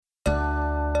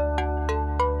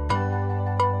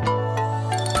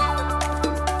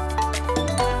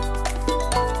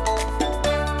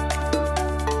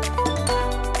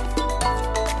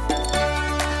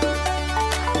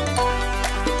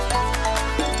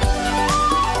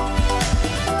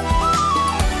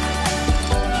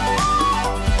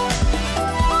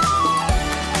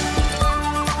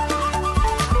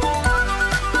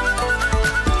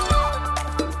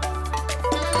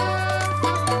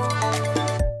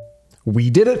We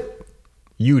did it.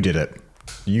 You did it.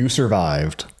 You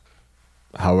survived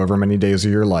however many days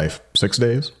of your life, 6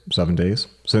 days, 7 days,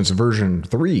 since version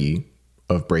 3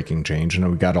 of Breaking Change.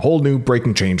 And we got a whole new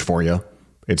Breaking Change for you.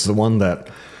 It's the one that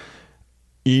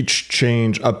each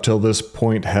change up till this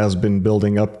point has been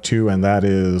building up to, and that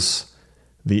is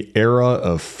the era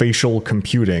of facial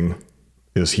computing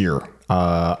is here.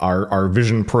 Our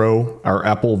Vision Pro, our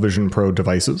Apple Vision Pro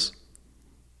devices,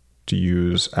 to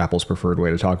use Apple's preferred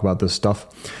way to talk about this stuff,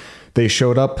 they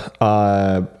showed up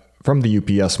from the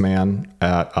UPS man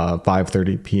at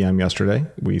 5:30 p.m. yesterday.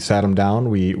 We sat them down.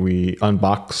 We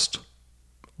unboxed.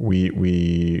 We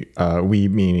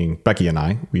meaning Becky and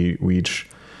I. We each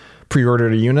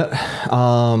pre-ordered a unit.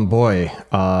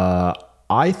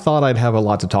 I thought I'd have a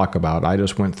lot to talk about. I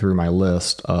just went through my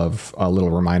list of little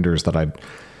reminders that I'd,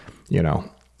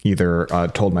 either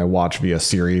told my watch via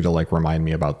Siri to like remind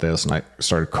me about this, and I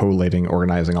started collating,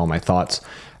 organizing all my thoughts.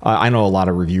 I know a lot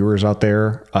of reviewers out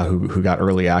there who got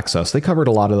early access. They covered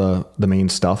a lot of the main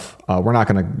stuff. We're not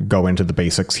going to go into the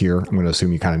basics here. I'm going to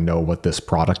assume you kind of know what this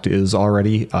product is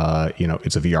already.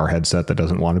 It's a VR headset that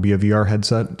doesn't want to be a VR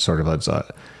headset. Sort of it's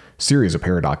a series of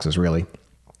paradoxes, really.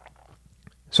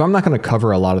 So I'm not going to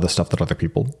cover a lot of the stuff that other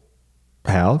people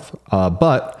have,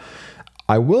 but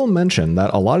I will mention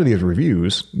that a lot of these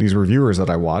reviewers that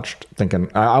I watched,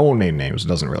 thinking, I won't name names, it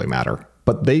doesn't really matter,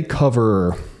 but they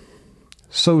cover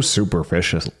so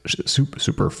superficially,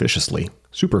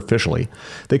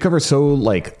 they cover so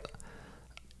like,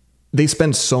 they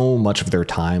spend so much of their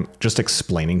time just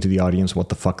explaining to the audience what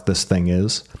the fuck this thing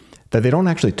is, that they don't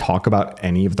actually talk about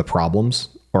any of the problems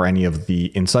or any of the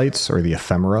insights or the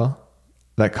ephemera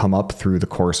that come up through the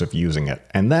course of using it.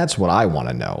 And that's what I want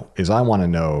to know, is I want to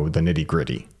know the nitty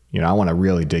gritty. I want to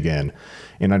really dig in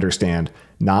and understand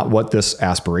not what this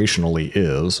aspirationally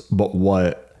is, but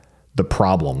what the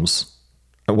problems,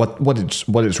 what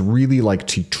it's really like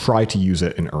to try to use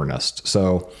it in earnest.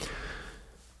 So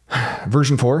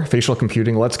version 4, facial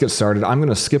computing. Let's get started. I'm going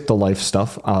to skip the life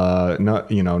stuff.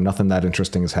 Nothing that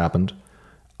interesting has happened.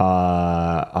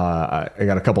 I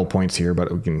got a couple of points here,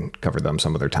 but we can cover them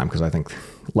some other time, because I think,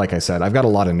 like I said, I've got a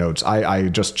lot of notes. I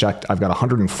just checked. I've got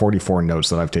 144 notes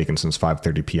that I've taken since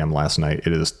 5:30 p.m. last night.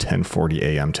 It is 10:40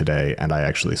 a.m. today, and I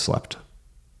actually slept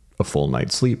a full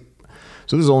night's sleep.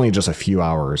 So this is only just a few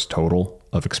hours total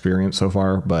of experience so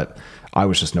far, but I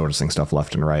was just noticing stuff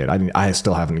left and right. I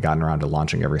still haven't gotten around to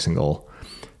launching every single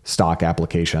stock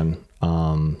application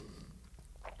or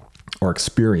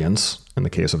experience. In the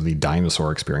case of the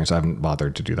dinosaur experience, I haven't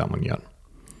bothered to do that one yet.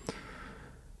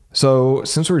 So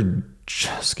since we're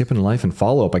skipping life and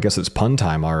follow-up, I guess it's pun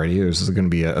time already. This is going to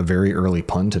be a very early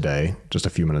pun today, just a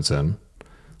few minutes in.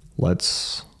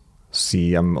 Let's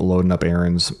see. I'm loading up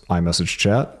Aaron's iMessage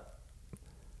chat.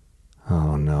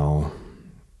 Oh, no.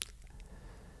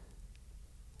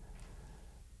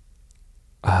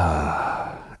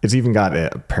 It's even got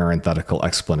a parenthetical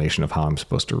explanation of how I'm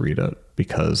supposed to read it,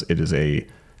 because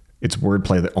it's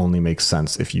wordplay that only makes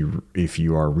sense if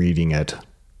you are reading it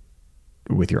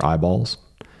with your eyeballs,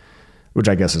 which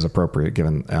I guess is appropriate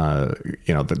given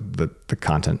the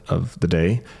content of the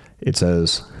day. It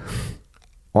says,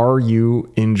 "Are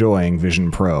you enjoying Vision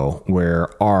Pro?" Where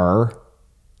R.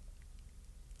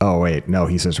 Oh wait, no,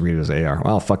 he says read it as AR.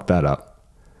 Well, fuck that up.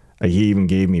 He even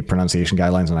gave me pronunciation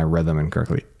guidelines and I read them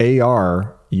incorrectly.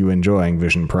 AR, you enjoying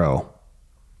Vision Pro?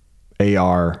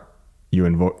 AR. You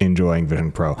enjoying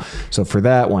Vision Pro. So for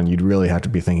that one, you'd really have to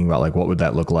be thinking about like, what would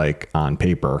that look like on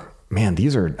paper? Man,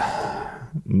 these are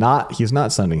he's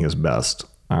not sending his best.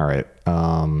 All right.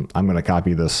 I'm going to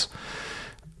copy this.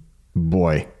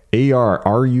 Boy, AR,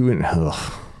 are you in?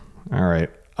 Ugh. All right.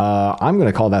 I'm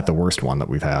going to call that the worst one that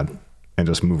we've had and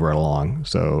just move right along.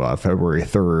 So February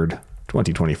 3rd,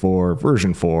 2024,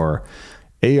 version 4,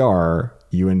 AR,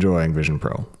 you enjoying Vision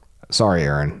Pro. Sorry,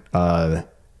 Aaron.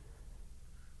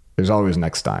 There's always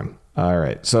next time. All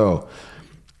right. So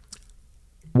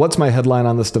what's my headline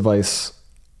on this device?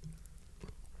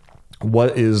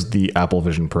 What is the Apple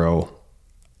Vision Pro?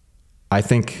 I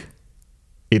think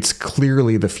it's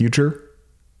clearly the future.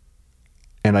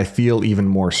 And I feel even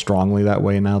more strongly that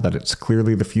way now, that it's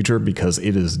clearly the future, because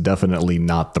it is definitely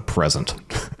not the present.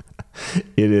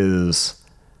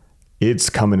 It's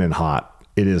coming in hot.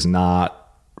 It is not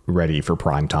ready for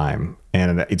prime time.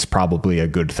 And it's probably a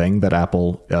good thing that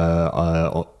Apple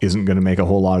isn't going to make a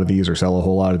whole lot of these or sell a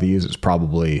whole lot of these. It's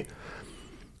probably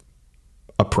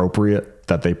appropriate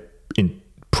that they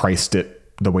priced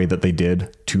it the way that they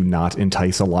did to not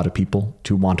entice a lot of people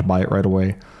to want to buy it right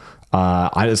away.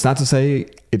 It's not to say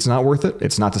it's not worth it.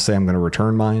 It's not to say I'm going to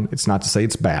return mine. It's not to say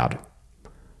it's bad.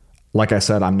 like I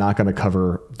said, I'm not going to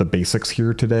cover the basics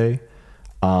here today.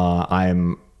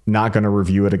 I'm not going to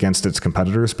review it against its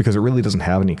competitors because it really doesn't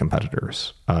have any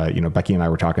competitors. Becky and I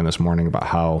were talking this morning about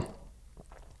how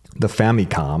the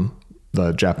Famicom,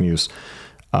 the Japanese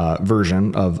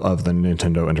version of the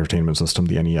Nintendo Entertainment System,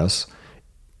 the NES,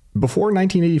 before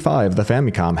 1985, the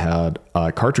Famicom had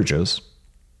cartridges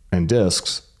and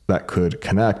discs that could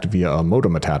connect via a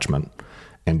modem attachment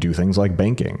and do things like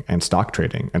banking and stock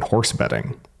trading and horse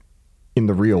betting in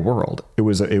the real world. It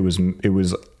was in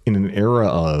an era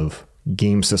of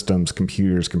game systems,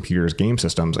 computers, game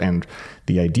systems. And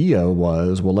the idea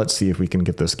was, well, let's see if we can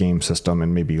get this game system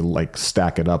and maybe like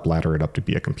stack it up, ladder it up to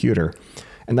be a computer.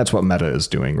 And that's what Meta is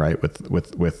doing, right? With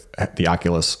the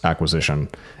Oculus acquisition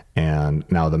and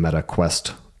now the Meta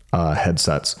Quest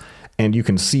headsets. And you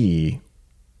can see,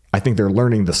 I think they're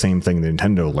learning the same thing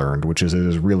Nintendo learned, which is it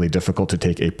is really difficult to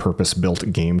take a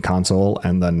purpose-built game console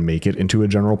and then make it into a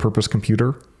general purpose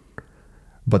computer.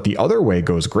 But the other way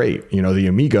goes great. The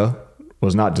Amiga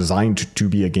was not designed to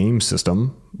be a game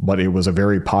system, but it was a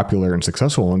very popular and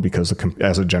successful one because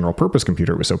as a general purpose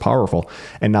computer, it was so powerful.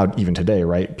 And now even today,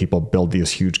 right, people build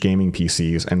these huge gaming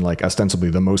PCs, and like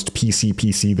ostensibly the most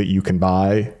PC that you can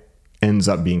buy ends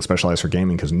up being specialized for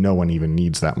gaming because no one even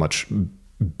needs that much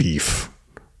beef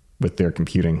with their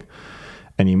computing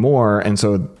anymore. And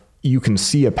so you can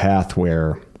see a path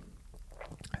where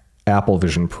Apple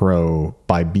Vision Pro,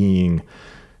 by being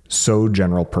so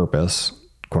general purpose,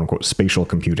 quote unquote, spatial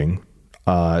computing,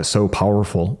 so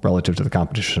powerful relative to the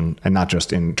competition, and not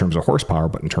just in terms of horsepower,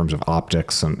 but in terms of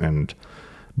optics and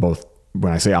both.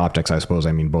 When I say optics, I suppose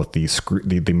I mean both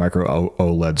the micro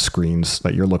OLED screens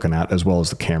that you're looking at, as well as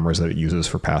the cameras that it uses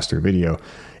for pass-through video.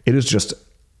 It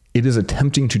is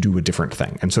attempting to do a different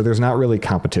thing. And so there's not really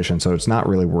competition. So it's not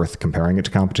really worth comparing it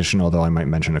to competition, although I might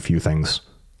mention a few things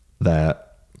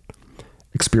that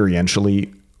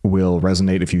experientially will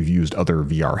resonate if you've used other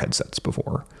VR headsets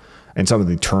before. And some of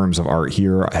the terms of art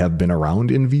here have been around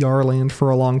in VR land for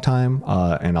a long time,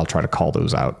 and I'll try to call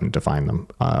those out and define them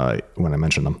when I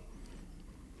mention them.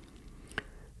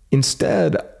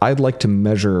 Instead, I'd like to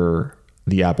measure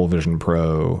the Apple Vision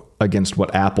Pro against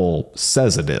what Apple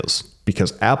says it is,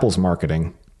 because Apple's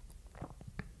marketing,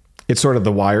 it's sort of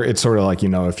the wire. It's sort of like,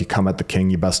 if you come at the king,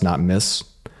 you best not miss.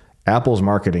 Apple's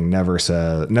marketing never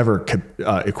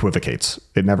equivocates.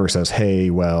 It never says, hey,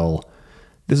 well,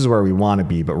 this is where we want to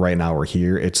be, but right now we're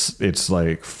here. It's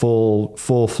like full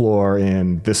floor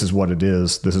in, this is what it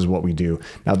is. This is what we do.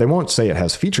 Now, they won't say it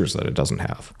has features that it doesn't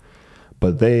have,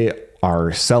 but they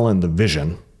are selling the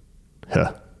vision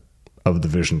of the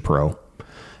Vision Pro,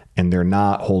 and they're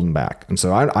not holding back. And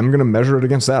so I'm going to measure it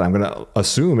against that. I'm going to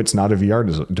assume it's not a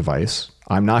VR device.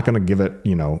 I'm not going to give it,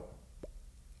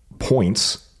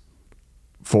 points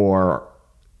for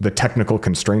the technical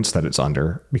constraints that it's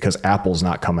under, because Apple's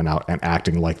not coming out and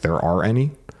acting like there are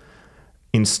any.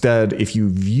 Instead, if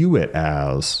you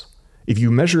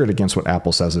measure it against what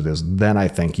Apple says it is, then I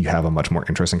think you have a much more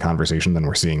interesting conversation than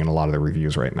we're seeing in a lot of the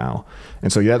reviews right now.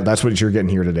 And so, yeah, that's what you're getting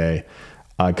here today.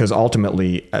 Because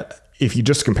ultimately, if you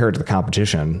just compare it to the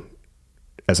competition,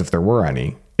 as if there were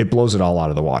any, it blows it all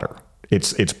out of the water.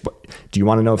 Do you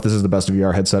want to know if this is the best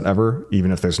VR headset ever,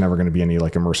 even if there's never going to be any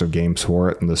like immersive games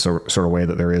for it in the sort of way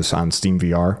that there is on Steam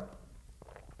VR?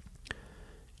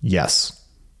 Yes,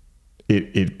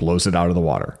 it blows it out of the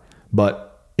water,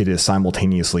 but it is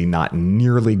simultaneously not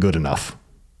nearly good enough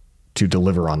to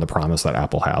deliver on the promise that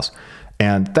Apple has.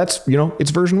 And that's,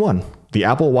 it's version 1. The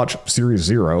Apple Watch Series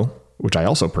 0, which I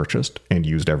also purchased and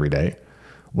used every day,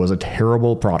 was a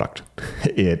terrible product.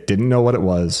 It didn't know what it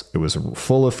was. It was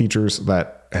full of features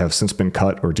that have since been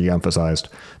cut or de-emphasized.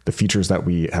 The features that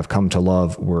we have come to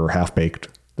love were half-baked: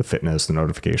 the fitness, the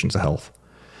notifications, the health.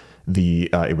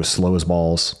 It was slow as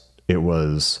balls. It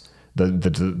was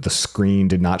the screen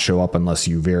did not show up unless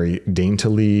you very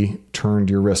daintily turned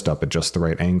your wrist up at just the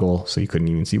right angle, so you couldn't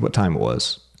even see what time it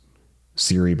was.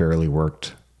 Siri barely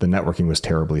worked. The networking was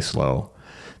terribly slow.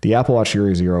 The Apple Watch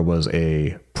Series 0 was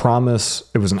a promise.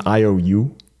 It was an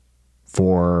IOU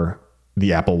for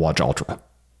the Apple Watch Ultra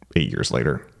 8 years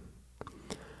later.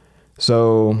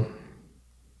 So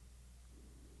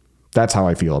that's how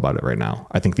I feel about it right now.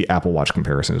 I think the Apple Watch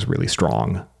comparison is really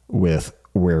strong with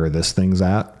where this thing's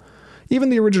at. Even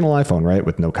the original iPhone, right?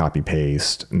 With no copy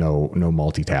paste, no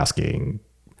multitasking,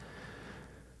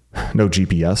 no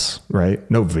GPS,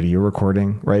 right? No video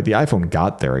recording, right? The iPhone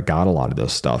got there. It got a lot of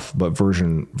this stuff, but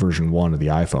version 1 of the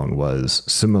iPhone was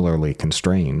similarly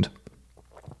constrained.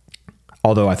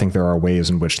 Although I think there are ways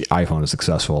in which the iPhone is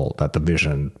successful that the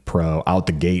Vision Pro, out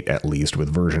the gate at least,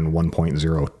 with version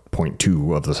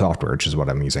 1.0.2 of the software, which is what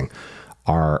I'm using,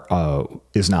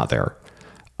 is not there.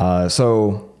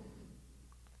 So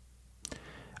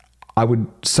I would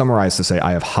summarize to say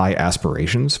I have high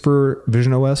aspirations for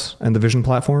Vision OS and the Vision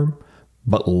platform,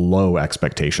 but low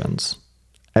expectations.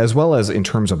 As well as in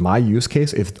terms of my use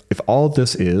case, if all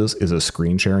this is a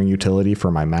screen sharing utility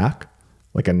for my Mac,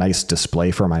 like a nice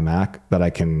display for my Mac that I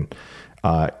can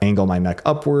angle my neck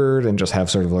upward and just have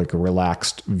sort of like a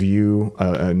relaxed view,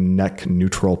 a neck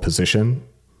neutral position,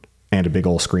 and a big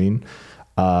old screen,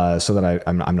 so that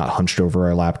I'm not hunched over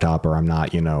a laptop, or I'm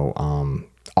not,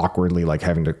 awkwardly like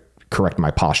having to correct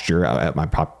my posture at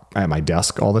my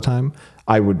desk all the time.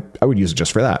 I would use it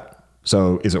just for that.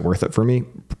 So is it worth it for me?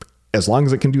 As long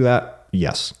as it can do that,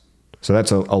 yes. So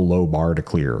that's a low bar to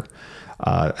clear.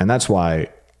 And that's why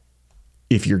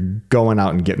if you're going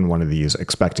out and getting one of these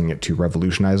expecting it to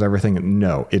revolutionize everything,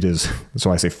 no, it is. So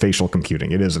I say facial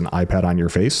computing. It is an iPad on your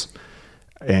face,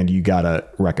 and you got to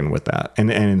reckon with that.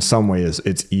 And in some ways,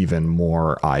 it's even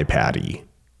more iPad-y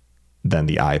than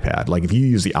the iPad. Like if you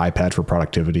use the iPad for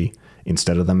productivity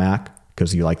instead of the Mac,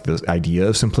 because you like the idea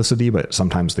of simplicity, but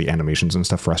sometimes the animations and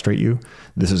stuff frustrate you,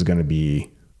 this is going to be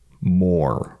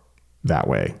more that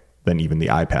way than even the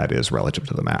iPad is relative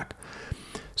to the Mac.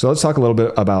 So let's talk a little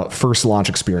bit about first launch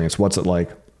experience. What's it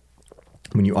like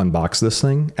when you unbox this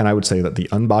thing? And I would say that the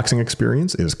unboxing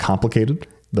experience is complicated.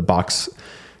 The box,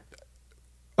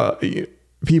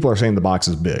 people are saying the box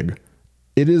is big.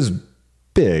 It is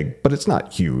big, but it's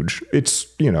not huge. It's,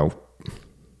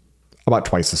 about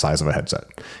twice the size of a headset.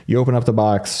 You open up the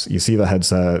box, you see the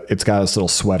headset. It's got this little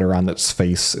sweater on its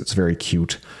face. It's very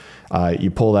cute.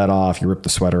 You pull that off, you rip the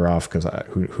sweater off because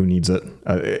who needs it?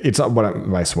 It's not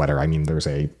by sweater. I mean, there's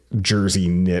a jersey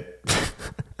knit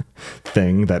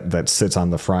thing that sits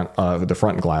on the front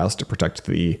glass to protect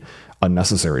the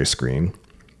unnecessary screen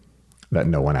that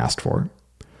no one asked for.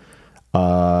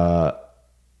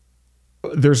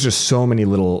 There's just so many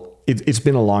little. It's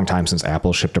been a long time since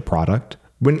Apple shipped a product.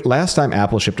 When last time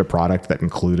Apple shipped a product that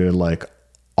included like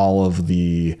all of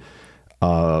the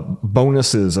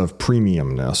bonuses of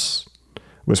premiumness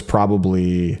was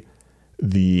probably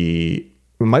it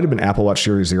might have been Apple Watch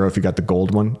Series 0. If you got the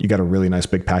gold one, you got a really nice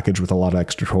big package with a lot of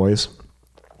extra toys.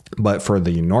 But for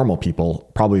the normal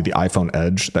people, probably the iPhone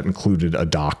Edge that included a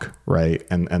dock, right?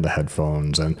 And the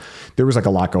headphones. And there was like a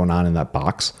lot going on in that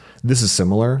box. This is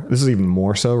similar. This is even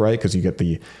more so, right? Because you get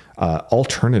the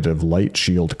alternative light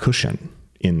shield cushion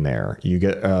in there. You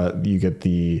get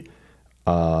the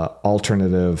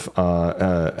alternative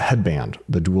headband,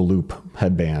 the dual loop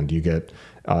headband. You get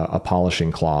a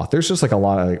polishing cloth. There's just like a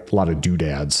lot of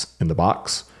doodads in the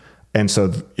box. And so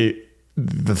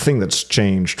the thing that's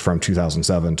changed from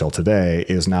 2007 till today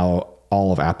is now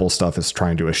all of Apple stuff is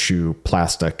trying to eschew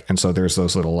plastic. And so there's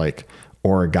those little like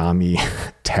origami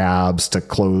tabs to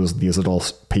close these little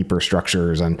paper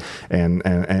structures and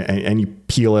you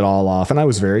peel it all off. And I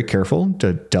was very careful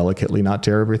to delicately not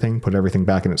tear everything, put everything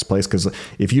back in its place. Because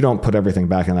if you don't put everything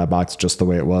back in that box just the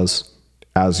way it was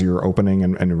as you're opening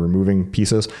and removing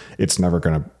pieces, it's never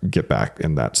going to get back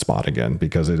in that spot again,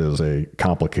 because it is a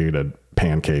complicated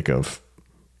pancake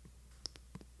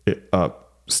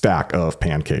stack of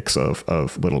pancakes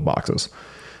of little boxes.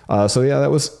 So yeah,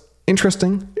 that was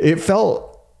interesting. It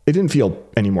didn't feel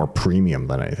any more premium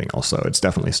than anything else. So it's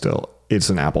definitely it's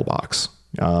an Apple box.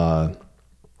 The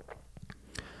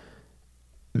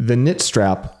knit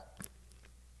strap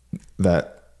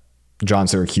that John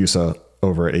Siracusa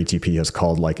over at ATP has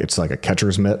called it's like a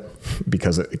catcher's mitt,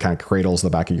 because it kind of cradles the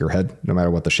back of your head no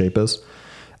matter what the shape is.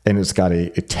 And it's got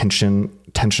a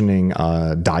tensioning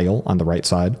dial on the right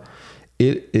side.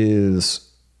 It is,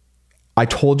 I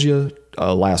told you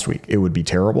last week it would be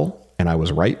terrible, and I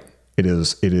was right. It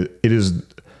is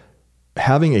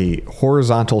having a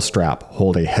horizontal strap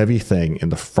hold a heavy thing in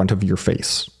the front of your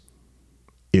face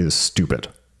is stupid.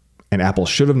 And Apple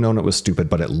should have known it was stupid,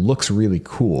 but it looks really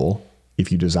cool if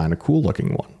you design a cool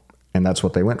looking one. And that's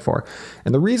what they went for.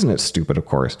 And the reason it's stupid, of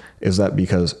course, is that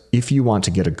because if you want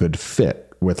to get a good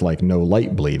fit with no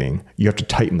light bleeding, you have to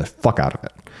tighten the fuck out of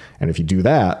it. And if you do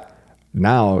that,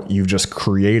 now you've just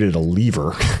created a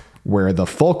lever where the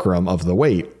fulcrum of the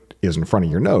weight is in front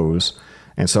of your nose.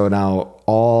 And so now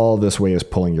all this weight is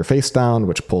pulling your face down,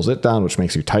 which pulls it down, which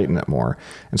makes you tighten it more.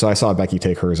 And so I saw Becky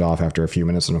take hers off after a few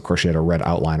minutes. And of course, she had a red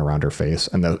outline around her face.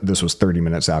 And this was 30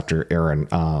 minutes after Aaron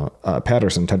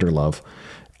Patterson, Tenderlove,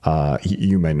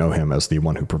 you may know him as the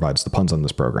one who provides the puns on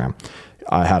this program,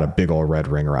 had a big old red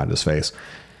ring around his face.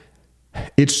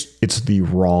 It's the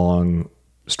wrong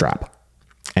strap.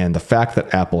 And the fact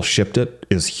that Apple shipped it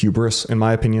is hubris, in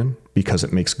my opinion, because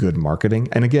it makes good marketing.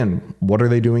 And again, what are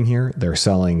they doing here? They're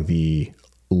selling the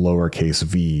lowercase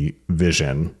v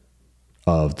Vision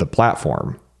of the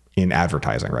platform in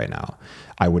advertising right now.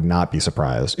 I would not be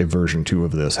surprised if version 2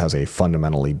 of this has a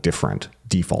fundamentally different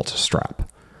default strap.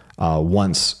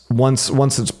 Once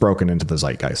it's broken into the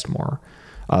zeitgeist more.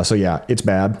 So yeah, it's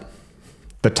bad.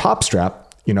 The top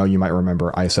strap, you might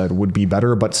remember I said would be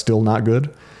better, but still not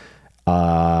good.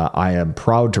 I am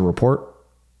proud to report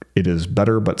it is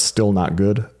better, but still not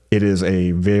good. It is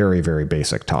a very, very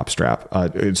basic top strap.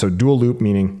 So dual loop,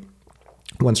 meaning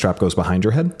one strap goes behind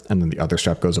your head and then the other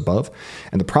strap goes above.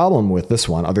 And the problem with this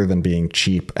one, other than being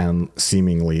cheap and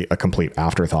seemingly a complete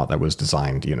afterthought that was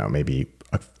designed, maybe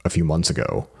a few months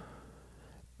ago,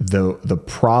 the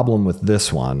problem with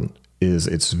this one is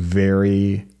it's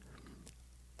very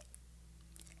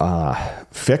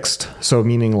fixed. So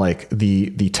meaning like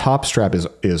the top strap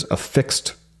is a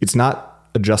fixed, it's not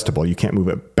adjustable. You can't move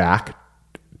it back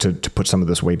to put some of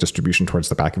this weight distribution towards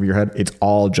the back of your head. It's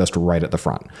all just right at the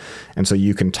front. And so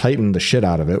you can tighten the shit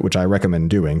out of it, which I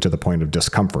recommend doing to the point of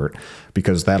discomfort,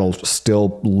 because that'll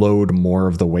still load more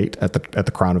of the weight at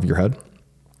the crown of your head.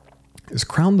 Is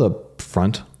crown the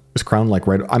front? Is crown like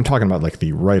right? I'm talking about like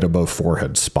the right above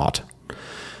forehead spot.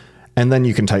 And then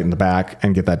you can tighten the back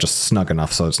and get that just snug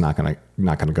enough so it's not gonna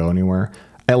go anywhere.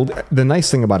 The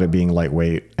nice thing about it being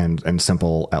lightweight and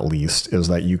simple, at least, is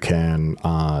that you can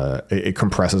it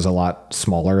compresses a lot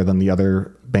smaller than the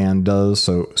other band does.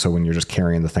 So when you're just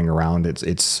carrying the thing around,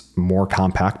 it's more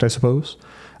compact, I suppose.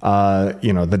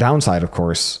 The downside, of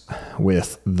course,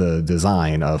 with the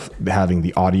design of having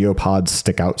the audio pods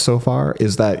stick out so far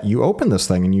is that you open this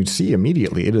thing and you see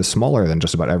immediately it is smaller than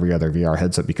just about every other VR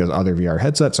headset, because other VR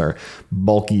headsets are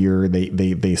bulkier.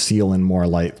 They seal in more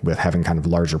light with having kind of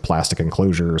larger plastic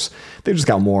enclosures. They just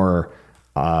got more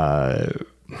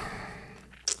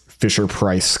Fisher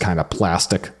Price kind of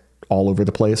plastic all over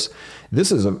the place.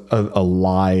 This is a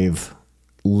live,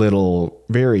 little,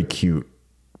 very cute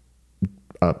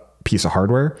piece of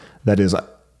hardware that is,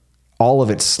 all of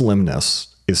its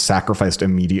slimness is sacrificed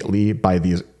immediately by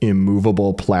these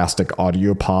immovable plastic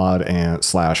audio pod and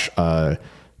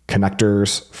 /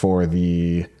 connectors for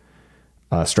the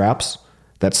straps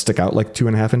that stick out like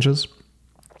 2.5 inches.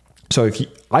 So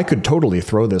I could totally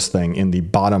throw this thing in the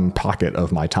bottom pocket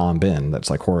of my Tom bin that's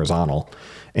like horizontal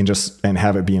and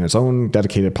have it be in its own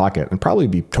dedicated pocket and probably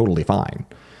be totally fine.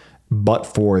 But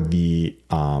for the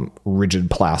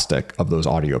rigid plastic of those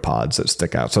audio pods that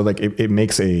stick out. So like it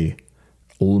makes a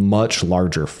much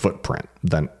larger footprint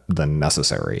than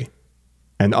necessary.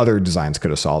 And other designs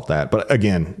could have solved that. But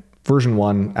again, version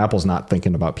 1, Apple's not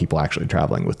thinking about people actually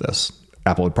traveling with this.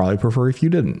 Apple would probably prefer if you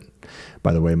didn't.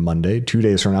 By the way, Monday, 2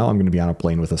 days from now, I'm going to be on a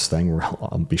plane with this thing where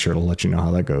I'll be sure to let you know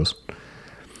how that goes.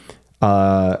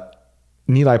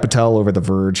 Nilay Patel over The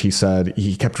Verge, he said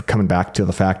he kept coming back to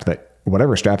the fact that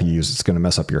whatever strap you use, it's going to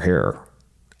mess up your hair.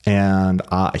 And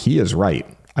he is right.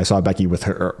 I saw Becky with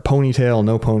her ponytail,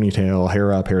 no ponytail,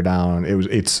 hair up, hair down.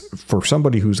 It's for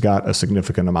somebody who's got a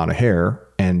significant amount of hair.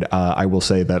 And I will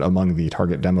say that among the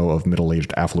target demo of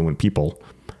middle-aged affluent people,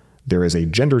 there is a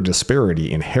gender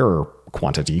disparity in hair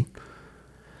quantity.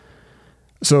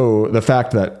 So the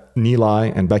fact that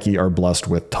Nilay and Becky are blessed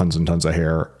with tons and tons of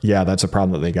hair, yeah, that's a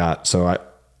problem that they got. So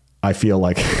I feel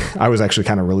like I was actually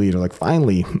kind of relieved. Like,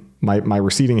 finally, my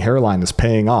receding hairline is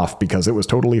paying off, because it was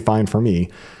totally fine for me.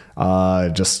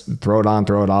 Just throw it on,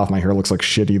 throw it off. My hair looks like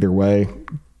shit either way.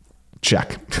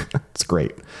 Check. It's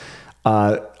great.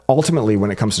 Ultimately,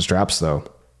 when it comes to straps, though,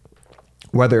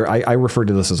 whether I refer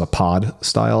to this as a pod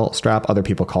style strap, other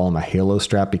people call them a halo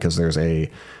strap, because there's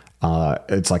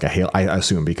it's like a halo. I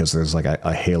assume because there's like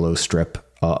a halo strip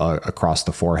across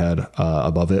the forehead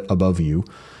above you.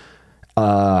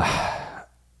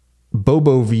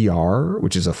 Bobo VR,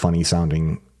 which is a funny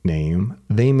sounding name,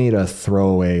 they made a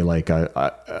throwaway, like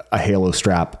a halo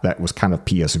strap that was kind of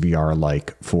PSVR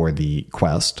like for the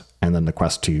Quest, and then the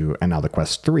Quest 2, and now the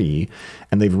Quest 3,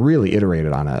 and they've really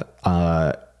iterated on it.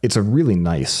 It's a really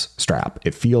nice strap.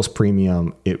 It feels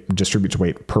premium. It distributes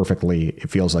weight perfectly.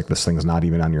 It feels like this thing's not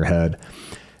even on your head.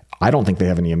 I don't think they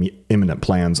have any imminent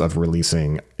plans of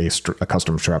releasing a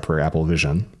custom strap for Apple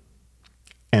Vision.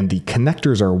 And the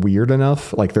connectors are weird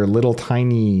enough, like they're little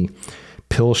tiny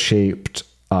pill-shaped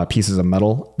pieces of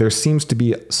metal. There seems to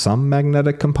be some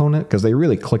magnetic component, because they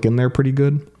really click in there pretty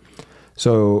good.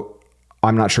 So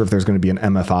I'm not sure if there's going to be an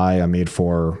MFI, a made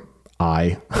for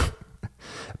eye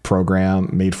program,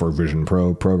 made for Vision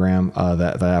Pro program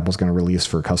that Apple's going to release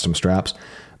for custom straps.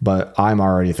 But I'm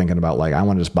already thinking about, like, I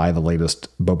want to just buy the latest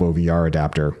Bobo VR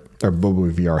adapter, or Bobo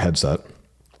VR headset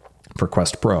for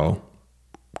Quest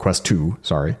 2,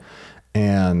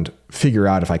 and figure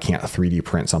out if I can't 3D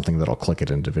print something that'll click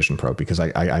it into Vision Pro, because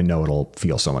I know it'll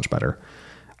feel so much better.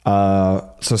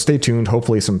 So stay tuned.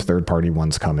 Hopefully some third-party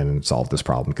ones come in and solve this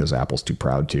problem because Apple's too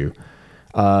proud to.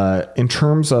 In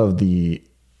terms of the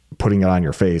putting it on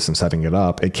your face and setting it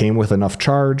up, it came with enough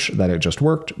charge that it just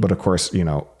worked. But of course,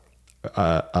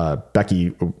 Becky,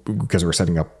 because we're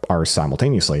setting up ours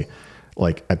simultaneously,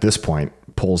 like at this point,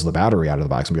 pulls the battery out of the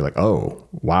box and be like, oh,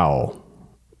 wow,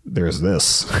 there's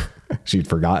this. She'd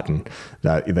forgotten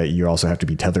that you also have to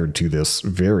be tethered to this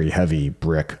very heavy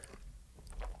brick.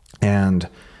 And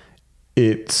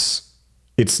it's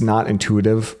not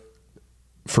intuitive.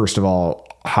 First of all,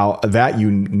 how that you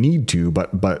need to,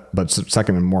 but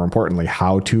second and more importantly,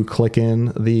 how to click in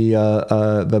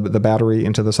the battery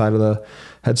into the side of the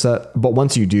headset. But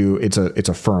once you do, it's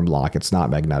a firm lock. It's not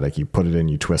magnetic. You put it in,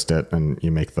 you twist it, and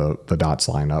you make the dots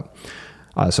line up.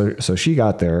 So she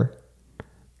got there.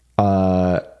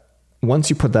 Once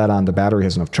you put that on, the battery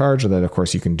has enough charge that, of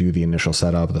course, you can do the initial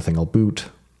setup. The thing will boot.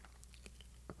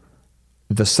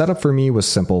 The setup for me was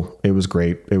simple. It was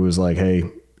great. It was like, hey,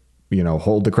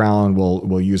 hold the crown.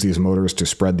 We'll use these motors to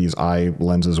spread these eye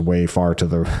lenses way far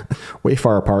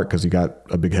apart because you got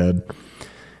a big head.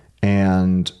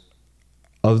 And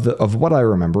of what I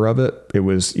remember of it, it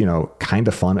was kind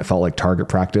of fun. It felt like target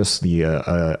practice.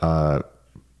 The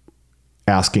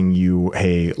asking you,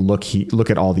 hey, look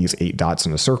at all these 8 dots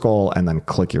in a circle, and then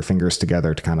click your fingers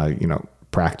together to kind of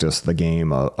practice the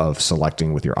game of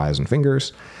selecting with your eyes and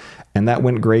fingers. And that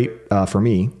went great for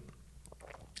me.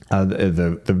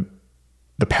 The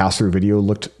pass-through video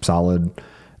looked solid.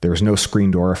 There was no screen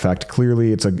door effect.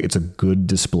 Clearly, it's a good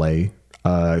display.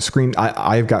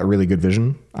 I've got really good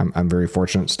vision. I'm very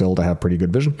fortunate still to have pretty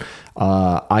good vision.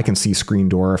 I can see screen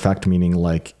door effect, meaning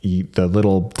like the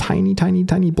little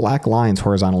tiny black lines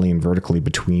horizontally and vertically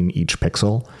between each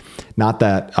pixel. Not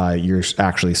that you're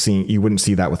actually seeing, you wouldn't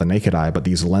see that with a naked eye, but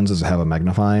these lenses have a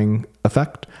magnifying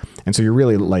effect. And so you're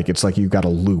really it's like you've got a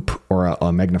loop or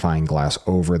a magnifying glass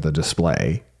over the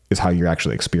display is how you're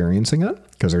actually experiencing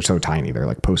it, because they're so tiny. They're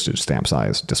like postage stamp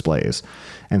size displays.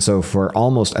 And so for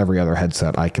almost every other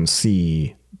headset, I can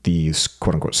see these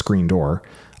quote unquote screen door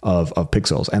of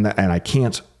pixels, and I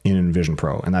can't in Vision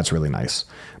Pro, and that's really nice.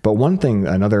 But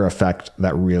another effect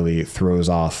that really throws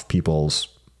off people's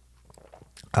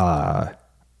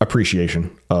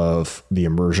appreciation of the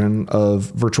immersion of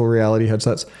virtual reality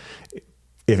headsets,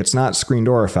 if it's not screen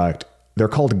door effect, they're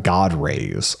called God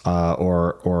rays,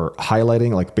 or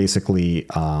highlighting, like basically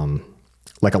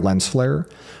like a lens flare,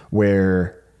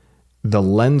 where the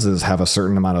lenses have a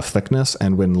certain amount of thickness,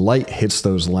 and when light hits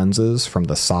those lenses from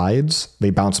the sides, they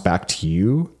bounce back to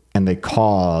you, and they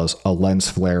cause a lens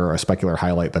flare or a specular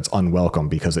highlight that's unwelcome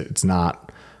because it's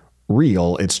not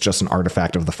real. It's just an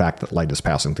artifact of the fact that light is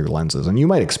passing through lenses. And you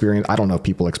might experience, I don't know if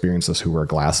people experience this who wear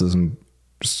glasses in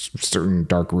certain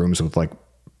dark rooms with like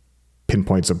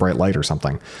pinpoints of bright light or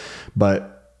something,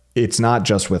 but it's not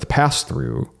just with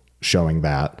pass-through showing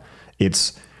that.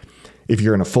 It's if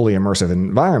you're in a fully immersive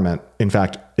environment. In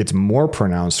fact, it's more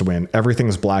pronounced when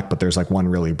everything's black, but there's like one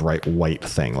really bright white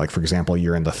thing. Like, for example,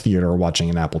 you're in the theater watching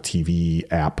an Apple TV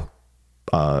app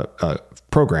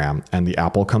program, and the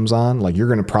Apple comes on. Like, you're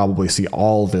going to probably see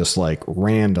all this like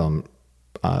random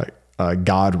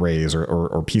God rays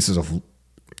or pieces of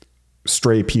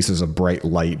stray pieces of bright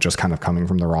light just kind of coming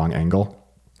from the wrong angle.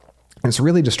 And it's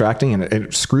really distracting, and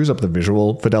it screws up the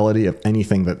visual fidelity of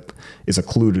anything that is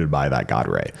occluded by that God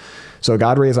ray. So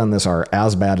God rays on this are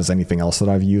as bad as anything else that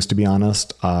I've used, to be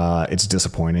honest. It's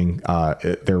disappointing.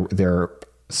 They're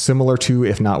similar to,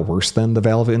 if not worse than, the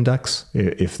Valve Index,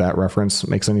 if that reference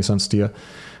makes any sense to you.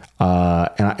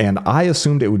 And I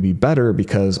assumed it would be better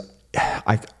because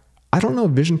I don't know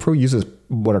if Vision Pro uses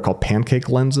what are called pancake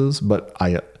lenses, but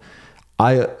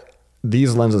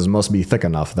these lenses must be thick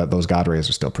enough that those God rays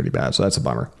are still pretty bad. So that's a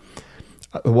bummer.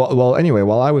 Well, anyway,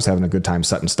 while I was having a good time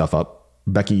setting stuff up,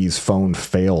 Becky's phone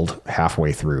failed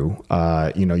halfway through.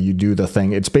 You do the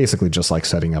thing. It's basically just like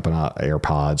setting up an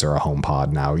AirPods or a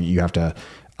HomePod now. You have to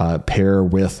pair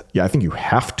with, I think you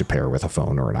have to pair with a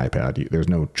phone or an iPad. There's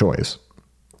no choice.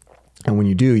 And when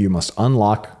you do, you must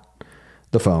unlock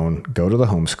the phone, go to the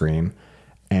home screen,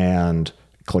 and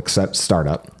click Set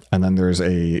Startup. And then there's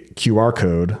a QR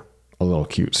code, a little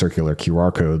cute circular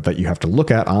QR code that you have to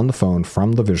look at on the phone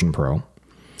from the Vision Pro.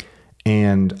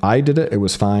 And I did it. It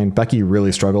was fine. Becky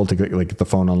really struggled to get the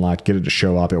phone unlocked, get it to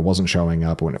show up. It wasn't showing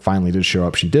up. When it finally did show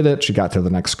up, she did it. She got to the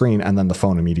next screen, and then the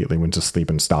phone immediately went to sleep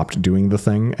and stopped doing the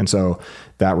thing. And so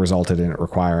that resulted in it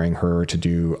requiring her to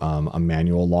do a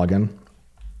manual login.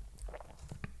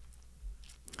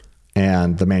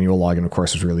 And the manual login, of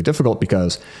course, was really difficult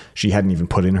because she hadn't even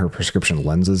put in her prescription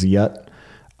lenses yet,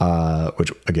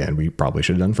 which, again, we probably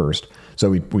should have done first.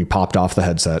 So we popped off the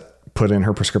headset, put in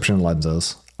her prescription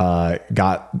lenses,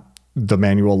 got the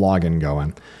manual login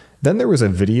going. Then there was a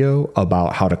video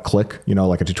about how to click,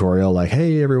 like a tutorial, like,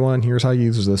 hey, everyone, here's how you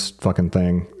use this fucking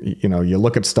thing. You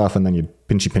look at stuff and then you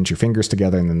pinch your fingers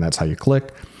together and then that's how you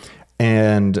click.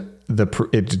 And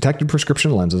it detected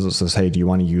prescription lenses. It says, hey, do you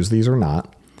want to use these or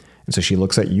not? And so she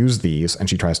looks at use these and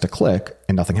she tries to click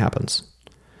and nothing happens.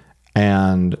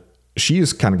 And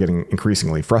she's kind of getting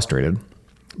increasingly frustrated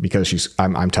because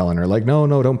I'm telling her like, no,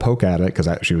 don't poke at it. Because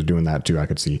she was doing that too. I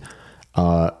could see.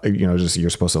 Just you're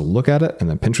supposed to look at it and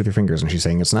then pinch with your fingers, and she's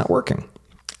saying it's not working.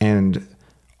 And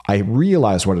I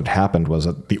realized what had happened was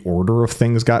that the order of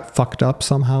things got fucked up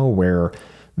somehow, where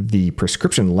the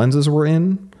prescription lenses were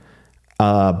in,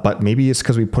 but maybe it's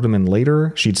because we put them in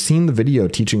later. She'd seen the video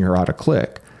teaching her how to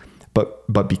click,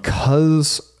 but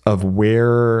because of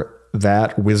where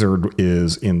that wizard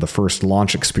is in the first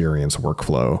launch experience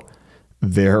workflow,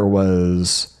 there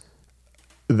was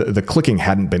the clicking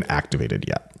hadn't been activated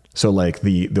yet. So like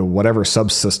the whatever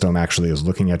subsystem actually is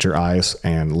looking at your eyes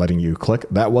and letting you click,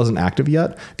 that wasn't active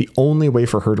yet. The only way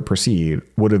for her to proceed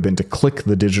would have been to click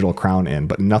the digital crown in,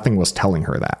 but nothing was telling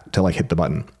her that to like hit the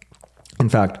button. In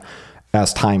fact,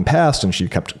 as time passed and she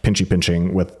kept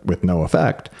pinching with no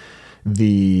effect,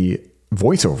 the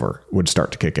voiceover would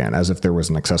start to kick in as if there was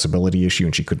an accessibility issue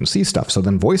and she couldn't see stuff. So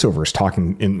then voiceover is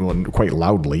talking quite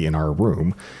loudly in our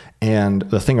room. And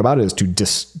the thing about it is to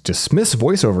dismiss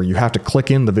voiceover, you have to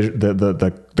click in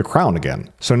the crown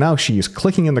again. So now she's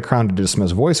clicking in the crown to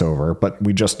dismiss voiceover, but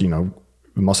we just,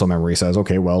 muscle memory says,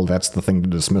 okay, well, that's the thing to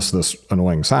dismiss this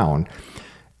annoying sound.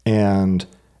 And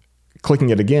clicking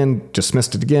it again,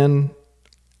 dismissed it again,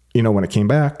 when it came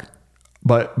back.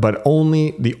 But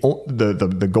only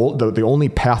the only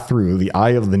path through the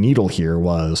eye of the needle here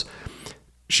was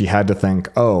she had to think,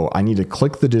 oh, I need to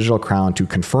click the digital crown to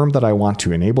confirm that I want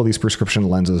to enable these prescription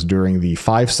lenses during the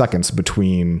 5 seconds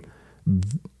between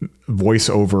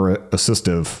voiceover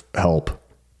assistive help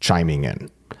chiming in,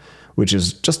 which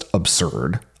is just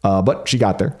absurd. But she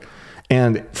got there.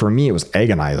 And for me, it was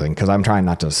agonizing because I'm trying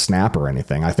not to snap or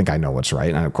anything. I think I know what's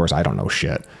right. And of course, I don't know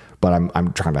shit. But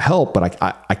I'm trying to help, but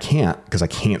I can't because I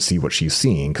can't see what she's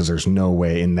seeing because there's no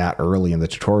way in that early in the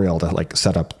tutorial to like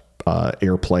set up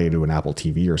AirPlay to an Apple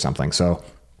TV or something. So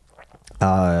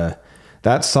that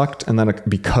sucked. And then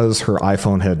because her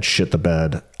iPhone had shit the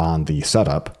bed on the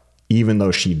setup, even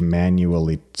though she'd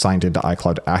manually signed into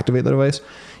iCloud to activate the device,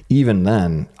 even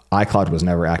then iCloud was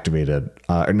never activated,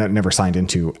 never signed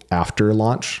into after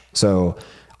launch. So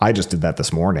I just did that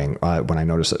this morning when I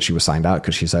noticed that she was signed out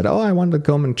because she said, oh, I wanted to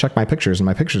go and check my pictures and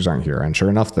my pictures aren't here. And sure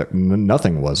enough, that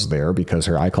nothing was there because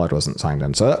her iCloud wasn't signed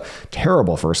in. So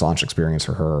terrible first launch experience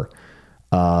for her.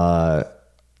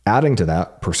 Adding to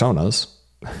that, personas.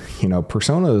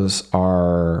 Personas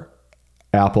are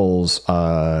Apple's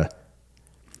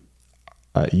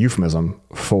euphemism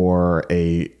for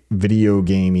a video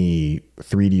gamey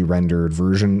 3D rendered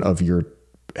version of your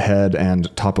head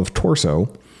and top of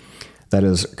torso that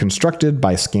is constructed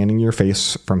by scanning your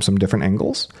face from some different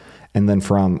angles and then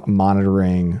from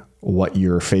monitoring what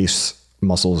your face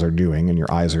muscles are doing and your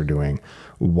eyes are doing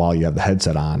while you have the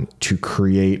headset on to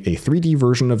create a 3D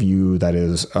version of you that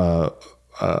is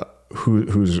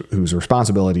whose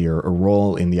responsibility or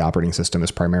role in the operating system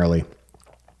is primarily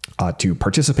to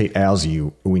participate as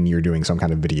you when you're doing some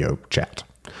kind of video chat.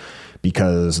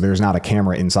 Because there's not a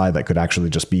camera inside that could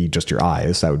actually just be just your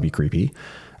eyes. That would be creepy.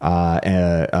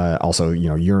 Also,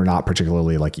 you're not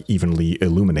particularly like evenly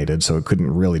illuminated, so it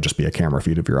couldn't really just be a camera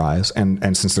feed of your eyes.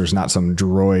 And since there's not some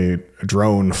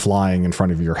drone flying in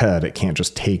front of your head, it can't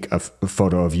just take a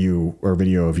photo of you or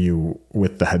video of you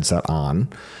with the headset on.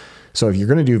 So if you're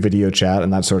going to do video chat,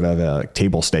 and that's sort of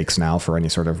table stakes now for any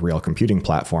sort of real computing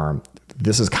platform,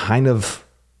 this is kind of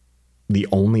the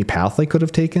only path they could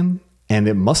have taken. And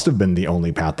it must have been the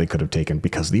only path they could have taken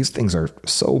because these things are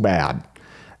so bad.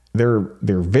 They're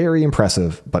very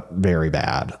impressive, but very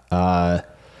bad. So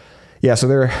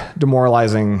they're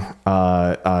demoralizing.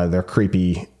 They're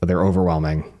creepy. They're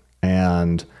overwhelming.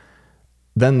 And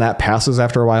then that passes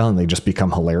after a while and they just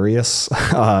become hilarious.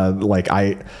 I like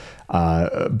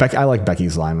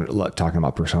Becky's line talking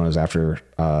about personas after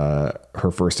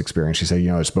her first experience. She said,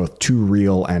 it's both too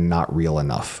real and not real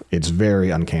enough. It's very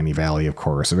uncanny valley, of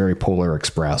course, a very Polar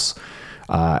Express.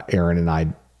 Aaron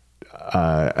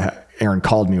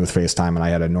called me with FaceTime and I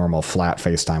had a normal flat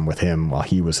FaceTime with him while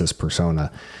he was his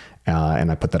persona.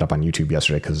 And I put that up on YouTube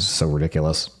yesterday because it's so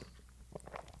ridiculous.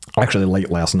 Actually, late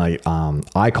last night,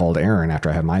 I called Aaron after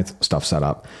I had my stuff set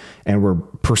up and we're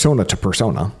persona to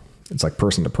persona. It's like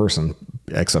person to person,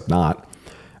 except not.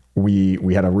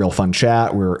 we had a real fun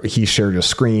chat where he shared a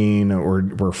screen, or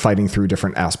we're fighting through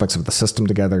different aspects of the system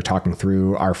together, talking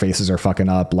through. Our faces are fucking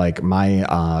up. Like my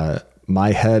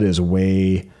head is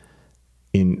way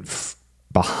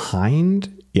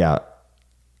behind. Yeah.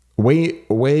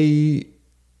 Way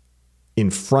in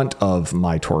front of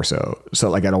my torso. So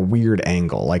like at a weird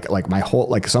angle, like my whole,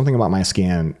 like something about my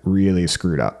scan really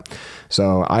screwed up.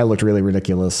 So I looked really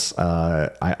ridiculous. I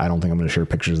don't think I'm going to share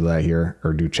pictures of that here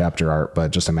or do chapter art,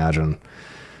 but just imagine,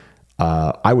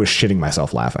 I was shitting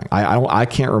myself laughing. I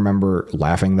can't remember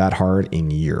laughing that hard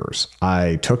in years.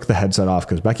 I took the headset off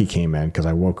because Becky came in, because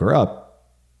I woke her up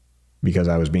because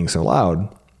I was being so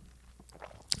loud,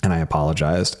 and I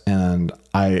apologized. And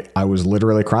I was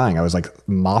literally crying. I was like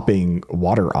mopping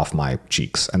water off my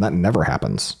cheeks, and that never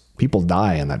happens. People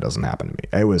die and that doesn't happen to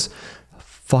me. It was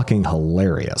fucking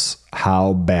hilarious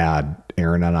how bad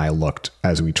Aaron and I looked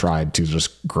as we tried to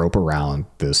just grope around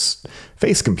this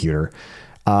face computer.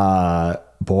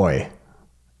 Boy.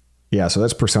 Yeah, so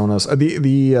that's Personas.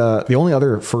 The only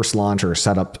other first launch or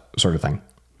setup sort of thing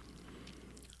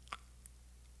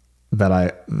that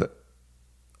I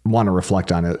want to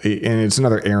reflect on it, and it's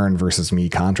another Aaron versus me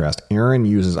contrast. Aaron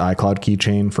uses iCloud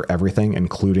Keychain for everything,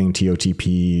 including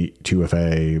TOTP,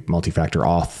 2FA, multi-factor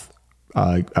auth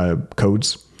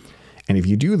codes. And if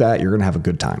you do that, you're going to have a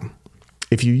good time.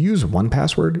 If you use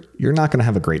 1Password, you're not going to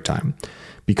have a great time,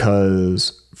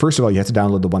 because first of all, you have to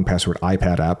download the 1Password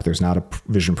iPad app. There's not a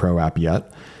Vision Pro app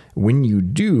yet. When you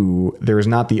do, there's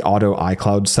not the auto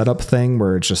iCloud setup thing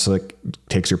where it just like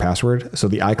takes your password. So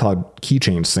the iCloud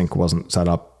keychain sync wasn't set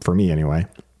up for me anyway,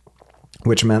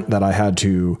 which meant that I had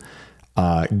to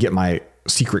get my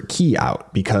secret key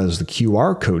out, because the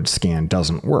QR code scan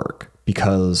doesn't work,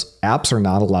 because apps are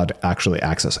not allowed to actually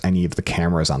access any of the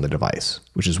cameras on the device,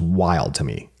 which is wild to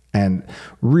me. And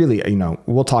really,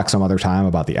 we'll talk some other time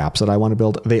about the apps that I want to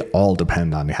build. They all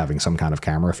depend on having some kind of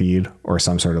camera feed or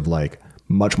some sort of like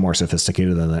much more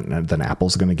sophisticated than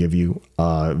Apple's going to give you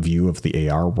a view of the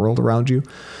AR world around you.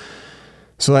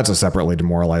 So that's a separately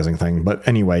demoralizing thing. But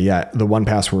anyway, yeah, the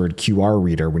 1Password QR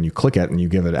reader, when you click it and you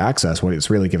give it access, what it's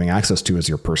really giving access to is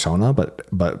your persona,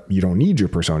 but you don't need your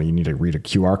persona. You need to read a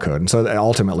QR code. And so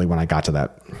ultimately, when I got to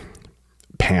that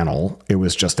panel, it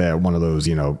was just one of those,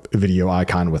 video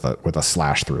icon with a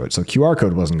slash through it. So QR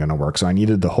code wasn't going to work. So I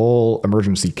needed the whole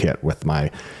emergency kit with my,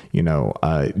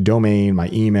 domain, my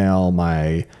email,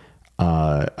 my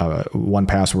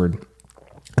 1Password,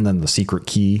 and then the secret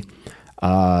key.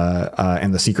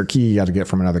 And the secret key you had to get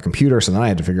from another computer. So then I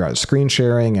had to figure out screen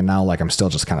sharing. And now I'm still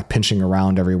just kind of pinching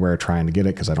around everywhere trying to get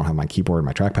it, because I don't have my keyboard and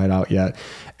my trackpad out yet.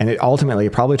 And it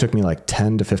probably took me like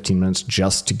 10 to 15 minutes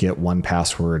just to get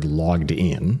 1Password logged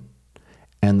in.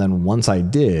 And then once I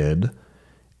did,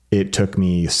 it took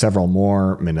me several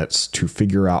more minutes to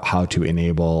figure out how to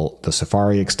enable the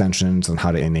Safari extensions and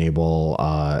how to enable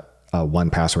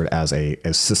 1Password as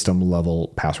a system level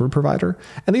password provider.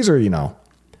 And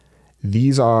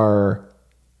these are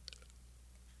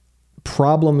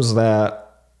problems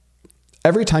that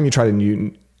every time you try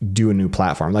to do a new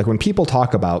platform, like when people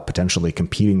talk about potentially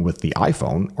competing with the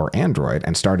iPhone or Android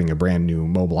and starting a brand new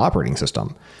mobile operating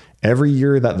system, every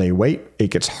year that they wait,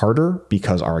 it gets harder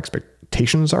because our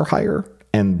expectations are higher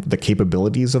and the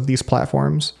capabilities of these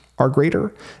platforms are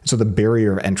greater. So the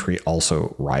barrier of entry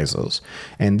also rises.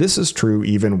 And this is true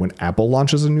even when Apple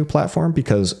launches a new platform,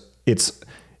 because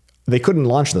they couldn't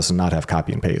launch this and not have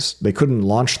copy and paste. They couldn't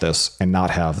launch this and not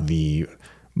have the,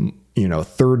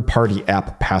 third-party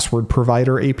app password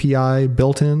provider API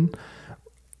built in.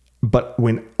 But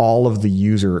when all of the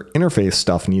user interface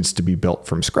stuff needs to be built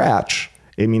from scratch,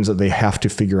 it means that they have to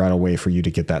figure out a way for you to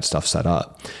get that stuff set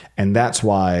up. And that's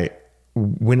why,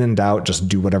 when in doubt, just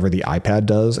do whatever the iPad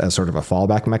does as sort of a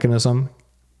fallback mechanism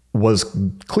was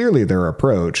clearly their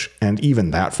approach. And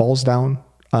even that falls down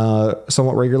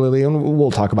somewhat regularly, and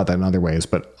we'll talk about that in other ways,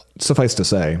 but suffice to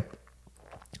say,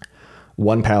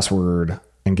 1Password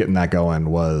and getting that going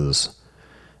was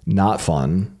not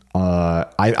fun. I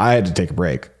had to take a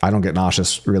break. I don't get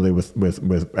nauseous really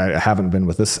with I haven't been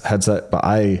with this headset, but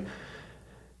I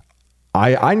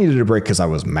needed a break because I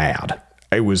was mad.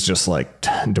 It was just like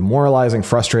demoralizing,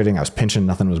 frustrating. I was pinching,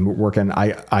 nothing was working.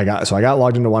 I got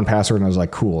logged into 1Password and I was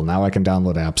like, cool, now I can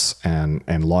download apps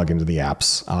and log into the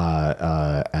apps.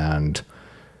 And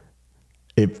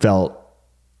it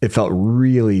felt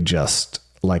really just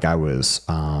like I was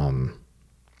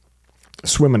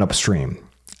swimming upstream.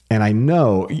 And I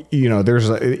know, there's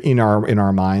in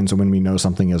our minds when we know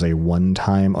something is a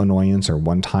one-time annoyance or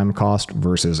one-time cost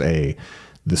versus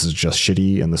this is just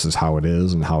shitty and this is how it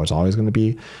is and how it's always going to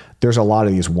be. There's a lot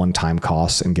of these one-time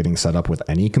costs in getting set up with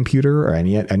any computer or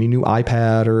any new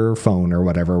iPad or phone or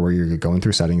whatever, where you're going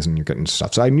through settings and you're getting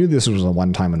stuff. So I knew this was a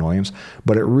one-time annoyance,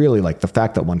 but it really, like, the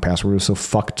fact that 1Password was so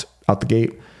fucked out the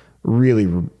gate really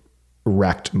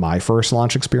wrecked my first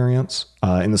launch experience.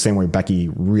 In the same way Becky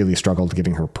really struggled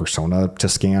getting her persona to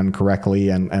scan correctly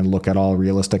and look at all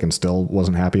realistic and still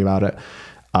wasn't happy about it.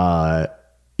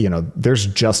 There's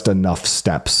just enough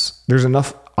steps. There's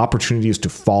enough opportunities to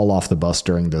fall off the bus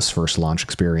during this first launch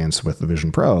experience with the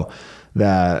Vision Pro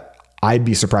that I'd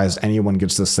be surprised anyone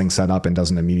gets this thing set up and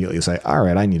doesn't immediately say, all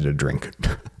right, I need a drink.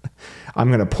 I'm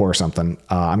going to pour something.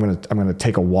 I'm going to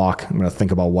take a walk. I'm going to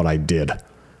think about what I did.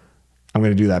 I'm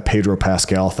going to do that Pedro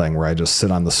Pascal thing where I just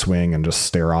sit on the swing and just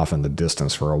stare off in the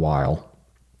distance for a while.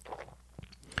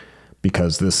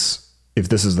 Because if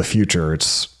this is the future,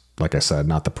 it's, like I said,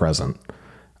 not the present.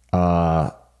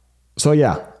 I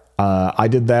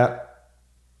did that.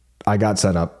 I got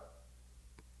set up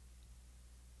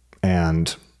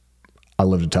and I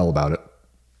live to tell about it.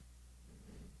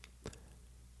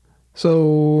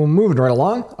 So moving right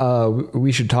along,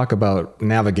 we should talk about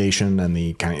navigation and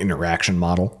the kind of interaction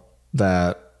model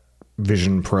that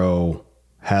Vision Pro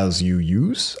has you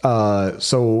use.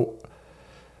 So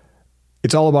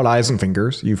it's all about eyes and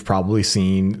fingers. You've probably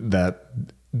seen that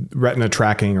retina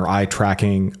tracking or eye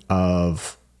tracking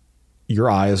of your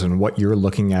eyes, and what you're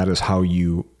looking at is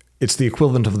it's the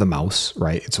equivalent of the mouse,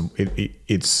 right?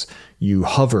 It's you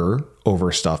hover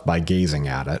over stuff by gazing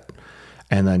at it,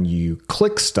 and then you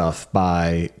click stuff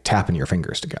by tapping your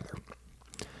fingers together.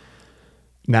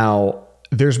 Now,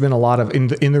 there's been a lot of, in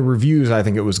the reviews, I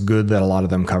think it was good that a lot of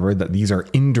them covered that these are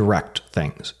indirect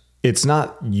things. It's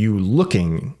not you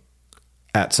looking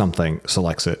at something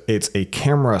selects it. It's a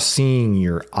camera seeing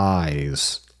your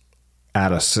eyes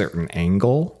at a certain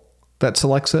angle that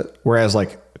selects it. Whereas,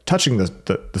 like, touching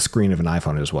the screen of an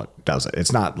iPhone is what does it.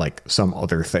 It's not like some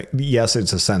other thing. Yes,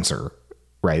 it's a sensor,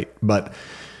 right? But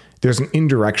there's an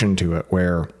indirection to it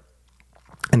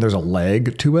and there's a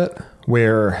leg to it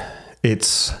where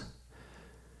it's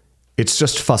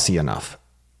just fussy enough.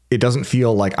 It doesn't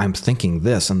feel like I'm thinking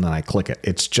this and then I click it.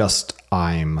 It's just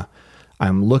I'm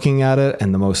looking at it,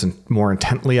 and the more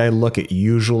intently I look, it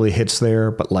usually hits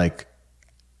there, but like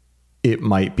it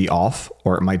might be off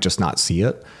or it might just not see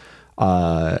it.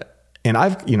 And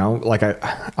I've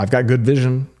got good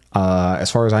vision.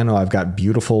 As far as I know, I've got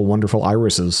beautiful, wonderful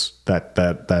irises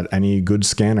that any good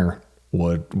scanner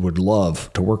would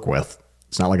love to work with.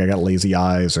 It's not like I got lazy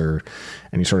eyes or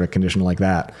any sort of condition like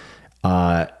that.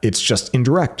 It's just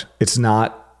indirect. It's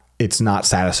not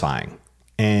satisfying.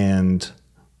 And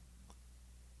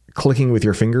clicking with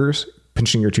your fingers,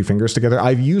 pinching your two fingers together.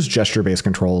 I've used gesture-based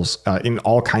controls in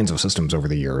all kinds of systems over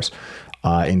the years,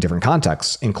 in different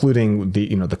contexts, including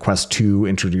the Quest 2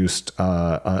 introduced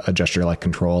a gesture-like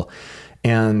control,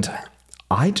 and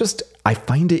I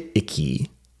find it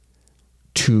icky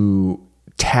to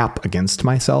tap against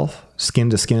myself, skin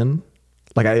to skin.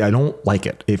 Like I don't like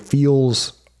it. It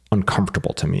feels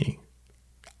uncomfortable to me.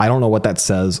 I don't know what that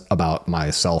says about my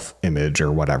self-image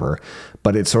or whatever,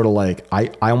 but it's sort of like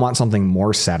I want something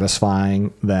more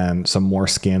satisfying than some more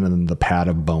skin and the pad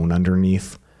of bone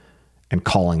underneath and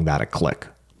calling that a click.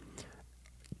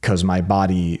 Because my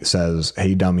body says,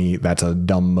 hey, dummy, that's a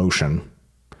dumb motion.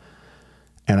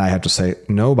 And I have to say,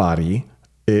 no, body,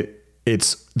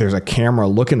 there's a camera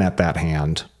looking at that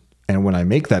hand. And when I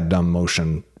make that dumb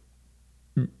motion,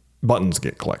 buttons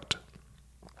get clicked.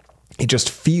 It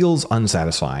just feels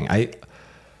unsatisfying.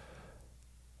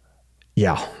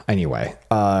 Anyway,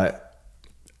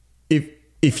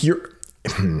 if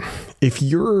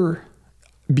you're,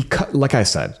 because like I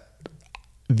said,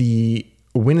 the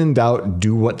when in doubt,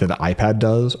 do what the iPad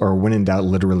does, or when in doubt,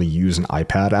 literally use an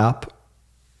iPad app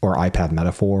or iPad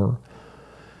metaphor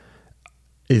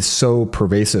is so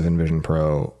pervasive in Vision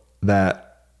Pro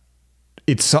that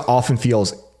it so often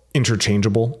feels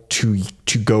interchangeable to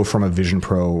go from a Vision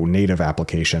Pro native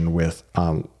application with,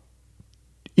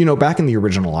 back in the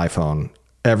original iPhone,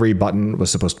 every button was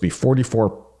supposed to be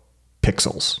 44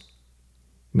 pixels.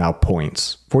 Now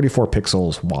points, 44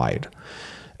 pixels wide,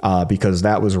 because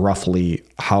that was roughly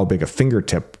how big a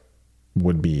fingertip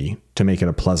would be to make it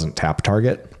a pleasant tap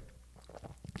target.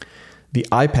 The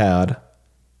iPad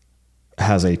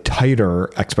has a tighter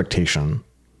expectation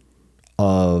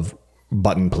of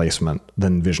button placement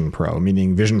than Vision Pro,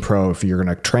 meaning Vision Pro, if you're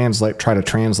going to try to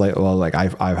translate, well, like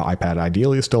iPad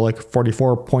ideally is still like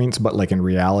 44 points, but like in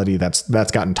reality, that's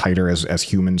gotten tighter as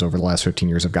humans over the last 15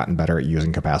 years have gotten better at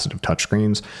using capacitive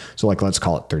touchscreens. So like, let's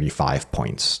call it 35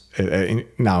 points.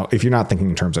 Now, if you're not thinking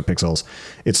in terms of pixels,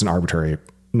 it's an arbitrary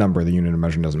number. The unit of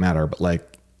measurement doesn't matter, but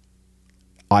like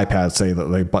iPads say that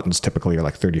the buttons typically are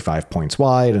like 35 points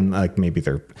wide and like maybe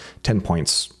they're 10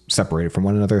 points separated from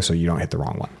one another, so you don't hit the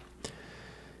wrong one.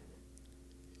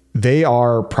 They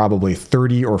are probably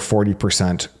 30 or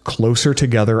 40% closer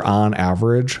together on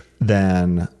average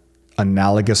than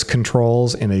analogous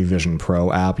controls in a Vision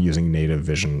Pro app using native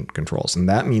Vision controls. And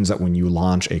that means that when you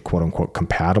launch a quote unquote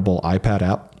compatible iPad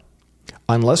app,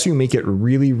 unless you make it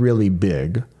really, really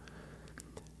big,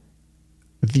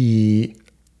 the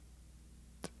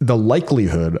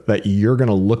likelihood that you're going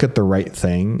to look at the right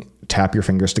thing, tap your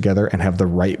fingers together, and have the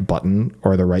right button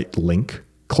or the right link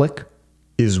click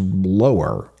is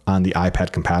lower on the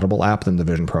iPad compatible app than the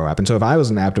Vision Pro app. And so if I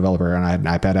was an app developer and I had an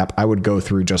iPad app, I would go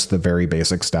through just the very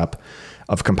basic step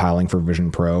of compiling for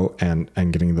Vision Pro and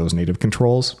getting those native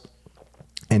controls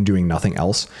and doing nothing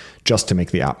else just to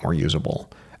make the app more usable.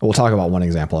 And we'll talk about one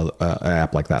example of an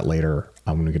app like that later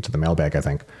when we get to the mailbag, I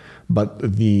think. But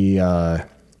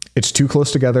it's too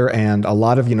close together, and a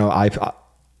lot of, iPhone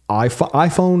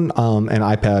and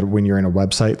iPad, when you're in a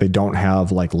website, they don't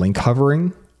have like link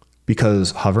hovering,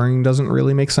 because hovering doesn't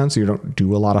really make sense. You don't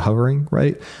do a lot of hovering,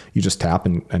 right? You just tap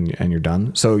and you're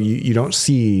done. So you don't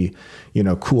see,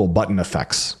 cool button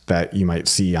effects that you might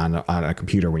see on a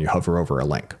computer when you hover over a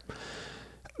link.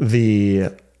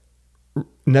 The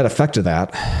net effect of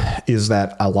that is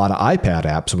that a lot of iPad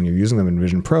apps, when you're using them in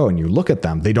Vision Pro and you look at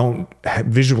them, they don't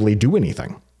visually do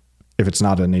anything. If it's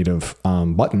not a native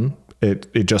button,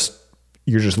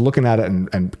 you're just looking at it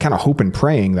and kind of hope and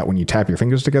praying that when you tap your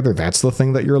fingers together, that's the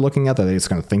thing that you're looking at, that it's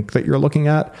going to think that you're looking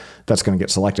at, that's going to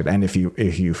get selected. And if it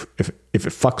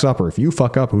fucks up, or if you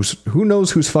fuck up, who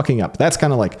knows who's fucking up? That's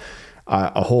kind of like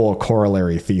a whole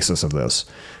corollary thesis of this.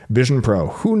 Vision Pro,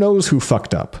 who knows who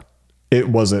fucked up?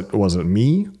 Was it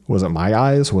me? Was it my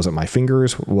eyes? Was it my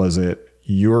fingers? Was it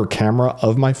your camera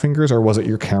of my fingers, or was it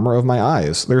your camera of my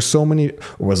eyes? There's so many.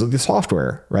 Was it the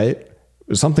software, right?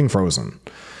 Something frozen.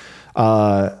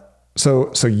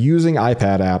 So using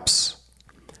iPad apps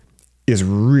is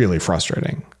really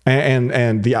frustrating.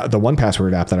 And the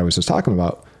 1Password app that I was just talking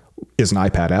about is an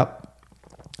iPad app.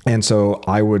 And so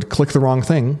I would click the wrong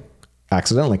thing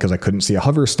accidentally because I couldn't see a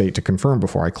hover state to confirm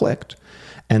before I clicked.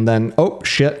 And then, oh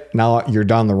shit, now you're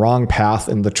down the wrong path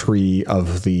in the tree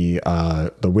of the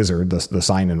wizard, the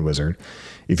sign-in wizard.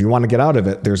 If you want to get out of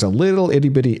it, there's a little itty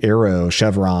bitty arrow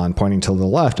chevron pointing to the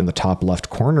left in the top left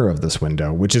corner of this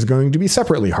window, which is going to be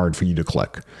separately hard for you to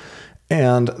click.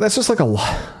 And that's just like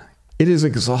it is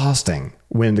exhausting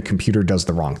when the computer does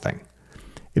the wrong thing.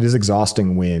 It is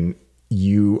exhausting when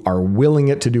you are willing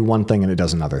it to do one thing and it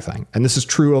does another thing. And this is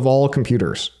true of all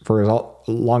computers for the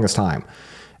longest time.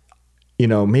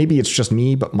 Maybe it's just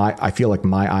me, but I feel like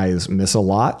my eyes miss a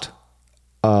lot,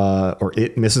 or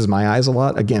it misses my eyes a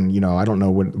lot. Again, I don't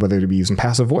know whether to be using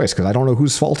passive voice because I don't know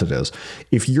whose fault it is.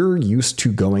 If you're used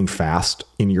to going fast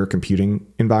in your computing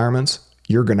environments,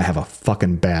 you're going to have a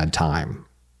fucking bad time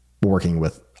working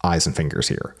with eyes and fingers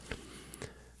here.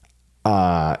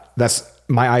 My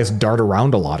eyes dart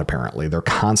around a lot, apparently. They're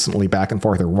constantly back and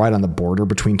forth. They're right on the border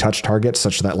between touch targets,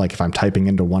 such that like if I'm typing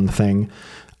into one thing,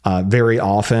 very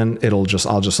often I'll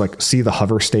just like see the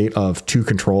hover state of two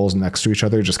controls next to each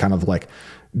other, just kind of like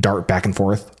dart back and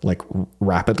forth like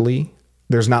rapidly.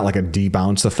 There's not like a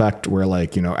debounce effect where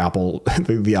like, Apple,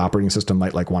 the operating system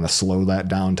might like want to slow that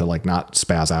down to like not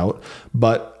spaz out,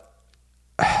 but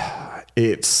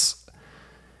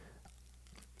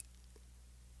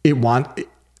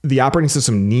the operating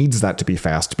system needs that to be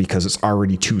fast because it's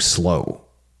already too slow.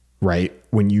 Right?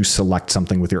 When you select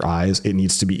something with your eyes, it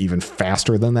needs to be even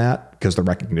faster than that because the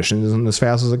recognition isn't as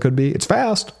fast as it could be. It's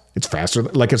fast. It's faster.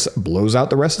 Like it blows out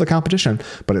the rest of the competition,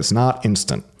 but it's not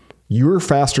instant. You're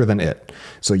faster than it.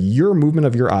 So your movement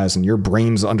of your eyes and your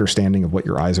brain's understanding of what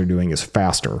your eyes are doing is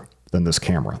faster than this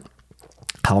camera.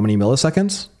 How many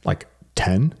milliseconds? Like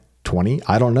 10, 20?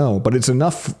 I don't know, but it's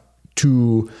enough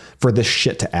for this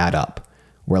shit to add up,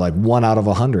 where like 1 out of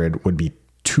 100 would be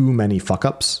too many fuck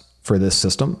ups for this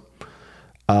system.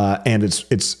 And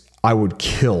I would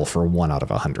kill for 1 out of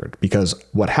 100, because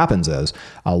what happens is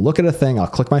I'll look at a thing, I'll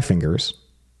click my fingers,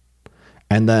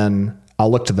 and then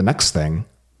I'll look to the next thing,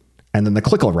 and then the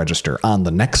click will register on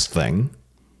the next thing.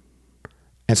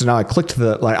 And so now I click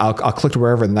to I'll click to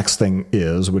wherever the next thing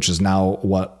is, which is now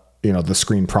what, the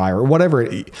screen prior or whatever.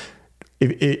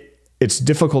 it's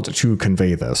difficult to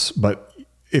convey this, but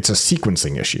it's a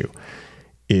sequencing issue.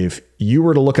 If you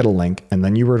were to look at a link and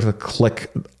then you were to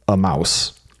click a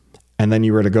mouse and then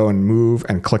you were to go and move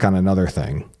and click on another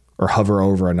thing or hover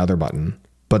over another button,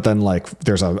 but then like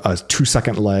there's a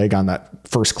 2-second lag on that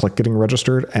first click getting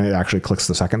registered and it actually clicks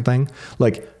the second thing,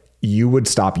 like you would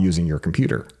stop using your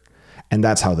computer. And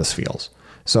that's how this feels.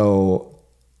 So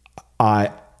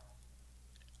I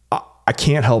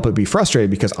can't help but be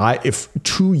frustrated because if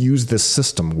to use this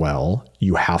system well,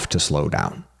 you have to slow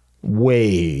down,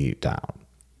 way down.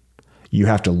 You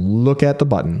have to look at the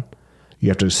button. You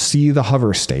have to see the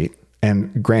hover state.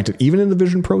 And granted, even in the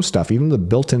Vision Pro stuff, even the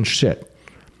built-in shit,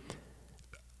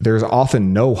 there's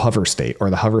often no hover state, or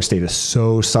the hover state is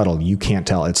so subtle you can't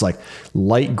tell. It's like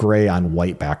light gray on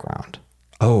white background.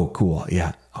 Oh, cool.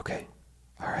 Yeah. Okay.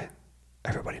 All right.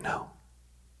 Everybody know.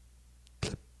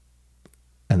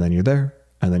 And then you're there,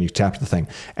 and then you tap the thing.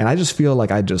 And I just feel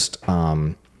like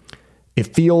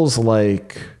it feels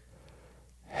like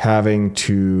having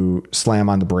to slam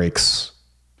on the brakes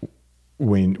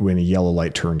when a yellow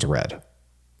light turns red.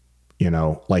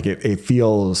 Like it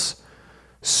feels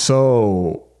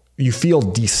so, you feel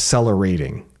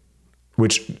decelerating,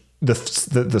 which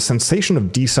the sensation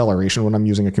of deceleration when I'm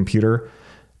using a computer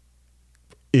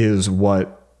is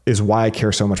why I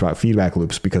care so much about feedback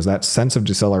loops, because that sense of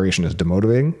deceleration is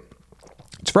demotivating.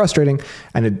 It's frustrating,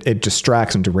 and it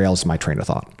distracts and derails my train of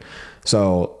thought.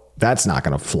 So that's not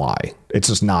going to fly. It's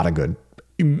just not a good.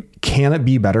 Can it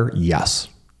be better? Yes.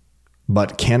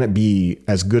 But can it be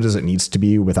as good as it needs to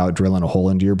be without drilling a hole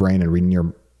into your brain and reading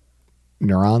your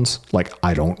neurons? Like,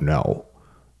 I don't know.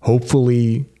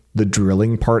 Hopefully the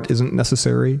drilling part isn't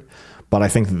necessary, but I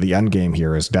think that the end game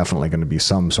here is definitely going to be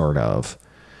some sort of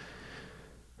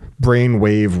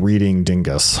brainwave reading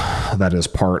dingus that is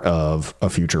part of a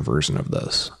future version of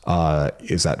this.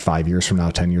 Is that 5 years from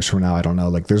now, 10 years from now? I don't know.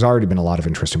 Like, there's already been a lot of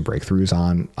interesting breakthroughs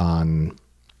on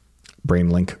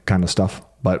BrainLink kind of stuff,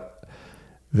 but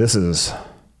this is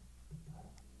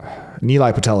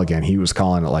Nilay Patel again. He was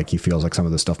calling it like he feels like some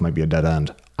of this stuff might be a dead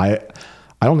end. I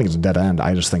don't think it's a dead end.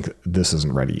 I just think this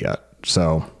isn't ready yet.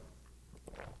 So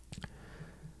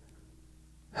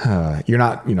you're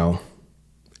not,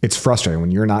 it's frustrating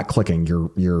when you're not clicking.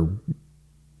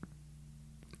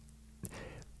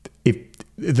 If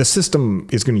the system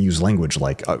is going to use language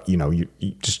like, you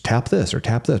just tap this or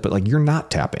tap this, but like you're not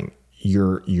tapping.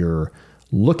 You're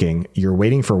looking. You're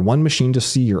waiting for one machine to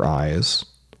see your eyes,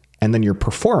 and then you're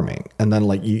performing. And then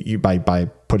like you by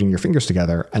putting your fingers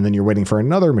together, and then you're waiting for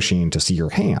another machine to see your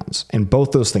hands. And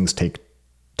both those things take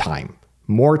time,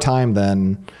 more time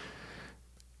than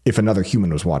if another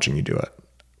human was watching you do it,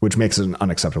 which makes it an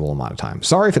unacceptable amount of time.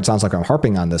 Sorry if it sounds like I'm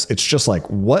harping on this. It's just like,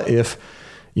 what if,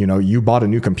 you bought a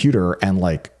new computer and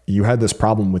like you had this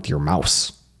problem with your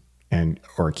mouse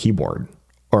or a keyboard,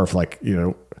 or if like,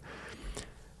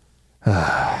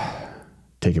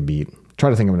 take a beat. Try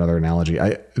to think of another analogy.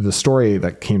 The story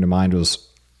that came to mind was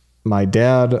my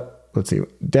dad,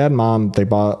 dad and mom, they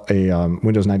bought a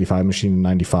Windows 95 machine in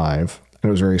 95, and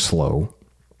it was very slow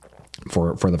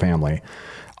for the family.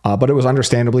 But it was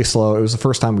understandably slow. It was the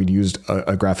first time we'd used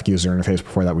a graphic user interface.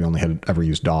 Before that, we only had ever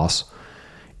used DOS.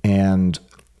 And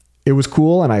it was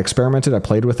cool, and I experimented. I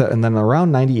played with it. And then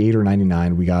around 98 or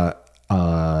 99, we got,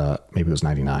 maybe it was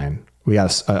 99, we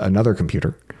got another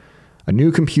computer. A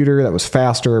new computer that was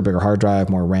faster, bigger hard drive,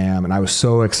 more RAM. And I was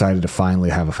so excited to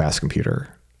finally have a fast computer.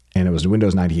 And it was the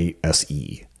Windows 98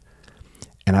 SE.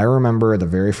 And I remember the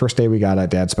very first day we got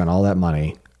it, Dad spent all that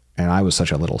money. And I was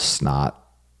such a little snot.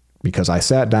 Because I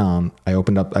sat down, I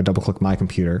opened up, I double-clicked my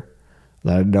computer,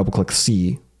 then I double-click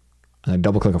C, and I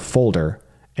double-click a folder,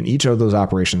 and each of those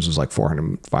operations was like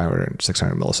 400, 500,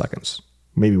 600 milliseconds,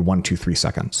 maybe 1, 2, 3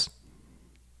 seconds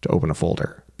to open a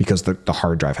folder, because the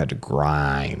hard drive had to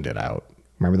grind it out.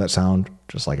 Remember that sound?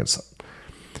 Just like it's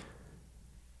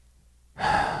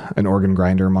an organ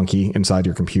grinder monkey inside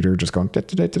your computer just going,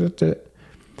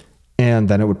 and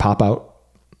then it would pop out,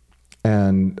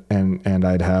 and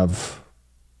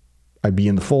I'd be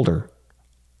in the folder.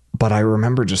 But I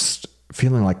remember just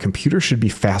feeling like computers should be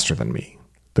faster than me.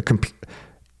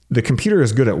 The computer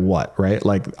is good at what, right?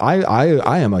 Like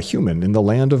I am a human in the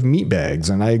land of meat bags,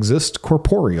 and I exist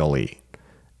corporeally.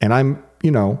 And I'm,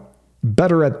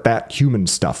 better at that human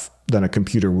stuff than a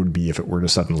computer would be if it were to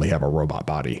suddenly have a robot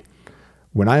body.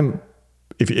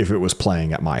 If it was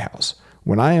playing at my house,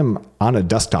 when I am on a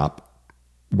desktop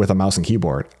with a mouse and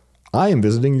keyboard, I am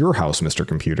visiting your house, Mr.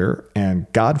 Computer, and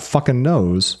God fucking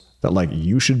knows that like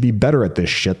you should be better at this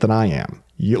shit than I am.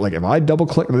 If I double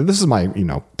click, this is my,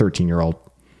 13-year-old,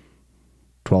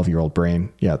 12-year-old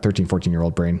brain. Yeah, 13,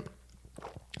 14-year-old brain.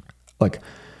 Like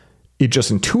it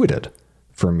just intuited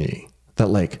for me that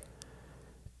like,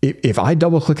 if I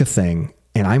double click a thing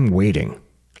and I'm waiting,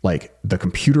 like the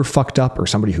computer fucked up or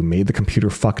somebody who made the computer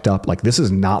fucked up, like this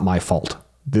is not my fault.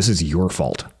 This is your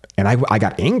fault. And I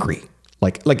got angry,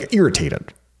 like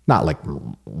irritated, not like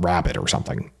rabid or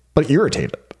something, but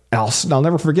irritated. And I'll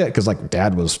never forget, because like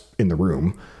Dad was in the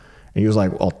room and he was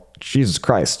like, well, Jesus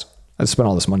Christ, I spent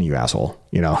all this money, you asshole,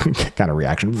 kind of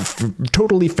reaction.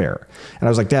 Totally fair. And I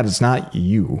was like, Dad, it's not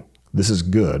you. This is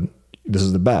good. This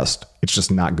is the best. It's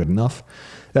just not good enough.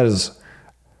 That is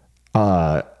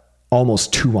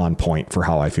almost too on point for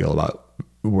how I feel about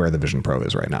where the Vision Pro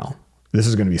is right now. This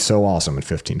is going to be so awesome in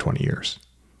 15, 20 years.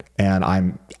 And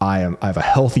I have a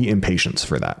healthy impatience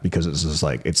for that, because it's just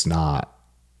like, it's not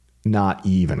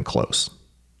even close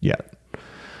yet.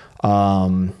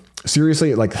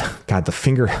 Seriously, like, God, the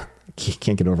finger,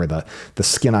 can't get over the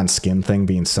skin on skin thing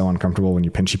being so uncomfortable when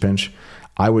you pinch.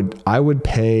 I would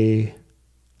pay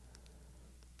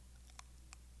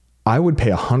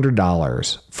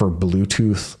 $100 for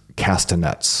Bluetooth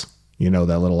castanets.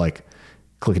 That little like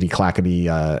clickety clackety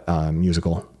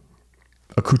musical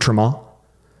accoutrement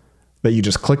that you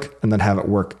just click and then have it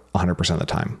work 100% of the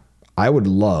time. I would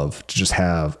love to just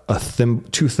have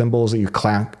two thimbles that you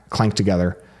clank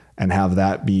together and have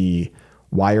that be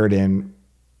wired in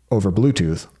over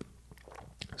Bluetooth,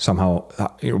 somehow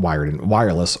wired in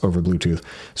wireless over Bluetooth,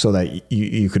 so that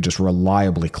you could just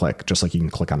reliably click, just like you can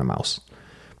click on a mouse,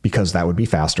 because that would be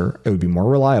faster. It would be more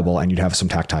reliable, and you'd have some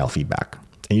tactile feedback,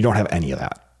 and you don't have any of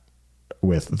that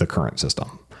with the current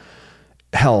system.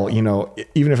 Hell,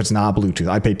 even if it's not Bluetooth,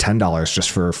 I paid $10 just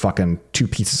for fucking two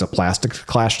pieces of plastic to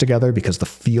clash together, because the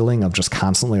feeling of just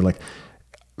constantly like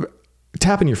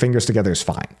tapping your fingers together is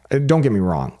fine. Don't get me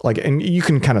wrong. Like, and you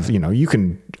can kind of, you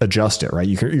can adjust it, right?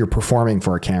 You're performing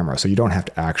for a camera, so you don't have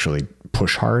to actually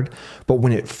push hard. But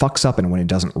when it fucks up and when it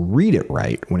doesn't read it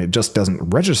right, when it just doesn't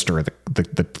register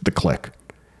the click,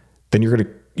 then you're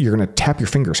gonna tap your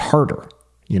fingers harder.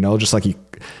 Just like you.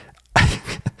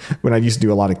 When I used to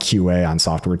do a lot of QA on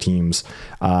software teams,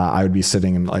 I would be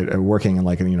sitting and working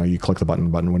and you click the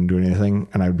button wouldn't do anything.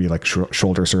 And I would be like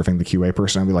shoulder surfing the QA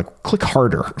person. I'd be like, click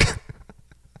harder.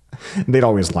 And they'd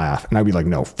always laugh. And I'd be like,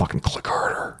 no, fucking click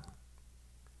harder.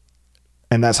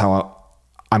 And that's how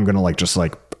I'm going to just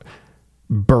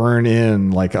burn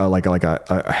in like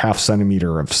a half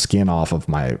centimeter of skin off of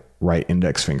my right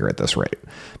index finger at this rate.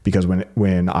 Because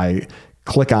when I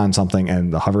click on something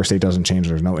and the hover state doesn't change,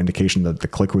 there's no indication that the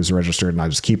click was registered, and I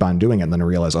just keep on doing it, and then I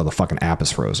realize, oh, the fucking app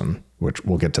is frozen, which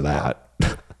we'll get to that.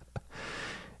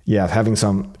 Yeah, having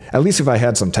at least if I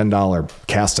had some $10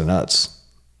 castanets,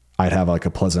 I'd have like a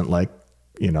pleasant,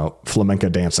 flamenco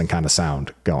dancing kind of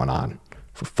sound going on,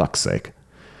 for fuck's sake.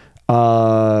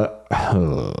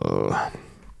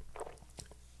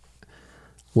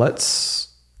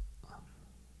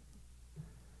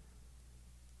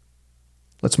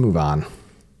 Let's move on.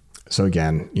 So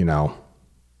again,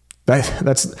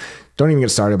 that's don't even get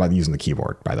started by using the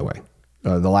keyboard, by the way.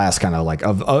 The last kind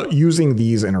of using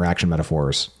these interaction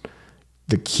metaphors,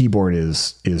 the keyboard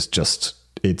is just,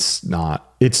 it's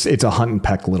a hunt and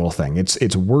peck little thing.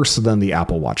 It's worse than the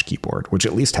Apple Watch keyboard, which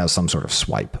at least has some sort of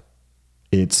swipe.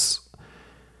 Let's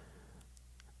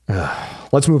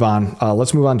move on.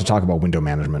 Let's move on to talk about window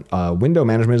management. Window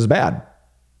management is bad.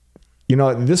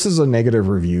 This is a negative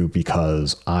review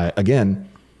because I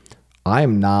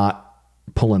am not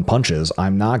pulling punches.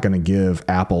 I'm not going to give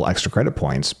Apple extra credit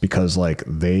points because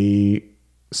they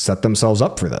set themselves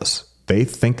up for this. They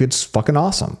think it's fucking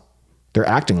awesome. They're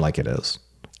acting like it is.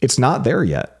 It's not there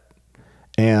yet.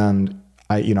 And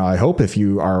I hope if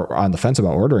you are on the fence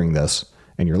about ordering this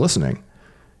and you're listening,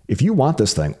 if you want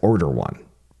this thing, order one.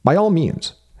 By all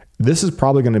means. This is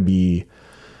probably going to be,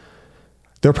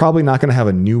 they're probably not going to have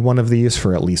a new one of these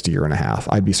for at least a year and a half.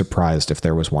 I'd be surprised if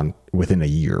there was one within a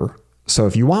year. So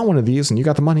if you want one of these and you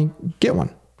got the money, get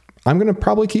one. I'm going to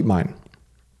probably keep mine.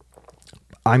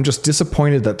 I'm just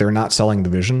disappointed that they're not selling the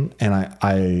Vision, and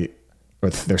or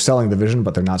they're selling the Vision,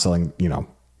 but they're not selling,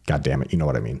 God damn it, you know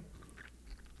what I mean.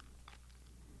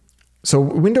 So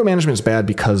window management is bad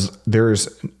because there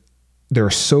are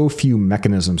so few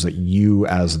mechanisms that you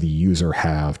as the user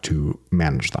have to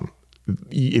manage them.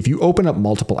 If you open up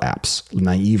multiple apps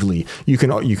naively, you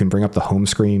can bring up the home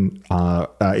screen.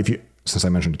 Since I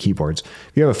mentioned keyboards,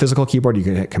 if you have a physical keyboard, you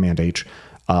can hit Command H.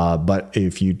 But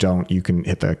if you don't, you can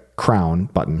hit the crown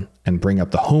button and bring up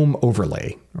the home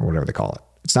overlay or whatever they call it.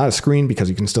 It's not a screen because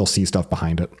you can still see stuff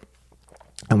behind it.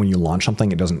 And when you launch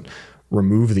something, it doesn't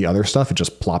remove the other stuff. It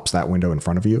just plops that window in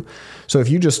front of you. So if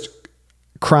you just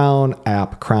crown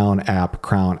app, crown app,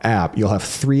 crown app, you'll have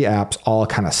three apps all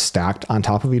kind of stacked on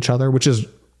top of each other, which is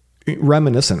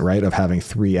reminiscent, right, of having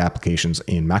 3 applications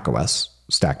in macOS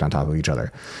stacked on top of each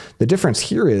other. The difference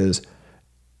here is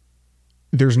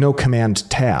there's no command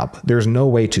tab. There's no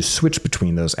way to switch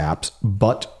between those apps,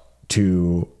 but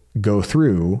to go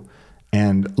through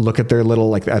and look at their little,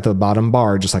 like at the bottom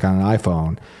bar, just like on an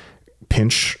iPhone,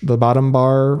 pinch the bottom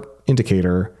bar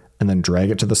indicator and then drag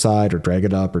it to the side or drag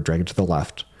it up or drag it to the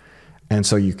left. And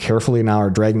so you carefully now are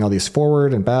dragging all these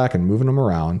forward and back and moving them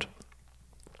around.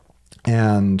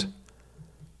 And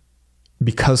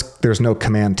because there's no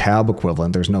command tab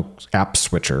equivalent, there's no app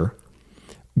switcher,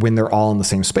 when they're all in the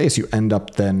same space, you end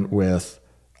up then with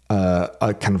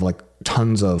a kind of like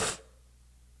tons of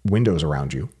windows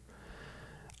around you.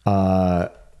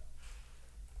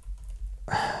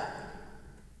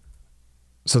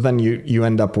 So then you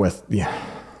end up with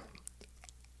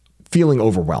feeling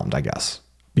overwhelmed, I guess,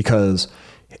 because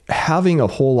having a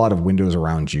whole lot of windows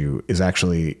around you is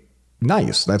actually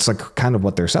nice. That's like kind of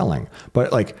what they're selling.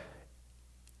 But like,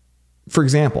 for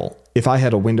example, if I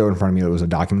had a window in front of me that was a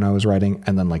document I was writing,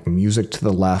 and then like music to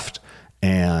the left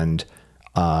and,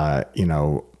 I don't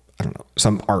know,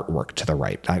 some artwork to the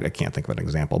right. I can't think of an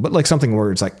example, but like something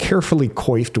where it's like carefully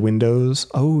coiffed windows.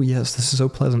 Oh yes, this is so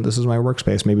pleasant. This is my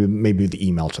workspace. Maybe the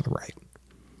email to the right.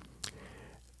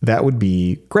 That would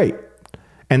be great.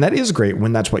 And that is great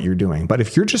when that's what you're doing. But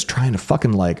if you're just trying to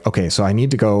fucking like, okay, so I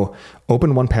need to go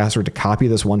open 1Password to copy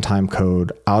this one-time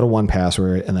code out of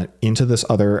 1Password and then into this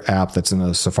other app that's in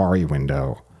a Safari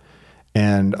window.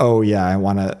 And, oh yeah, I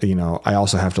want to, I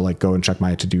also have to like go and check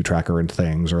my to-do tracker and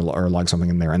things or log something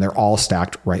in there. And they're all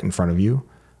stacked right in front of you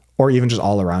or even just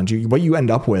all around you. What you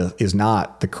end up with is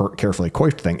not the carefully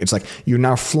coiffed thing. It's like you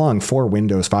now flung 4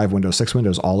 windows, 5 windows, 6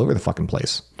 windows all over the fucking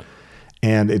place.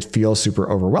 And it feels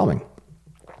super overwhelming.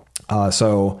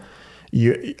 So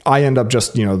I end up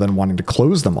just, then wanting to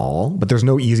close them all, but there's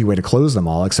no easy way to close them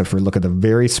all except for look at the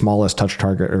very smallest touch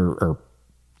target or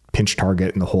pinch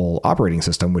target in the whole operating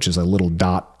system, which is a little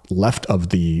dot left of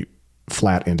the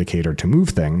flat indicator to move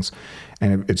things.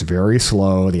 And it's very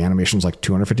slow. The animation is like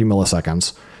 250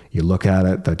 milliseconds. You look at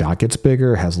it, the dot gets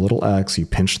bigger, has a little X, you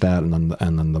pinch that, and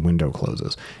then the window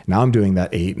closes. Now I'm doing that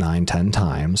 8, 9, 10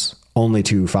 times, only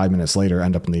to 5 minutes later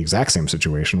end up in the exact same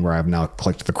situation where I've now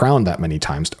clicked the crown that many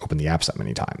times to open the apps that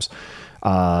many times.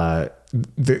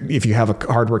 If you have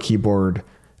a hardware keyboard,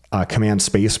 Command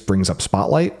Space brings up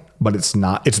Spotlight, but it's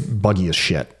buggy as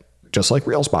shit, just like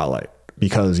real Spotlight,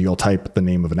 because you'll type the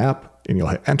name of an app and you'll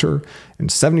hit enter, and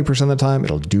 70% of the time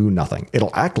it'll do nothing.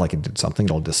 It'll act like it did something,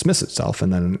 it'll dismiss itself,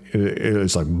 and then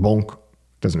it's like bonk.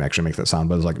 Doesn't actually make that sound,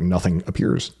 but it's like nothing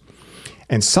appears.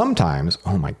 And sometimes,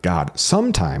 oh my God,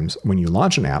 sometimes when you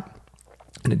launch an app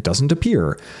and it doesn't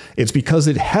appear, it's because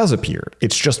it has appeared.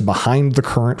 It's just behind the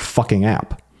current fucking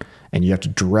app. And you have to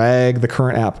drag the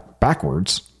current app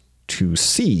backwards to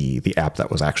see the app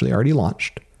that was actually already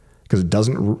launched. Because it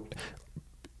doesn't,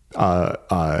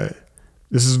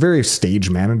 this is very Stage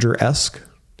Manager-esque.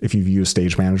 If you've used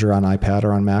Stage Manager on iPad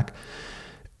or on Mac,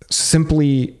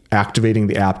 simply activating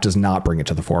the app does not bring it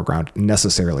to the foreground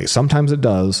necessarily. Sometimes it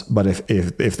does, but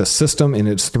if the system in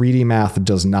its 3D math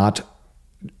does not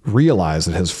realize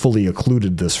it has fully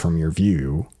occluded this from your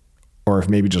view, or if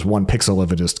maybe just one pixel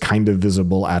of it is kind of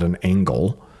visible at an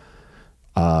angle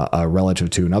relative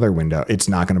to another window, it's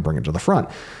not going to bring it to the front.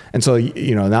 And so,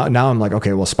 now I'm like,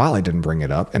 okay, well, Spotlight didn't bring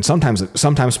it up. And sometimes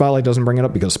Spotlight doesn't bring it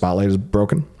up because Spotlight is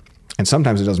broken. And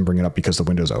sometimes it doesn't bring it up because the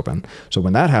window's open. So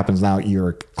when that happens, now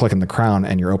you're clicking the crown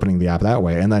and you're opening the app that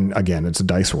way. And then again, it's a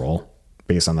dice roll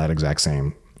based on that exact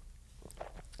same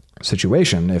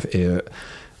situation,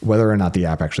 whether or not the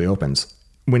app actually opens.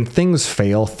 When things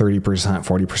fail 30%,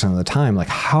 40% of the time, like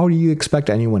how do you expect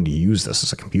anyone to use this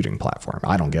as a computing platform?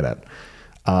 I don't get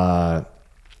it.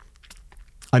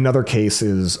 Another case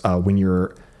is when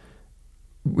you're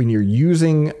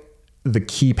using the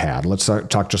keypad. Let's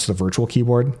talk just the virtual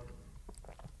keyboard.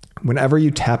 Whenever you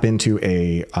tap into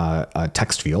a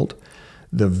text field,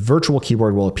 the virtual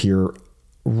keyboard will appear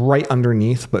right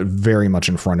underneath, but very much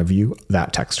in front of you,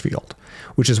 that text field,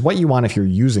 which is what you want if you're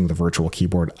using the virtual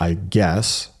keyboard, I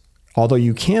guess. Although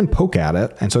you can poke at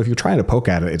it. And so if you're trying to poke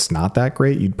at it, it's not that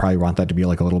great. You'd probably want that to be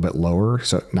like a little bit lower.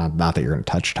 So not that you're going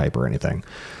to touch type or anything.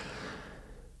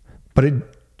 But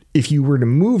if you were to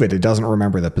move it, it doesn't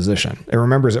remember the position. It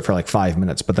remembers it for like 5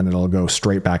 minutes, but then it'll go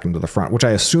straight back into the front, which I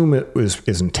assume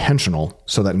is intentional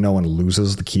so that no one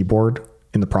loses the keyboard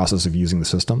in the process of using the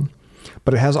system.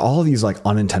 But it has all of these like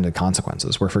unintended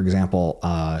consequences where, for example,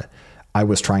 I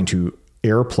was trying to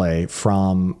AirPlay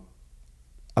from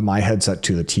my headset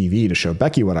to the TV to show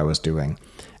Becky what I was doing.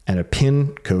 And a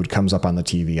pin code comes up on the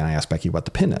TV, and I ask Becky what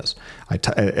the pin is.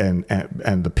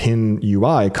 And the pin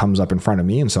UI comes up in front of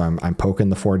me, and so I'm poking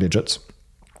the 4 digits,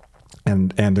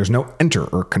 and there's no enter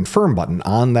or confirm button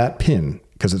on that pin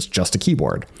because it's just a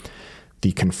keyboard.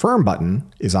 The confirm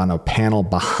button is on a panel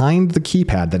behind the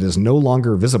keypad that is no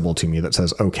longer visible to me that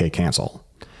says OK, cancel.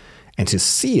 And to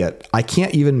see it, I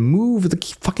can't even move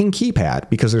the fucking keypad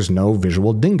because there's no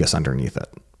visual dingus underneath it,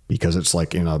 because it's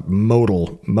like in a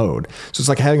modal mode. So it's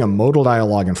like having a modal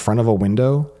dialog in front of a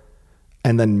window,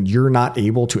 and then you're not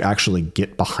able to actually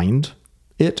get behind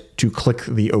it to click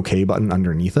the OK button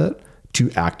underneath it to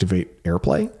activate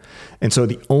AirPlay. And so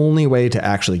the only way to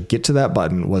actually get to that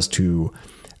button was to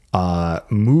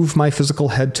move my physical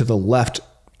head to the left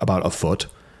about a foot,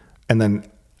 and then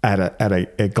at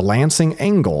a glancing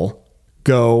angle,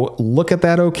 go look at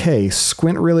that OK,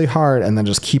 squint really hard, and then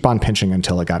just keep on pinching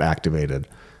until it got activated.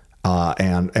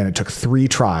 And it took 3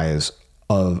 tries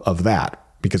of that,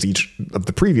 because each of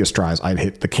the previous tries I'd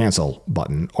hit the cancel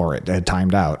button or it had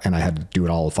timed out, and I had to do it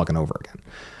all fucking over again.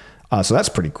 So that's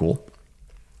pretty cool.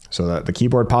 So that the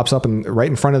keyboard pops up right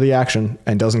in front of the action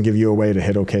and doesn't give you a way to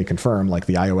hit OK confirm like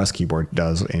the iOS keyboard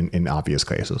does in obvious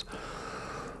cases.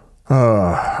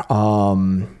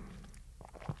 In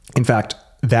fact,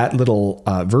 that little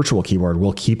virtual keyboard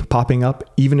will keep popping up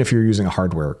even if you're using a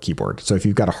hardware keyboard. So if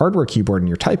you've got a hardware keyboard and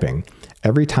you're typing,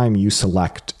 every time you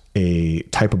select a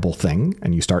typable thing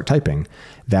and you start typing,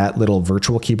 that little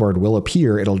virtual keyboard will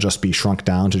appear. It'll just be shrunk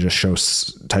down to just show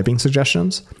typing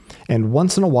suggestions. And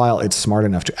once in a while, it's smart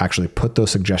enough to actually put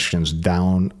those suggestions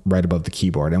down right above the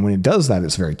keyboard. And when it does that,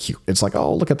 it's very cute. It's like,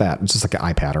 oh, look at that. It's just like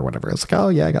an iPad or whatever. It's like, oh,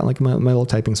 yeah, I got like my little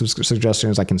typing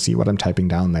suggestions. I can see what I'm typing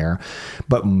down there.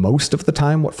 But most of the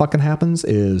time, what fucking happens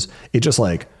is it just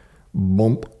like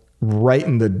bump right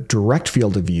in the direct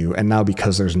field of view. And now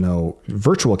because there's no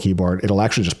virtual keyboard, it'll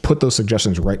actually just put those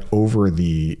suggestions right over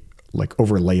the, like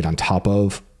overlaid on top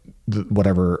of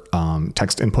whatever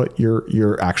text input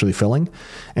you're actually filling.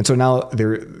 And so now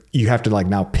you have to like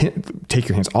now take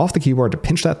your hands off the keyboard to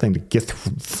pinch that thing to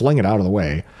fling it out of the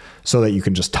way so that you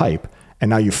can just type. And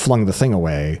now you flung the thing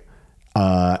away,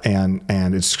 and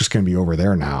it's just going to be over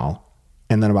there now.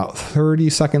 And then about 30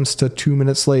 seconds to 2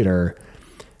 minutes later,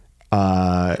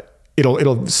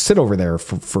 it'll sit over there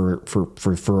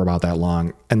for about that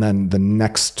long. And then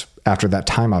after that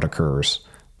timeout occurs,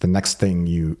 the next thing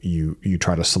you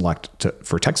try to select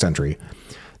for text entry,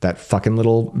 that fucking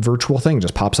little virtual thing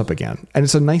just pops up again. And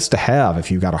it's a nice to have if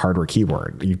you've got a hardware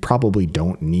keyboard. You probably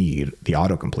don't need the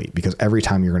autocomplete, because every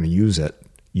time you're going to use it,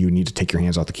 you need to take your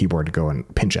hands off the keyboard to go and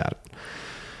pinch at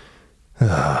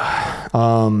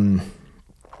it.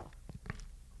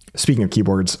 Speaking of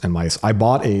keyboards and mice, I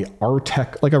bought a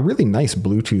Artec, like a really nice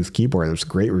Bluetooth keyboard. There's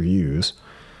great reviews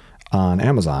on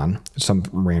Amazon, some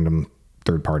random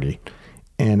third party.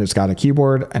 And it's got a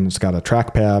keyboard and it's got a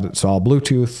trackpad. It's all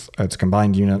Bluetooth. It's a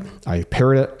combined unit. I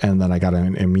paired it, and then I got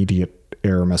an immediate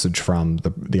error message from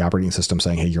the operating system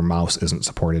saying, hey, your mouse isn't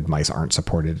supported. Mice aren't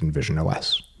supported in Vision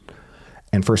OS.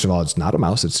 And first of all, it's not a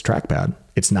mouse, it's a trackpad.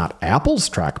 It's not Apple's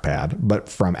trackpad, but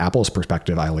from Apple's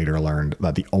perspective, I later learned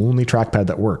that the only trackpad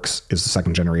that works is the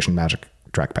 2nd generation Magic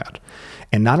trackpad.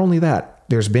 And not only that,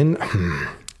 there's been...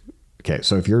 Okay,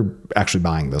 so if you're actually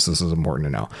buying this is important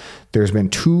to know. There's been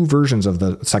 2 versions of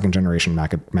the 2nd generation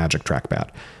Magic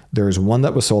trackpad. There's one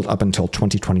that was sold up until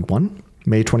 2021,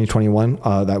 May 2021.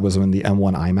 That was when the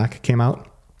M1 iMac came out.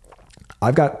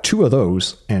 I've got 2 of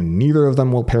those, and neither of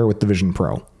them will pair with the Vision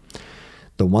Pro.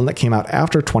 The one that came out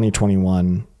after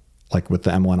 2021, like with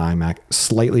the M1 iMac,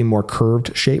 slightly more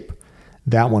curved shape,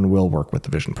 that one will work with the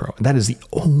Vision Pro. That is the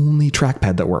only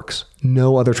trackpad that works.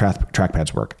 No other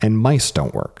trackpads work, and mice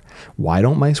don't work. Why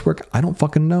don't mice work? I don't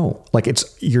fucking know. Like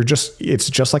it's just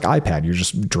like iPad. You're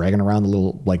just dragging around the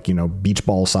little, like, you know, beach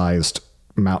ball sized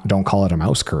don't call it a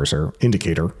mouse cursor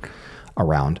indicator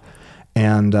around.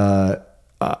 And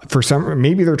for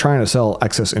maybe they're trying to sell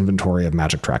excess inventory of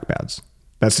Magic trackpads.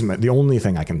 That's the only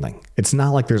thing I can think. It's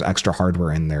not like there's extra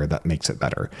hardware in there that makes it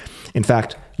better. In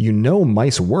fact,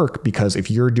 mice work because if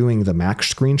you're doing the Mac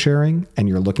screen sharing and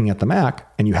you're looking at the Mac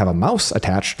and you have a mouse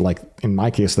attached, like in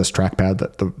my case, this trackpad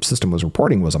that the system was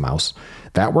reporting was a mouse,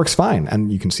 that works fine.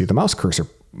 And you can see the mouse cursor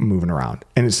moving around.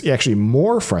 And it's actually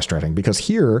more frustrating because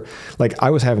here, like I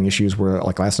was having issues where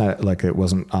like last night, like it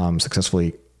wasn't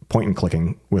successfully point and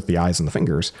clicking with the eyes and the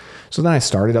fingers. So then I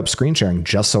started up screen sharing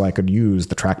just so I could use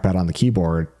the trackpad on the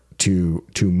keyboard to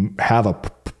have a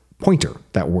pointer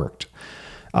that worked,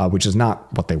 which is not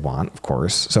what they want, of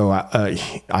course. So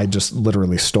I just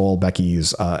literally stole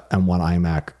Becky's M1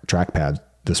 iMac trackpad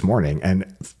this morning,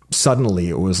 and suddenly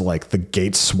it was like the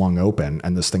gates swung open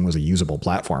and this thing was a usable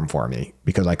platform for me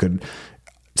because I could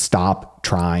stop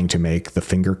trying to make the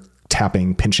finger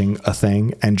tapping, pinching a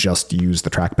thing and just use the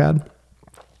trackpad.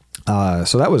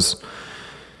 So that was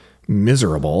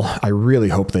miserable. I really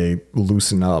hope they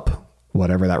loosen up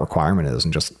whatever that requirement is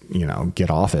and just, get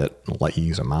off it and let you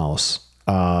use a mouse.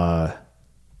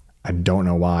 I don't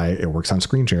know why it works on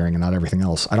screen sharing and not everything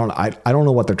else. I don't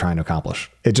know what they're trying to accomplish.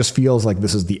 It just feels like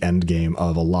this is the end game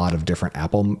of a lot of different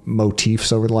Apple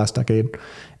motifs over the last decade.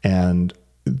 And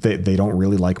they don't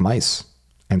really like mice.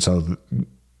 And so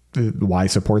why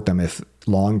support them if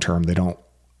long-term they don't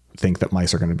think that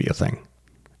mice are going to be a thing?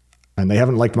 And they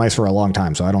haven't liked mice for a long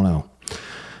time, so I don't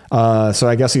know. So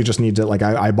I guess you just need to,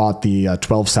 I bought the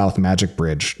 12 South Magic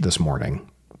Bridge this morning,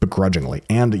 begrudgingly,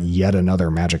 and yet another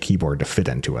Magic Keyboard to fit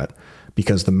into it,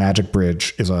 because the Magic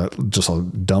Bridge is just a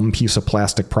dumb piece of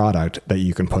plastic product that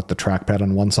you can put the trackpad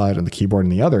on one side and the keyboard on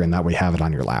the other, and that way have it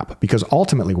on your lap. Because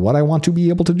ultimately what I want to be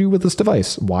able to do with this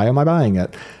device, why am I buying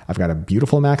it? I've got a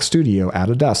beautiful Mac Studio at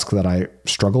a desk that I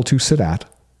struggle to sit at,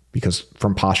 because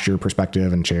from posture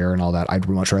perspective and chair and all that, I'd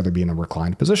much rather be in a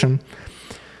reclined position.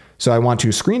 So I want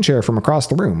to screen share from across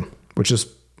the room, which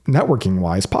is networking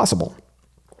wise possible.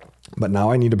 But now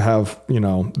I need to have,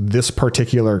 this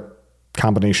particular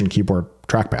combination keyboard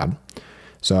trackpad.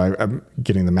 So I'm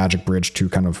getting the Magic Bridge to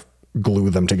kind of glue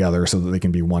them together so that they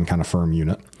can be one kind of firm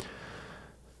unit.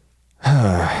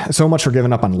 So much for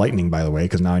giving up on Lightning, by the way,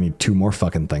 because now I need 2 more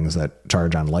fucking things that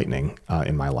charge on Lightning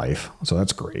in my life. So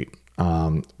that's great.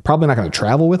 Probably not going to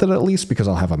travel with it, at least, because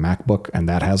I'll have a MacBook and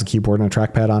that has a keyboard and a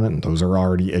trackpad on it, and those are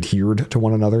already adhered to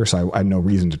one another. So I had no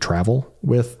reason to travel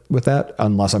with that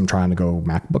unless I'm trying to go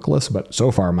MacBookless. But so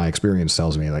far, my experience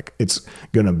tells me it's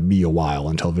going to be a while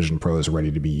until Vision Pro is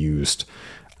ready to be used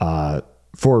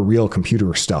for real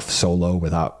computer stuff solo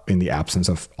without in the absence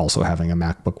of also having a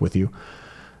MacBook with you.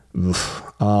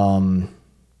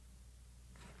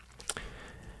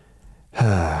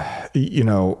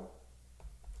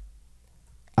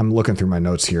 I'm looking through my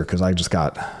notes here because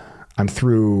I'm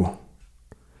through,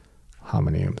 how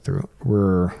many I'm through?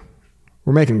 We're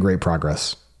making great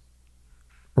progress.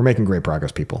 We're making great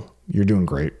progress, people. You're doing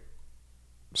great.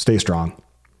 Stay strong.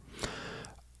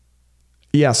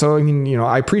 Yeah. So,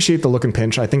 I appreciate the look and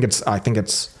pinch. I think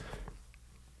it's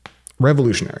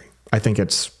revolutionary. I think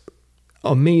it's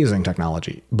amazing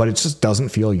technology, but it just doesn't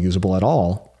feel usable at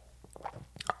all.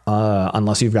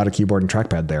 Unless you've got a keyboard and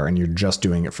trackpad there and you're just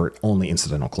doing it for only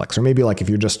incidental clicks. Or maybe if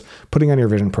you're just putting on your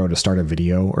Vision Pro to start a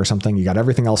video or something, you got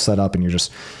everything else set up and you're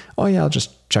just, I'll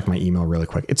just check my email really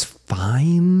quick. It's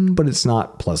fine, but it's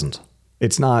not pleasant.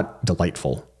 It's not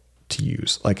delightful to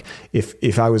use.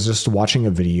 If I was just watching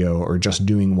a video or just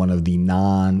doing one of the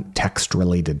non-text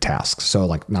related tasks.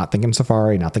 So not thinking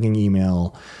Safari, not thinking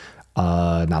email,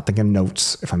 not thinking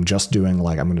notes. If I'm just doing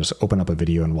I'm going to just open up a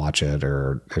video and watch it,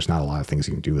 or there's not a lot of things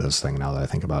you can do with this thing now that I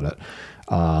think about it.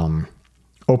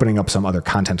 Opening up some other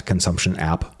content consumption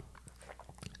app.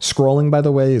 Scrolling, by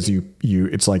the way, is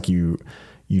it's like you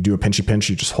do a pinchy pinch,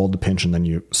 you just hold the pinch and then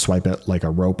you swipe it like a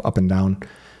rope up and down.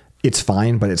 It's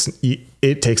fine, but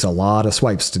it takes a lot of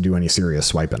swipes to do any serious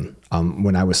swiping.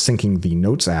 When I was syncing the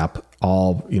Notes app,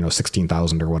 all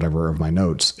 16,000 or whatever of my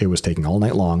notes, it was taking all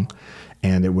night long,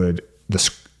 and it would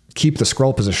keep the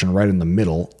scroll position right in the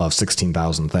middle of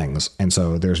 16,000 things. And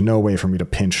so there's no way for me to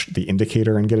pinch the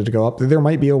indicator and get it to go up. There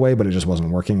might be a way, but it just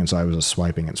wasn't working. And so I was just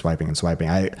swiping and swiping and swiping.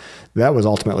 That was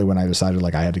ultimately when I decided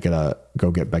I had to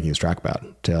go get Becky's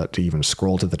trackpad to even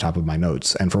scroll to the top of my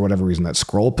notes. And for whatever reason, that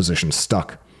scroll position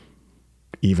stuck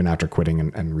even after quitting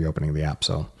and reopening the app.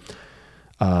 So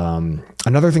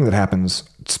another thing that happens,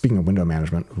 speaking of window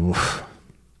management,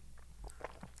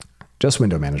 just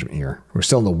window management here. We're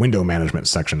still in the window management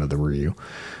section of the review.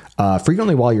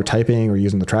 Frequently while you're typing or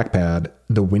using the trackpad,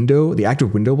 the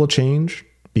active window will change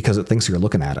because it thinks you're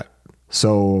looking at it.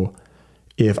 So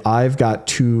if I've got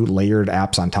 2 layered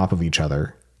apps on top of each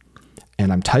other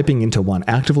and I'm typing into one,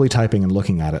 actively typing and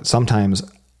looking at it, sometimes,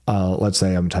 let's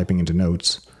say I'm typing into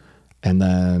Notes, and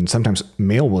then sometimes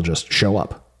Mail will just show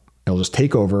up. It'll just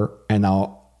take over, and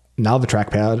now the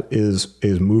trackpad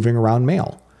is moving around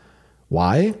Mail.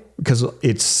 Why? Because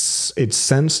it's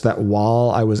sensed that while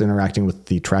I was interacting with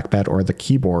the trackpad or the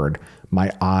keyboard,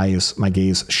 my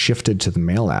gaze shifted to the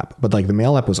Mail app. But the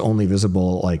Mail app was only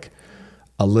visible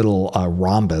a little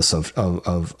rhombus of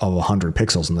 100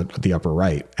 pixels in the upper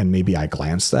right, and maybe I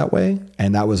glanced that way,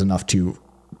 and that was enough to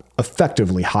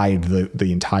effectively hide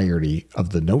the entirety of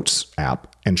the Notes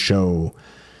app and show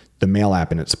the Mail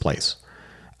app in its place.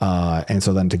 And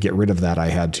so then to get rid of that, I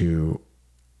had to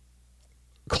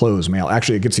close Mail.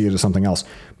 Actually, it gets you to something else.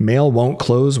 Mail won't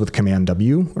close with Command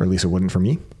W, or at least it wouldn't for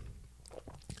me.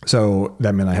 So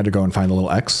that meant I had to go and find the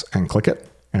little X and click it.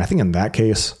 And I think in that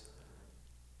case,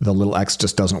 the little X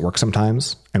just doesn't work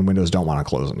sometimes, and Windows don't want to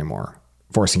close anymore,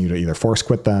 forcing you to either force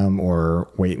quit them or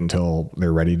wait until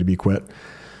they're ready to be quit.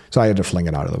 So I had to fling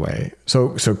it out of the way.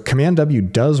 So Command W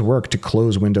does work to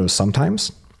close Windows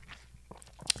sometimes.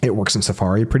 It works in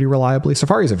Safari pretty reliably.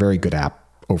 Safari is a very good app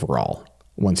overall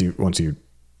once you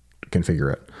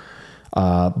configure it.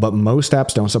 But most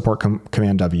apps don't support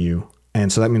Command W.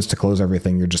 And so that means to close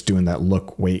everything, you're just doing that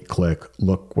look, wait, click,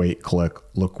 look, wait, click,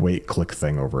 look, wait, click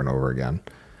thing over and over again.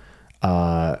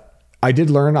 I did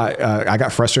learn, I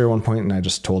got frustrated at one point and I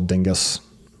just told Dingus,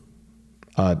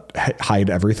 hide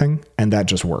everything, and that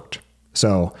just worked.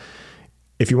 So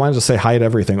if you wanted to say hide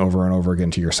everything over and over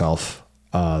again to yourself,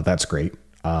 that's great.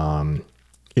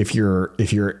 If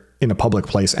you're in a public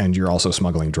place and you're also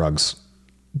smuggling drugs,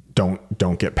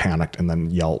 don't get panicked and then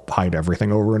yell hide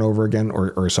everything over and over again,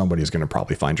 or somebody's going to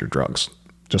probably find your drugs.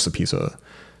 Just a piece of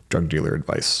drug dealer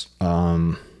advice.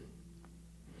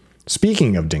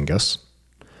 Speaking of Dingus,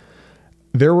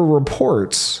 there were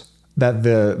reports that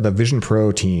the Vision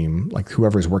Pro team, like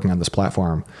whoever's working on this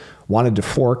platform, wanted to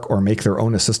fork or make their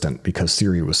own assistant because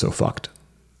Siri was so fucked,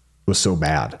 was so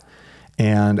bad.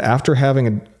 And after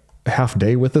having a half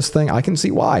day with this thing, I can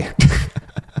see why.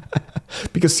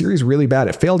 Because Siri's really bad.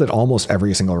 It failed at almost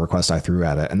every single request I threw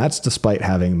at it. And that's despite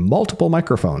having multiple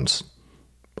microphones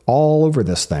all over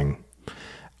this thing.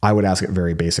 I would ask it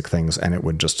very basic things and it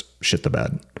would just shit the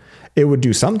bed. It would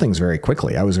do some things very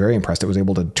quickly. I was very impressed. It was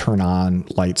able to turn on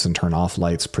lights and turn off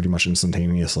lights pretty much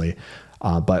instantaneously.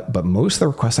 But most of the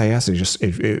requests I asked,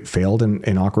 it failed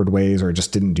in awkward ways, or it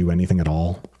just didn't do anything at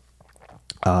all.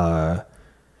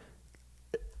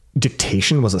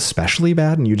 Dictation was especially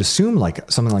bad, and you'd assume like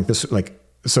something like this.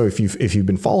 So if you've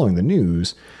been following the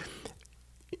news,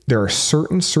 there are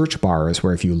certain search bars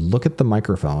where if you look at the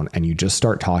microphone and you just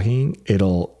start talking,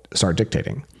 it'll start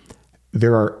dictating.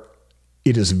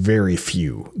 It is very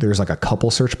few. There's like a couple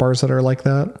search bars that are like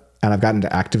that. And I've gotten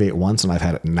to activate once and I've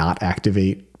had it not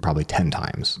activate probably 10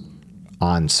 times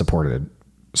on supported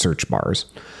search bars.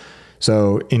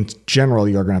 So in general,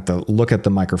 you're going to have to look at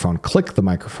the microphone, click the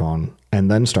microphone,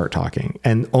 and then start talking.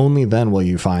 And only then will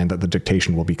you find that the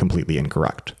dictation will be completely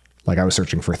incorrect. Like I was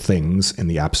searching for things in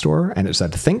the App Store and it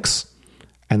said thinks.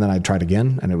 And then I tried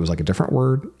again and it was like a different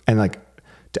word. And like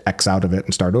to X out of it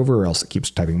and start over, or else it keeps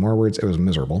typing more words. It was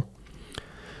miserable.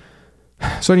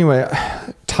 So anyway,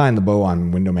 tying the bow on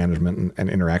window management and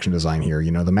interaction design here,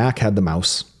 the Mac had the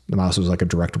mouse. The mouse was like a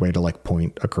direct way to like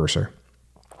point a cursor.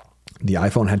 The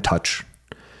iPhone had touch.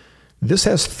 This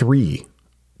has 3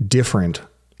 different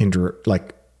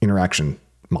interaction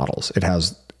models. It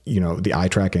has, the eye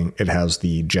tracking, it has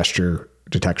the gesture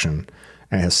detection,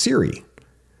 and it has Siri.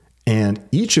 And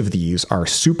each of these are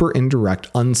super indirect,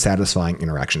 unsatisfying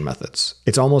interaction methods.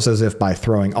 It's almost as if by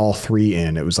throwing all 3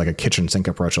 in, it was like a kitchen sink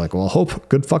approach. Like, well,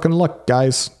 good fucking luck,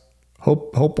 guys.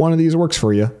 Hope one of these works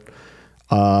for you.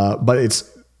 But it's,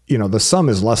 the sum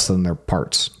is less than their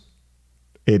parts.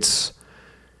 In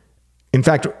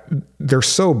fact, they're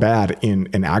so bad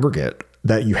in aggregate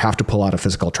that you have to pull out a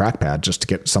physical trackpad just to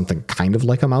get something kind of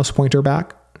like a mouse pointer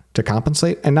back to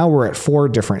compensate. And now we're at 4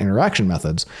 different interaction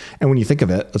methods. And when you think of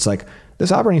it, it's like this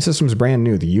operating system is brand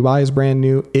new. The UI is brand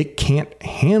new. It can't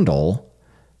handle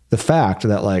the fact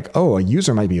that like, a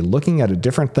user might be looking at a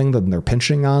different thing than they're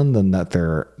pinching on, than that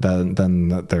they're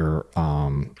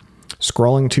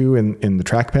scrolling to in the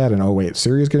trackpad. And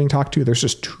Siri is getting talked to. There's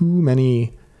just too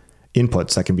many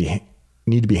inputs that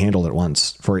need to be handled at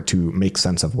once for it to make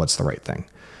sense of what's the right thing.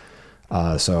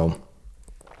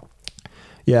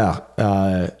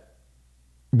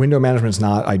 Window management is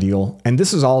not ideal. And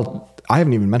this is all, I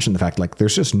haven't even mentioned the fact, like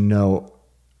there's just no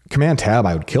Command Tab.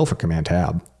 I would kill for Command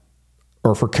Tab,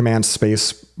 or for Command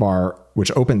Space Bar, which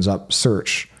opens up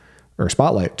Search or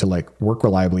Spotlight to like work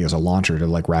reliably as a launcher to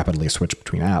like rapidly switch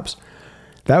between apps.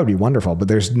 That would be wonderful, but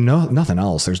there's nothing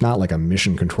else. There's not like a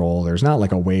mission control. There's not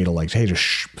like a way to like, hey,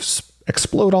 just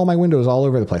explode all my windows all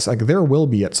over the place. Like there will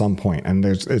be at some point, and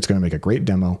it's going to make a great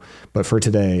demo. But for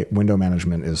today, window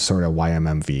management is sort of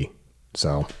YMMV.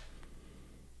 So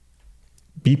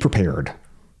be prepared.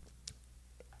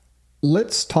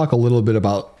 Let's talk a little bit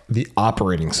about the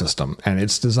operating system and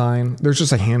its design. There's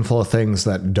just a handful of things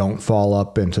that don't fall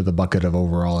up into the bucket of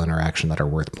overall interaction that are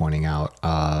worth pointing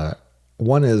out.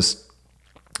 One is,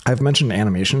 I've mentioned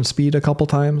animation speed a couple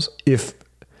times. If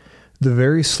the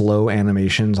very slow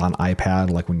animations on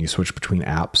iPad, like when you switch between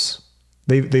apps,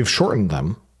 they've shortened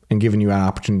them and given you an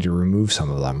opportunity to remove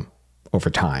some of them over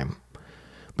time.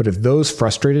 But if those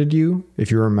frustrated you, if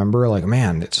you remember, like,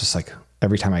 man, it's just like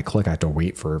every time I click, I have to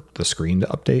wait for the screen to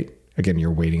update. Again,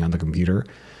 you're waiting on the computer.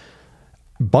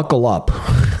 Buckle up.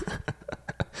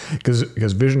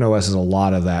 Because Vision OS is a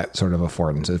lot of that sort of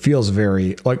affordance. It feels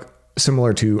very like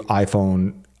similar to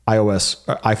iPhone OS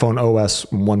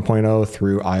 1.0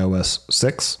 through iOS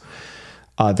 6.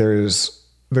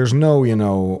 There's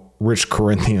no, rich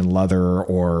Corinthian leather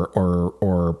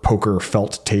or poker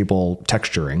felt table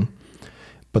texturing,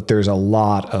 but there's a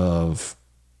lot of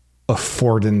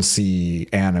affordancy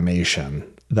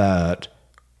animation that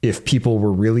if people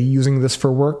were really using this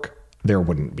for work, there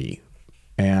wouldn't be.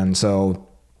 And so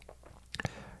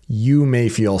you may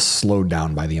feel slowed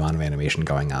down by the amount of animation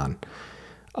going on.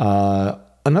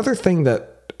 Another thing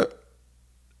that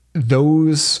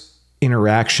those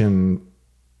interaction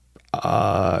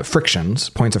frictions,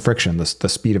 points of friction, the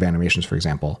speed of animations, for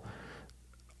example,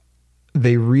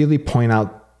 they really point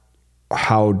out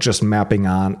how just mapping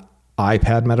on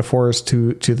iPad metaphors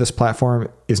to this platform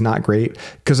is not great.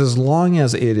 Because as long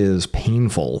as it is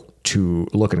painful to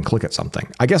look and click at something,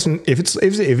 I guess if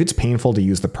it's painful to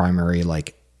use the primary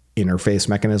like interface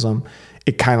mechanism,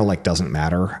 it kind of like doesn't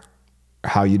matter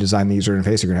how you design the user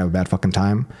interface. You're gonna have a bad fucking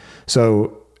time.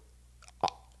 So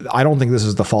I don't think this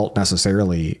is the fault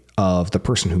necessarily of the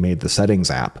person who made the settings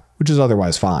app, which is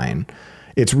otherwise fine.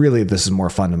 It's really, this is more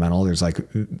fundamental. There's like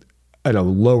at a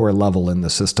lower level in the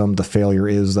system, the failure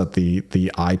is that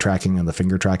the eye tracking and the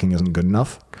finger tracking isn't good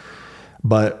enough.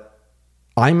 But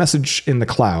iMessage in the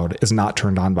cloud is not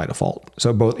turned on by default.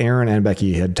 So both Aaron and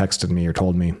Becky had texted me or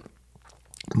told me,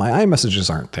 my iMessages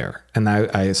aren't there. And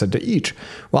I said to each,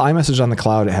 well, iMessage on the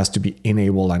cloud, it has to be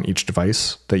enabled on each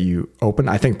device that you open.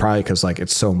 I think probably because like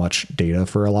it's so much data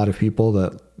for a lot of people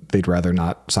that they'd rather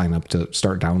not sign up to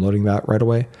start downloading that right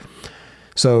away.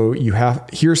 So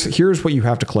here's what you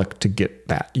have to click to get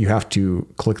that. You have to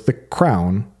click the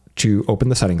crown to open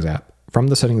the settings app. From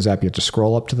the settings app, you have to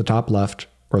scroll up to the top left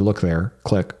or look there,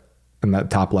 click. And that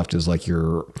top left is like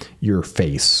your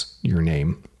face, your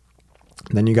name.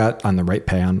 Then you got on the right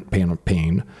pane,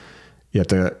 you have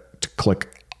to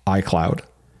click iCloud.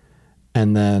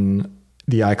 And then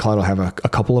the iCloud will have a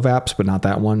couple of apps, but not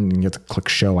that one. And you have to click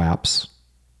show apps.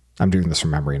 I'm doing this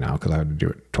from memory now because I had to do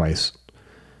it twice.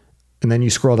 And then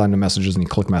you scroll down to messages and you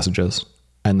click messages.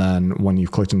 And then when you've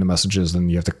clicked into messages, then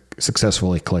you have to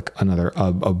successfully click a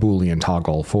Boolean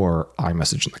toggle for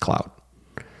iMessage in the cloud.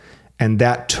 And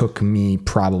that took me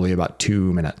probably about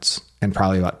 2 minutes and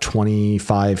probably about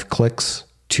 25 clicks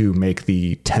to make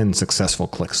the 10 successful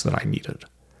clicks that I needed.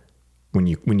 When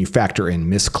you factor in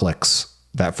misclicks,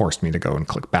 that forced me to go and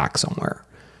click back somewhere.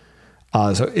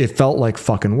 So it felt like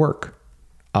fucking work.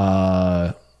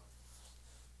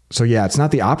 So yeah, it's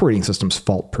not the operating system's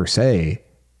fault per se.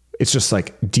 It's just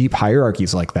like deep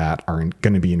hierarchies like that are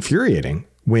going to be infuriating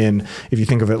when, if you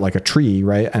think of it like a tree,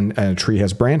 right? And a tree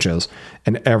has branches,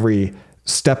 and every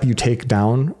step you take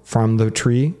down from the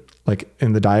tree, like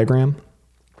in the diagram,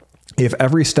 if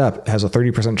every step has a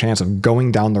 30% chance of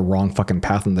going down the wrong fucking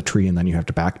path in the tree and then you have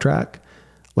to backtrack,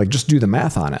 like just do the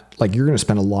math on it. Like you're going to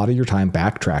spend a lot of your time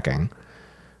backtracking,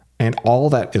 and all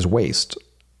that is waste.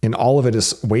 And all of it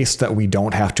is waste that we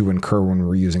don't have to incur when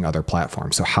we're using other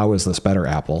platforms. So how is this better,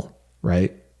 Apple,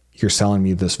 right? You're selling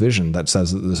me this vision that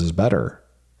says that this is better.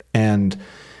 And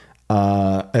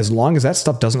as long as that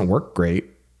stuff doesn't work great,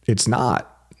 it's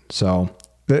not. So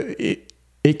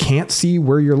it can't see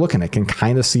where you're looking. It can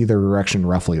kind of see the direction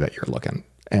roughly that you're looking.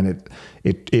 And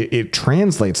it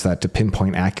translates that to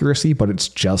pinpoint accuracy, but it's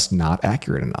just not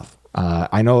accurate enough.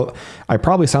 I know I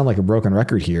probably sound like a broken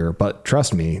record here, but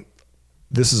trust me,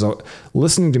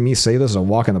 listening to me say this is a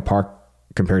walk in the park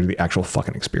compared to the actual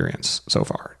fucking experience so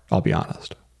far. I'll be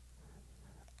honest.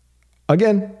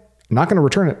 Again, I'm not going to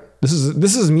return it. This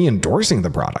is me endorsing the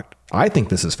product. I think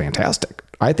this is fantastic.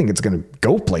 I think it's going to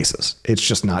go places. It's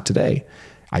just not today.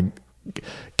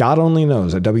 God only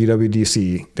knows at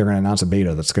WWDC, they're going to announce a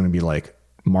beta that's going to be like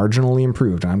marginally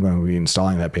improved. And I'm going to be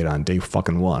installing that beta on day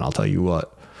fucking one. I'll tell you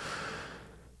what.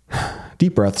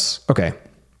 Deep breaths. Okay.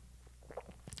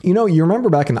 You remember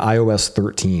back in iOS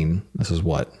 13, this is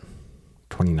what,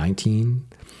 2019?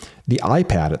 The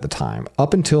iPad at the time,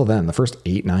 up until then, the first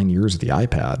 8-9 years of the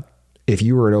iPad, if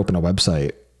you were to open a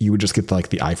website, you would just get like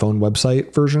the iPhone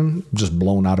website version, just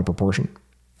blown out of proportion.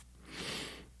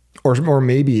 Or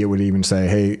maybe it would even say,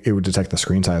 hey, it would detect the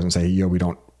screen size and say, yo, we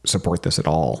don't support this at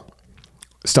all.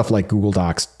 Stuff like Google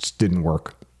Docs just didn't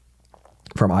work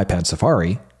from iPad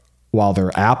Safari, while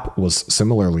their app was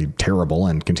similarly terrible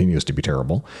and continues to be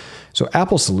terrible. So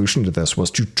Apple's solution to this was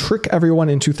to trick everyone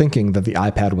into thinking that the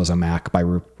iPad was a Mac by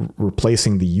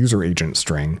replacing the user agent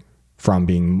string from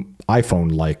being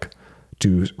iPhone-like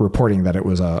to reporting that it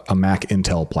was a Mac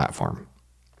Intel platform.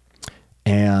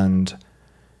 And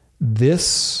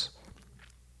this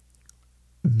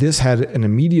had an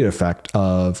immediate effect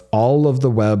of all of the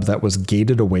web that was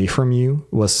gated away from you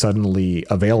was suddenly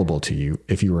available to you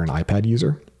if you were an iPad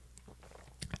user.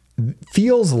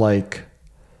 Feels like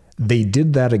they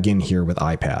did that again here with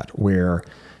iPad, where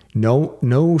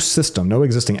no system, no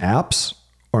existing apps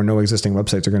or no existing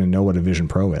websites are going to know what a Vision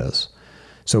Pro is.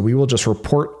 So we will just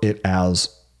report it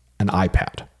as an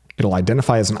iPad. It'll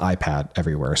identify as an iPad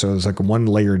everywhere. So it's like one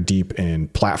layer deep in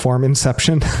platform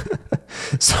inception.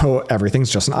 So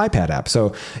everything's just an iPad app.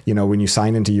 So, when you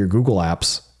sign into your Google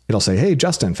apps, it'll say, hey,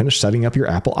 Justin, finish setting up your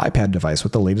Apple iPad device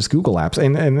with the latest Google apps.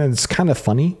 And it's kind of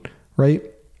funny, right?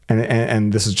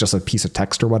 And this is just a piece of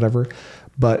text or whatever.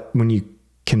 But when you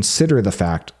consider the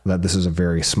fact that this is a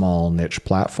very small niche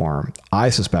platform, I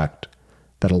suspect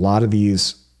that a lot of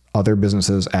these other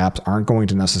businesses' apps aren't going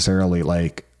to necessarily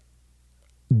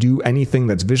do anything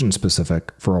that's vision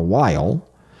specific for a while,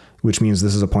 which means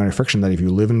this is a point of friction that if you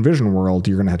live in Vision World,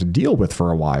 you're going to have to deal with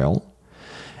for a while.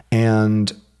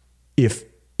 And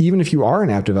even if you are an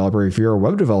app developer, if you're a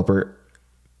web developer,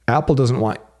 Apple doesn't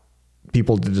want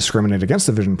people to discriminate against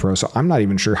the Vision Pro. So I'm not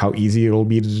even sure how easy it'll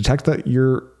be to detect that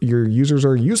your users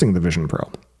are using the Vision Pro.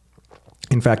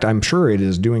 In fact, I'm sure it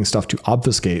is doing stuff to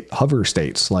obfuscate hover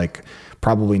states, like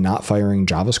probably not firing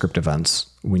JavaScript events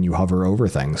when you hover over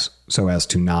things so as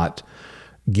to not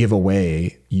give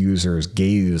away users'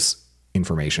 gaze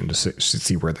information to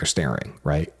see where they're staring,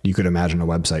 right? You could imagine a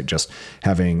website just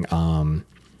having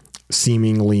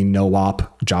seemingly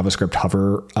no-op JavaScript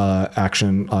hover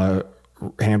action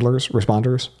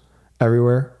responders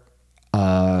everywhere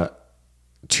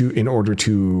in order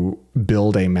to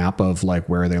build a map of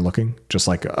where are they looking, just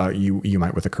like you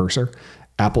might with a cursor.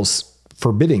 Apple's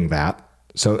forbidding that.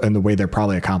 So, and the way they're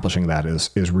probably accomplishing that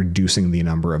is reducing the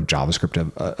number of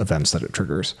JavaScript events that it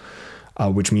triggers,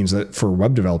 which means that for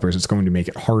web developers, it's going to make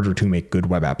it harder to make good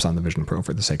web apps on the Vision Pro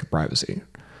for the sake of privacy.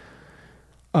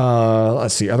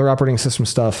 Let's see, other operating system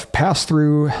stuff. Pass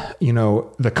through,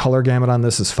 the color gamut on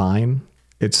this is fine.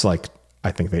 It's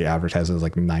I think they advertise as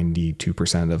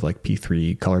 92% of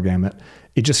P3 color gamut.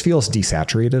 It just feels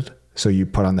desaturated. So you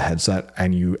put on the headset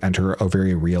and you enter a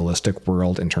very realistic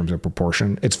world in terms of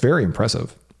proportion. It's very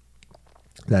impressive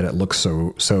that it looks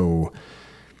so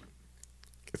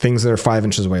things that are 5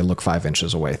 inches away look 5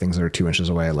 inches away. Things that are 2 inches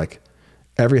away,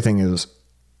 everything is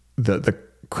the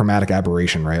chromatic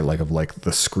aberration, right? Of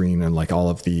the screen and all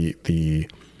of the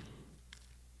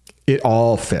it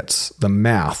all fits. The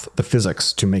math, the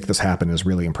physics to make this happen is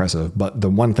really impressive. But the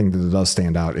one thing that does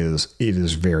stand out is it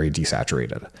is very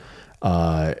desaturated.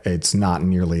 It's not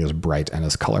nearly as bright and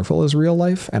as colorful as real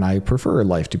life, and I prefer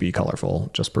life to be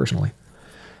colorful, just personally.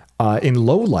 In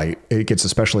low light, it gets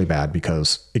especially bad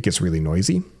because it gets really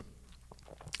noisy.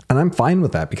 And I'm fine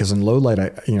with that because in low light,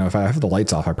 if I have the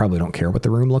lights off, I probably don't care what the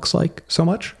room looks like so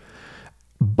much.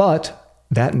 But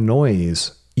that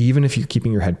noise, even if you're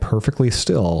keeping your head perfectly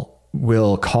still,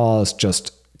 will cause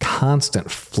just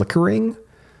constant flickering.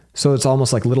 So it's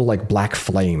almost like little black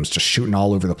flames just shooting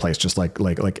all over the place, just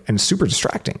and it's super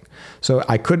distracting. So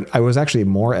I was actually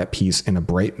more at peace in a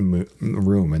bright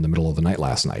room in the middle of the night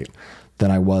last night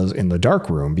than I was in the dark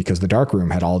room, because the dark room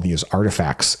had all these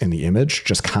artifacts in the image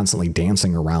just constantly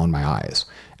dancing around my eyes.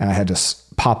 And I had to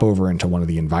pop over into one of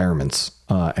the environments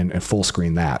and full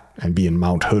screen that and be in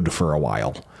Mount Hood for a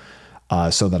while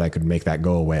so that I could make that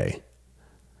go away.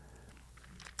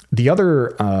 The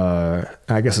other,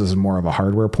 I guess this is more of a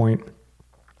hardware point,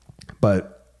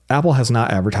 but Apple has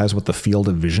not advertised what the field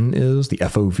of vision is, the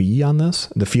FOV on this.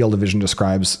 The field of vision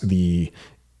describes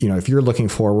if you're looking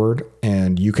forward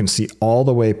and you can see all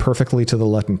the way perfectly to the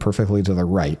left and perfectly to the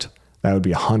right, that would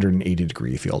be 180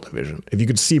 degree field of vision. If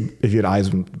you had eyes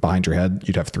behind your head,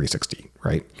 you'd have 360,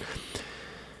 right?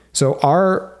 So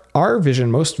our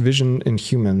vision, most vision in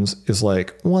humans is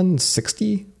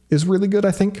 160 is really good,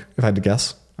 I think, if I had to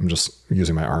guess. I'm just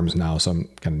using my arms now, so I'm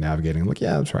kind of navigating.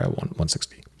 Yeah, that's right,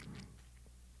 160.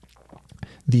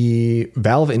 The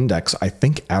Valve Index, I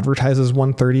think, advertises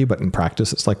 130, but in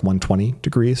practice, it's 120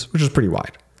 degrees, which is pretty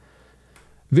wide.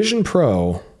 Vision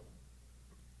Pro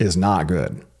is not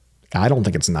good. I don't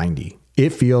think it's 90. It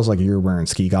feels like you're wearing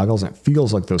ski goggles, and it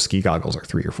feels like those ski goggles are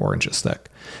 3 or 4 inches thick.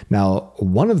 Now,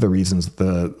 one of the reasons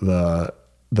the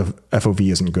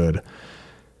FOV isn't good,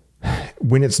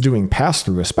 when it's doing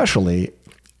pass-through especially,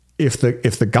 if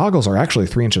the goggles are actually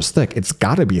 3 inches thick, it's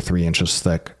got to be 3 inches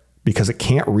thick because it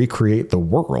can't recreate the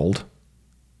world.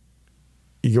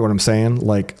 You get what I'm saying?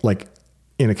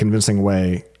 In a convincing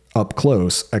way up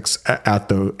close at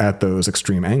those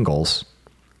extreme angles,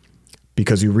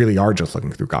 because you really are just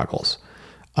looking through goggles.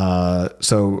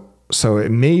 So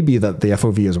it may be that the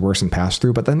FOV is worse in pass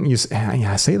through, but then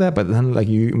I say that, but then like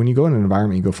when you go in an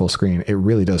environment, you go full screen, it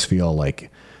really does feel like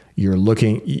you're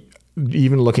looking,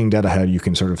 even looking dead ahead, you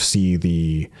can sort of see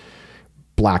the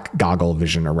black goggle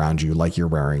vision around you, like you're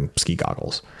wearing ski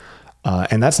goggles.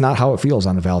 And that's not how it feels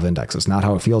on a Valve Index. It's not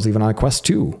how it feels even on a Quest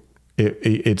 2.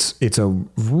 It's a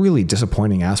really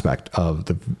disappointing aspect of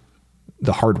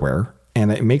the hardware.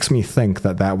 And it makes me think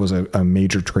that was a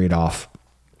major trade-off.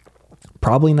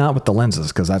 Probably not with the lenses,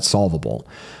 because that's solvable,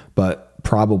 but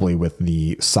probably with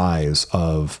the size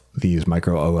of these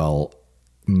micro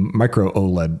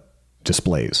OLED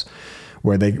displays,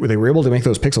 where they were able to make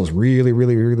those pixels really,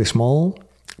 really, really small,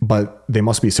 but they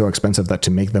must be so expensive that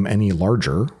to make them any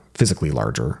larger, physically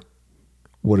larger,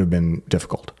 would have been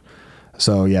difficult.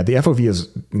 So yeah, the FOV is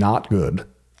not good.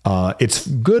 It's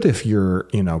good if you're,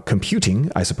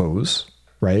 computing, I suppose,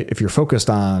 right? If you're focused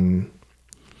on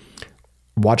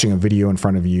watching a video in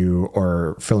front of you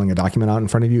or filling a document out in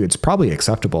front of you, it's probably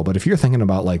acceptable. But if you're thinking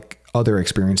about like other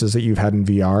experiences that you've had in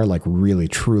VR, like really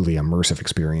truly immersive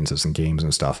experiences in games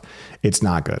and stuff, it's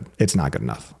not good. It's not good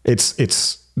enough.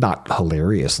 It's not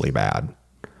hilariously bad.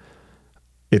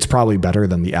 It's probably better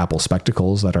than the Apple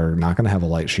Spectacles that are not going to have a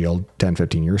light shield 10,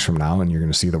 15 years from now, and you're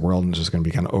going to see the world and it's just going to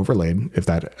be kind of overlaid if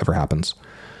that ever happens.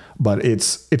 But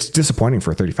it's disappointing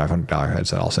for a $3,500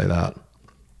 headset, I'll say that.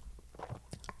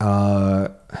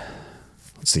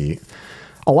 Let's see.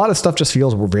 A lot of stuff just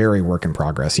feels very work in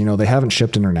progress. They haven't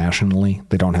shipped internationally.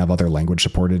 They don't have other language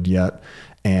supported yet.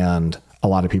 And a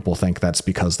lot of people think that's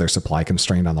because they're supply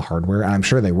constrained on the hardware. And I'm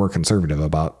sure they were conservative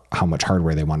about how much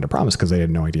hardware they wanted to promise, because they had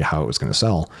no idea how it was going to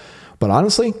sell. But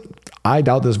honestly, I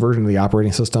doubt this version of the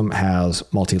operating system has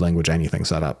multi-language anything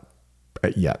set up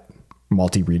yet.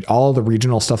 All the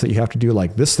regional stuff that you have to do,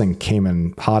 like this thing came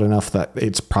in hot enough that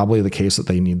it's probably the case that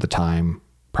they need the time,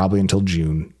 probably until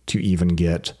June, to even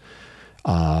get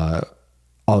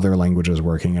other languages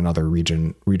working and other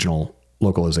regional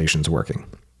localizations working.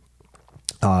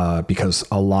 Because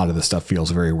a lot of the stuff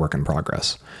feels very work in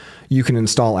progress. You can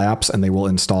install apps, and they will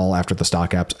install after the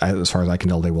stock apps. As far as I can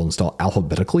tell, they will install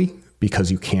alphabetically, because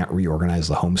you can't reorganize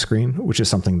the home screen, which is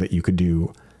something that you could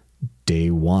do day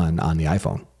one on the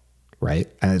iPhone, right?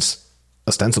 And it's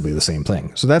ostensibly the same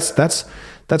thing. So that's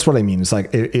what I mean. It's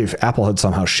like if Apple had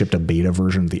somehow shipped a beta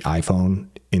version of the iPhone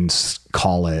in,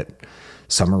 call it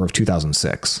summer of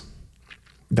 2006,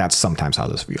 that's sometimes how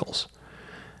this feels.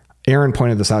 Aaron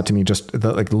pointed this out to me just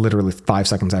literally 5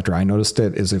 seconds after I noticed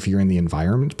it. Is if you're in the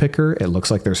environment picker, it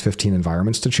looks like there's 15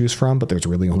 environments to choose from, but there's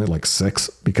really only like 6,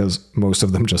 because most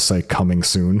of them just say coming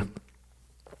soon.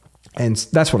 And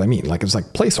that's what I mean. Like, it's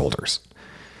like placeholders.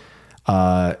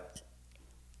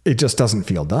 It just doesn't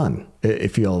feel done. It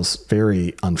feels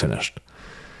very unfinished.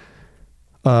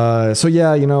 So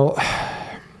yeah,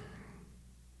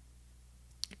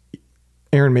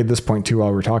 Aaron made this point too while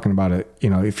we were talking about it.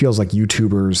 It feels like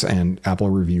YouTubers and Apple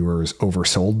reviewers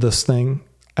oversold this thing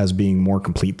as being more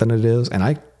complete than it is. And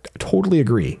I totally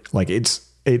agree. Like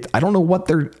I don't know what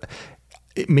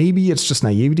maybe it's just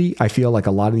naivety. I feel like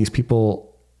a lot of these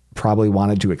people probably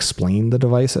wanted to explain the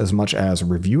device as much as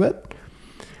review it.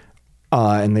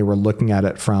 And they were looking at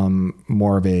it from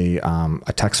more of a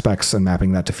tech specs and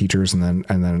mapping that to features and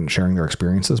then sharing their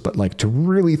experiences. But like, to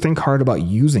really think hard about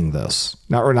using this,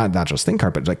 not just think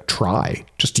hard, but like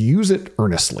just use it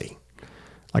earnestly.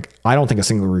 Like, I don't think a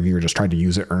single reviewer just tried to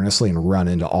use it earnestly and run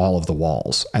into all of the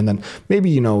walls. And then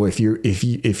maybe, if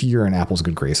you're in Apple's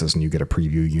good graces and you get a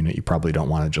preview unit, you probably don't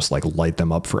want to just like light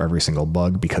them up for every single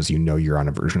bug, because you're on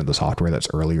a version of the software that's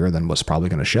earlier than what's probably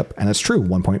going to ship. And it's true.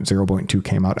 1.0.2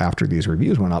 came out after these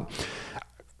reviews went up.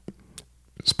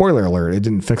 Spoiler alert, it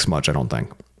didn't fix much, I don't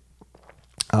think.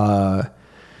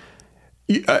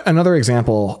 Another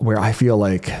example where I feel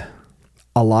like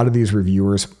a lot of these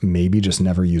reviewers maybe just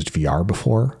never used VR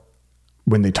before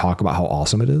when they talk about how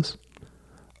awesome it is.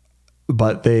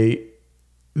 But the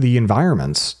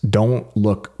environments don't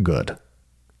look good.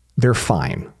 They're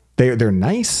fine. They're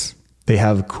nice. They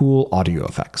have cool audio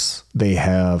effects. They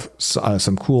have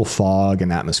some cool fog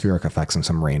and atmospheric effects and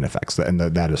some rain effects, and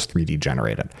that is 3D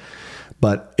generated.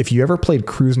 But if you ever played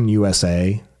Cruisin'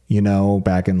 USA,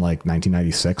 back in like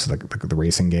 1996, the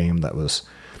racing game that was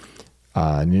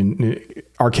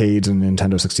arcades and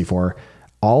Nintendo 64,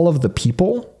 all of the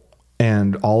people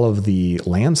and all of the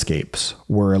landscapes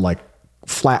were like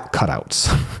flat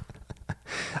cutouts,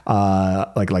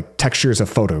 like textures of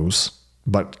photos,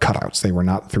 but cutouts. They were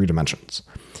not 3 dimensions.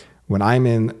 When I'm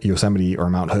in Yosemite or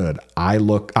Mount Hood,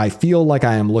 I feel like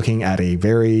I am looking at a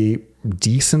very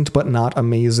decent but not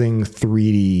amazing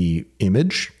 3D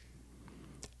image,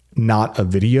 not a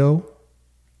video,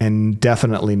 and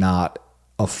definitely not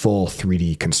a full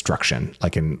 3D construction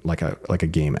like a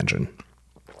game engine.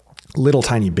 Little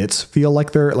tiny bits feel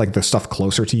like they're like the stuff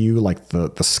closer to you, like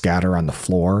the scatter on the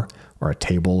floor or a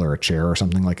table or a chair or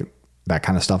something, like that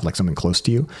kind of stuff, like something close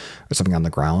to you or something on the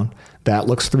ground that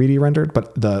looks 3D rendered.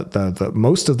 But the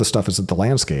most of the stuff is that the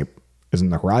landscape is in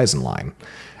the horizon line,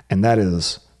 and that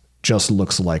is just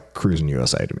looks like Cruis'n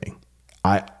USA to me.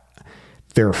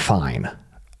 They're fine.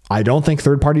 I don't think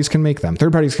third parties can make them.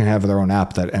 Third parties can have their own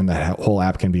app and the whole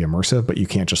app can be immersive, but you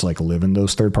can't just like live in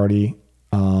those third party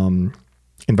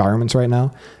environments right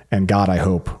now. And God, I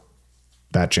hope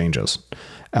that changes.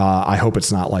 I hope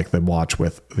it's not like the watch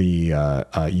with the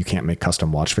you can't make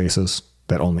custom watch faces,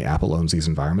 that only Apple owns these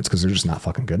environments, because they're just not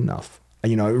fucking good enough.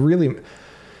 You know, it really,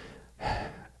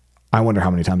 I wonder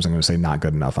how many times I'm going to say not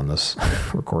good enough on this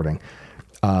recording.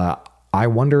 I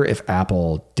wonder if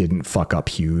Apple didn't fuck up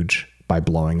huge by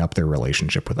blowing up their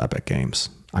relationship with Epic Games.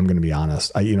 I'm going to be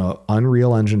honest.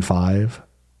 Unreal Engine 5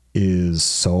 is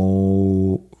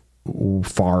so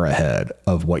far ahead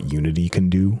of what Unity can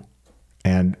do.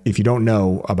 And if you don't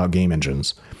know about game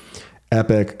engines,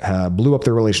 Epic blew up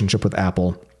their relationship with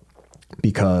Apple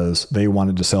because they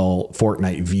wanted to sell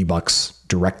Fortnite V-Bucks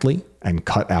directly and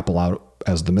cut Apple out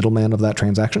as the middleman of that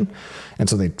transaction. And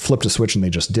so they flipped a switch and they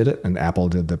just did it. And Apple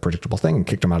did the predictable thing and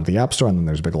kicked them out of the App Store. And then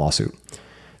there's a big lawsuit.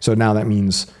 So now that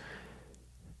means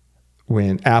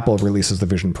when Apple releases the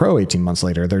Vision Pro 18 months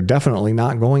later, they're definitely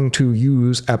not going to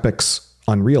use Epic's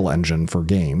Unreal Engine for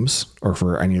games or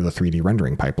for any of the 3D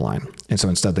rendering pipeline. And so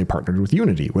instead they partnered with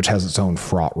Unity, which has its own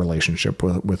fraught relationship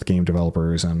with game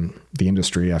developers and the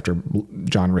industry after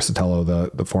John Riccitiello,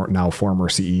 the now former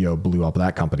CEO, blew up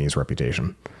that company's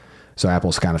reputation. So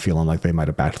Apple's kind of feeling like they might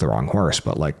have backed the wrong horse,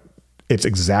 but like it's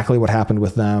exactly what happened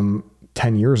with them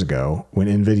 10 years ago when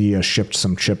NVIDIA shipped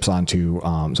some chips onto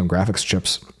some graphics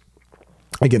chips.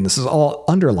 Again, this is all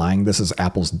underlying. This is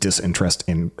Apple's disinterest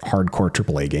in hardcore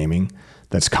AAA gaming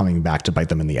that's coming back to bite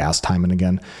them in the ass time and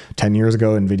again. 10 years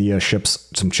ago, NVIDIA ships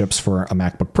some chips for a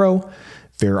MacBook Pro.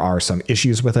 There are some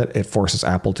issues with it. It forces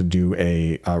Apple to do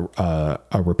a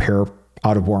repair,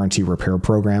 out of warranty repair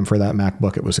program for that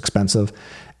MacBook. It was expensive.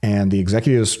 And the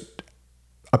executives,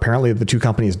 apparently the two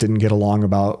companies didn't get along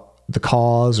about the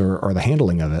cause or the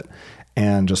handling of it,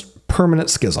 and just permanent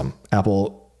schism.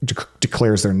 Apple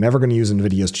declares they're never going to use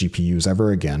NVIDIA's GPUs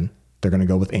ever again. They're going to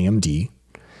go with AMD.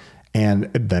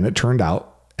 And then it turned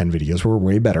out NVIDIA's were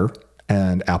way better,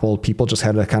 and Apple people just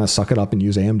had to kind of suck it up and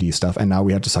use AMD stuff. And now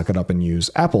we have to suck it up and use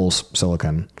Apple's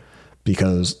silicon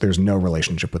because there's no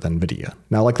relationship with NVIDIA.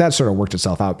 Now, like that sort of worked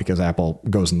itself out because Apple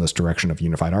goes in this direction of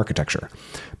unified architecture.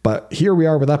 But here we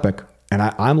are with Epic, and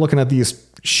I'm looking at these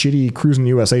shitty Cruis'n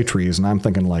USA trees, and I'm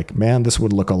thinking like, man, this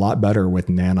would look a lot better with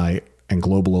Nanite and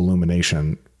global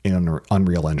illumination in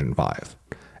Unreal Engine 5.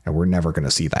 And we're never going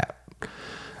to see that.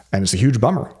 And it's a huge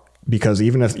bummer because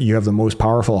even if you have the most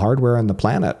powerful hardware on the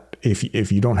planet,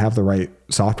 if you don't have the right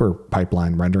software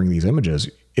pipeline rendering these images,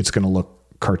 it's going to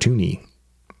look cartoony.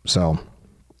 So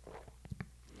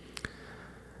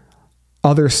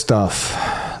other stuff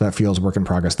that feels work in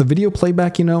progress. The video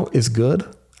playback, is good,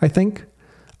 I think.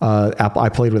 I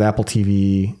played with Apple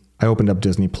TV. I opened up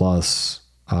Disney Plus.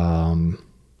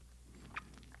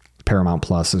 Paramount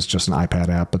Plus is just an iPad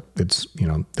app, but it's,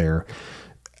 there.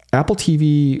 Apple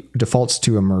TV defaults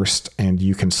to immersed, and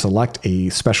you can select a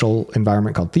special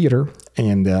environment called theater.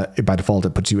 And by default,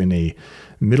 it puts you in a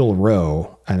middle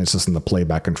row, and it's just in the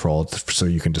playback control. So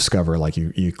you can discover, like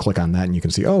you click on that and you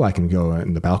can see, I can go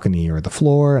in the balcony or the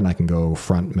floor, and I can go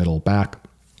front, middle, back.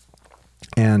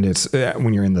 And it's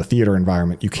when you're in the theater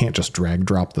environment, you can't just drag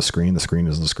drop the screen. The screen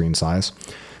is the screen size.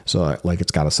 So like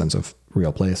it's got a sense of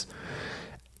real place.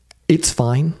 It's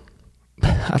fine.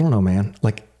 I don't know, man.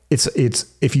 Like it's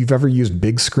if you've ever used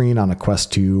Big Screen on a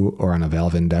Quest 2 or on a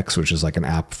Valve Index, which is like an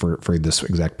app for this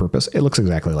exact purpose, it looks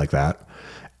exactly like that.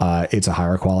 It's a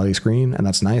higher quality screen, and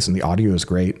that's nice. And the audio is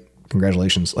great.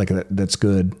 Congratulations. Like that's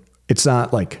good. It's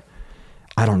not like,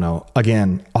 I don't know.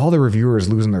 Again, all the reviewers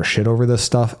losing their shit over this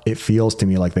stuff. It feels to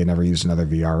me like they never used another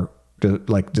VR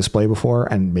display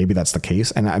before, and maybe that's the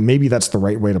case, and maybe that's the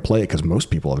right way to play it because most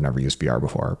people have never used VR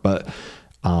before. But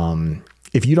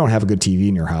if you don't have a good TV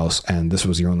in your house and this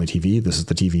was your only TV, this is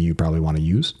the TV you probably want to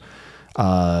use.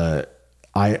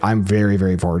 I'm very,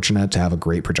 very fortunate to have a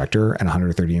great projector and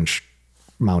 130-inch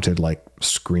mounted like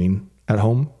screen at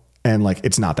home, and like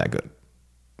it's not that good.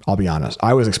 I'll be honest.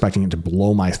 I was expecting it to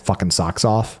blow my fucking socks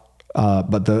off,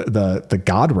 but the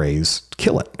God rays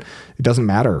kill it. It doesn't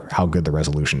matter how good the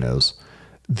resolution is.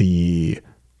 The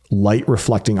light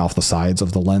reflecting off the sides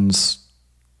of the lens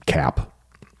cap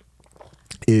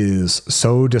is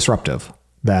so disruptive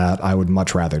that I would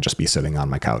much rather just be sitting on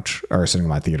my couch or sitting in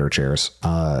my theater chairs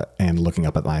and looking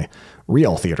up at my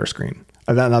real theater screen.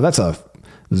 Now that's a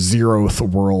 0th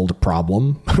world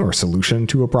problem or solution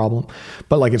to a problem,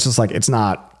 but like it's just like it's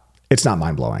not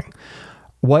mind blowing.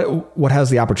 What has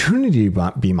the opportunity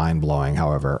to be mind blowing,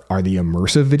 however, are the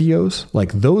immersive videos.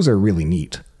 Like those are really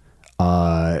neat.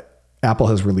 Apple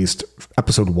has released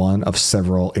episode 1 of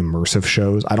several immersive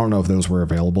shows. I don't know if those were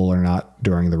available or not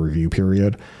during the review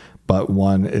period, but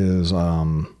one is,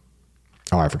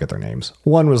 I forget their names.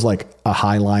 One was like a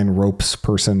Highline ropes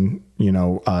person,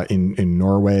 in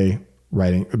Norway,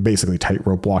 riding, basically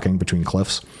tightrope walking between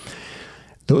cliffs.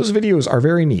 Those videos are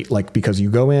very neat, like because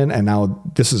you go in and now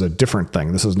this is a different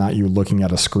thing. This is not you looking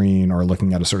at a screen or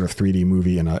looking at a sort of 3D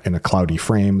movie in a cloudy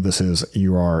frame. This is,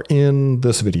 you are in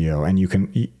this video and you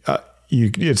can,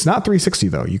 it's not 360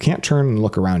 though. You can't turn and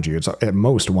look around you. It's at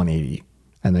most 180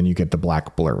 and then you get the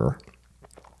black blur,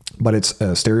 but it's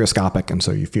stereoscopic. And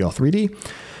so you feel 3D.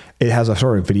 It has a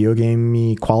sort of video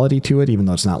gamey quality to it, even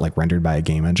though it's not like rendered by a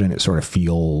game engine. It sort of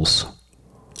feels,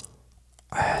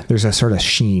 there's a sort of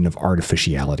sheen of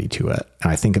artificiality to it.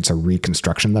 And I think it's a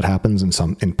reconstruction that happens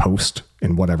in post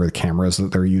in whatever the cameras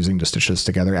that they're using to stitch this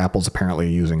together. Apple's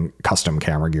apparently using custom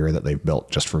camera gear that they've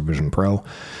built just for Vision Pro.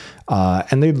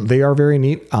 And they are very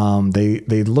neat.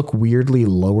 They look weirdly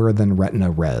lower than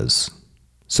Retina Res.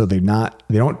 So they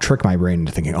don't trick my brain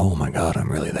into thinking, oh my God,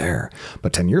 I'm really there.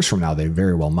 But 10 years from now, they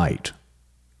very well might.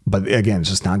 But again, it's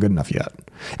just not good enough yet.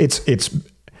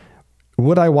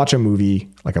 Would I watch a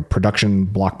movie, like a production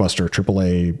blockbuster,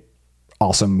 AAA,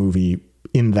 awesome movie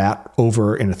in that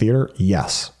over in a theater?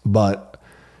 Yes. But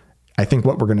I think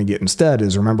what we're going to get instead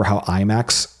is, remember how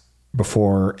IMAX,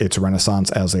 before its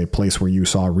renaissance as a place where you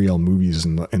saw real movies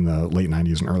in the late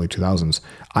 90s and early 2000s,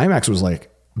 IMAX was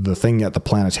like the thing at the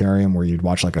planetarium where you'd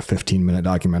watch like a 15-minute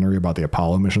documentary about the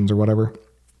Apollo missions or whatever.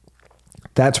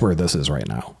 That's where this is right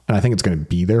now. And I think it's going to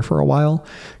be there for a while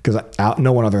because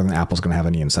no one other than Apple is going to have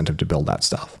any incentive to build that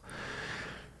stuff.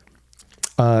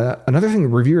 Another thing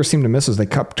reviewers seem to miss is they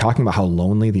kept talking about how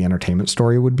lonely the entertainment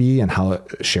story would be and how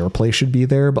SharePlay should be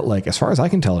there. But like, as far as I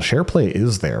can tell, SharePlay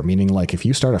is there, meaning like if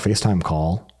you start a FaceTime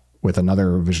call with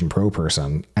another Vision Pro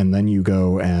person and then you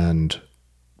go and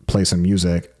play some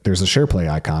music, there's a SharePlay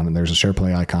icon and there's a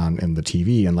SharePlay icon in the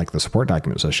TV and like the support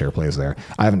document says SharePlay is there.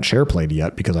 I haven't SharePlayed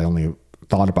yet because I only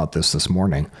thought about this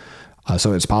morning.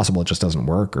 So it's possible it just doesn't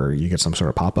work or you get some sort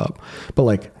of pop-up. But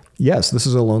like, yes, this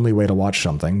is a lonely way to watch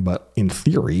something, but in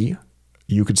theory,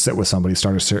 you could sit with somebody,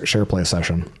 start a SharePlay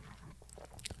session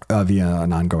via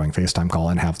an ongoing FaceTime call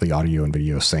and have the audio and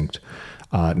video synced.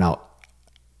 Now,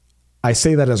 I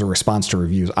say that as a response to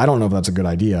reviews. I don't know if that's a good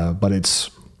idea, but it's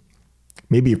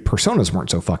maybe if personas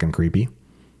weren't so fucking creepy,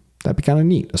 that'd be kind of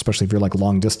neat, especially if you're like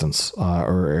long distance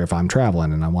or if I'm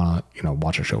traveling and I want to,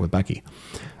 watch a show with Becky.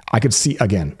 I could see,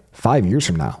 again, 5 years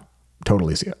from now,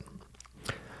 totally see it.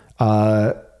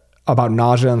 About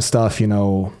nausea and stuff,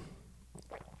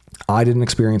 I didn't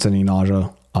experience any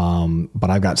nausea, but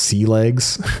I've got sea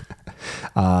legs.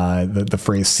 The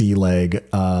phrase sea leg,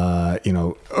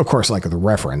 of course, like the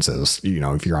reference is,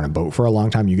 if you're on a boat for a long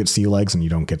time, you get sea legs and you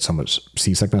don't get so much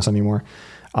seasickness anymore.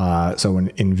 So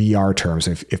in VR terms,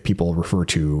 if people refer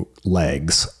to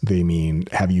legs, they mean,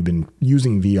 have you been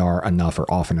using VR enough or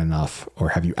often enough, or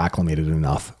have you acclimated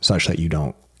enough such that you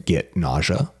don't get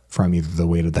nausea from either the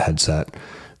weight of the headset,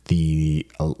 the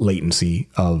latency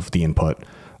of the input,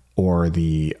 or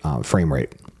the frame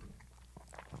rate.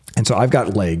 And so I've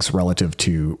got legs relative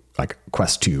to like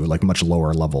Quest 2, like much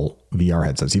lower level VR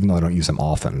headsets, even though I don't use them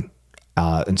often.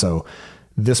 And so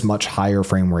this much higher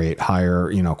frame rate,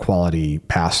 higher, quality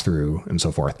pass through and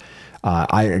so forth.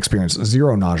 I experienced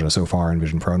zero nausea so far in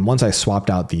Vision Pro. And once I swapped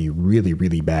out the really,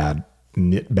 really bad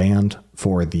knit band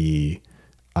for the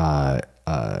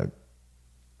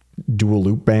dual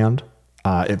loop band,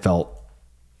 it felt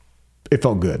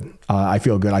good. I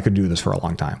feel good. I could do this for a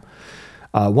long time.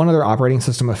 One other operating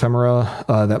system ephemera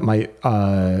that might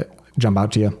jump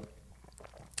out to you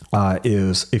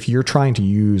is if you're trying to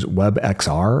use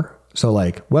WebXR. So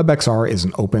like WebXR is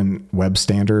an open web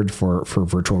standard for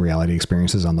virtual reality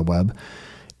experiences on the web.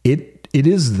 It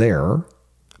is there,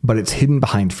 but it's hidden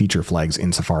behind feature flags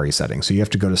in Safari settings. So you have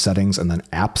to go to settings and then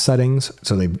app settings.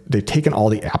 So they've taken all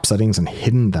the app settings and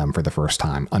hidden them for the first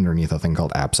time underneath a thing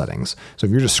called app settings. So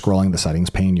if you're just scrolling the settings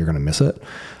pane, you're going to miss it.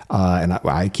 And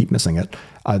I keep missing it.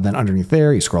 Then underneath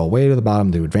there, you scroll way to the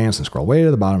bottom to advanced and scroll way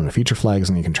to the bottom to feature flags,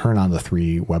 and you can turn on the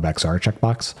 3 WebXR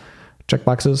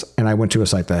checkboxes. And I went to a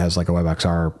site that has like a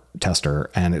WebXR tester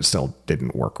and it still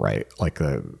didn't work right. Like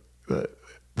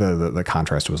the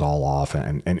contrast was all off,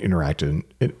 and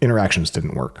interactions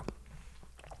didn't work.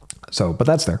 So, but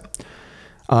that's there.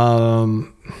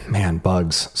 Man,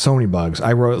 bugs, so many bugs.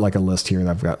 I wrote like a list here that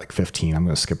I've got like 15. I'm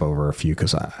going to skip over a few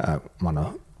because I want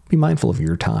to be mindful of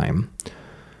your time.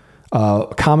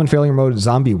 Common failure mode,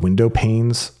 zombie window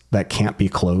panes that can't be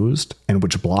closed and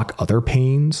which block other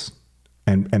panes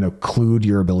and occlude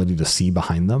your ability to see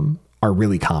behind them are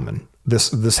really common.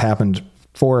 This happened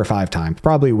 4 or 5 times,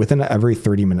 probably within every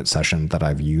 30-minute session that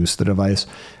I've used the device.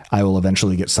 I will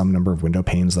eventually get some number of window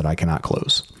panes that I cannot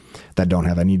close, that don't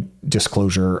have any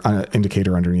disclosure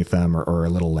indicator underneath them or a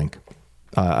little link,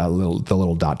 the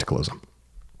little dot to close them.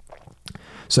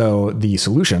 So the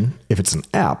solution, if it's an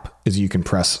app, is you can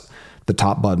press the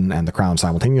top button and the crown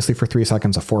simultaneously for 3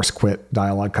 seconds. A force quit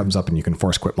dialog comes up and you can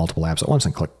force quit multiple apps at once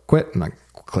and click quit and then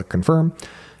click confirm.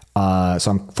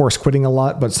 So I'm force quitting a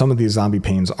lot, but some of these zombie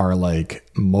panes are like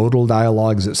modal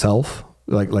dialogues itself,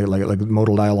 like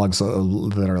modal dialogues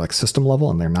that are like system level,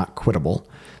 and they're not quittable.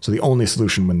 So the only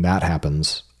solution when that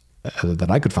happens that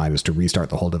I could find is to restart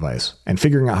the whole device. And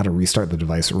figuring out how to restart the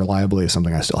device reliably is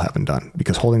something I still haven't done,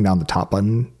 because holding down the top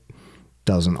button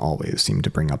doesn't always seem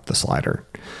to bring up the slider.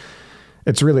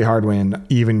 It's really hard when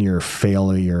even your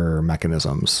failure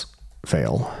mechanisms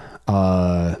fail.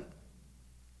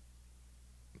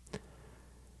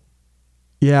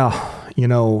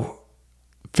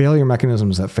 Failure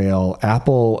mechanisms that fail.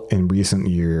 Apple in recent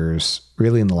years,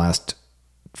 really in the last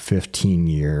 15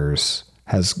 years,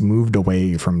 has moved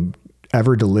away from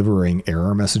ever delivering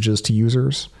error messages to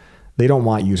users. They don't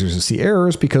want users to see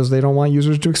errors because they don't want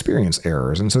users to experience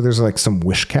errors. And so there's like some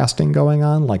wish casting going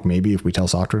on. Like maybe if we tell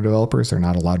software developers they're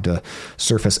not allowed to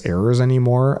surface errors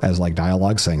anymore as like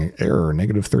dialogue saying error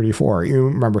 -34. You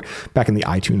remember back in the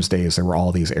iTunes days, there were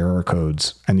all these error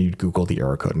codes and you'd Google the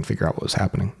error code and figure out what was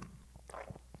happening.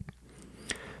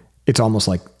 It's almost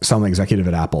like some executive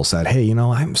at Apple said, hey,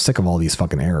 I'm sick of all these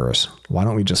fucking errors. Why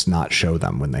don't we just not show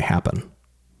them when they happen?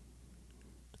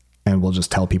 And we'll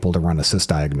just tell people to run a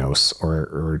sysdiagnose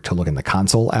or to look in the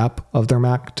console app of their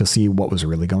Mac to see what was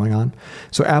really going on.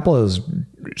 So Apple has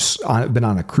been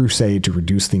on a crusade to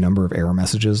reduce the number of error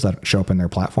messages that show up in their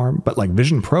platform. But like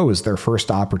Vision Pro is their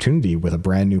first opportunity with a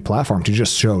brand new platform to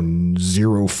just show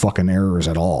 0 fucking errors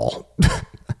at all.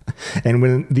 And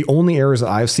when the only errors that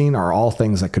I've seen are all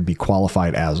things that could be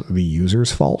qualified as the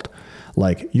user's fault.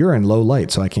 Like, you're in low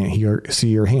light, so I can't see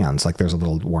your hands. Like, there's a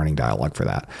little warning dialogue for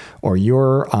that. Or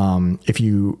if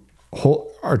you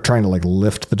are trying to like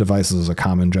lift the device, as a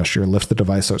common gesture, lift the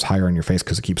device so it's higher on your face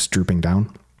because it keeps drooping down.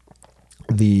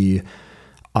 The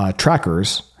hand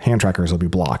trackers will be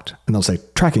blocked, and they'll say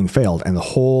tracking failed, and the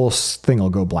whole thing will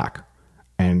go black,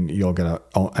 and you'll get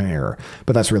an error.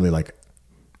 But that's really like,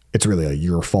 it's really a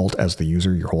your fault as the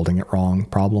user, you're holding it wrong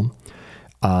problem.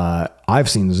 I've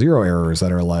seen 0 errors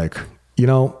that are like,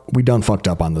 we done fucked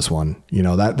up on this one.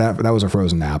 That was a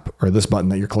frozen app, or this button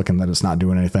that you're clicking that it's not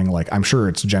doing anything. Like, I'm sure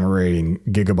it's generating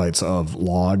gigabytes of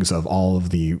logs of all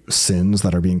of the sins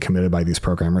that are being committed by these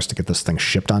programmers to get this thing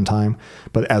shipped on time.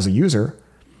 But as a user,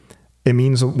 it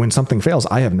means when something fails,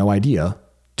 I have no idea.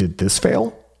 Did this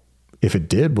fail? If it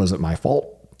did, was it my fault?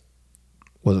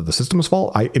 Was it the system's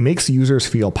fault? It makes users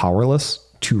feel powerless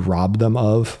to rob them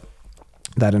of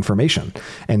that information.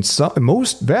 And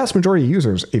vast majority of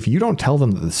users, if you don't tell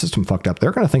them that the system fucked up,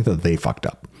 they're going to think that they fucked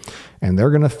up, and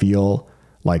they're going to feel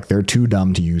like they're too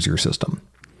dumb to use your system.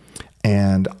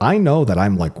 And I know that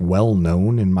I'm like well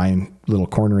known in my little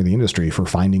corner of the industry for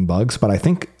finding bugs, but I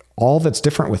think all that's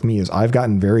different with me is I've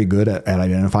gotten very good at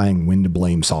identifying when to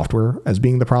blame software as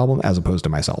being the problem as opposed to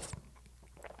myself.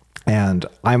 And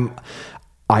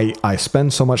I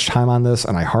spend so much time on this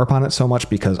and I harp on it so much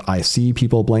because I see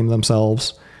people blame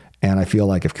themselves. And I feel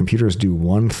like if computers do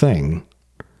one thing,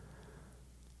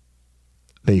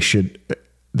 they should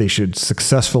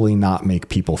successfully not make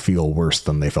people feel worse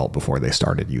than they felt before they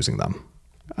started using them.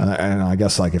 And I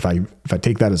guess like if I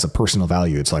take that as a personal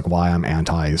value, it's like why I'm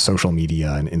anti social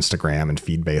media and Instagram and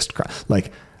feed based,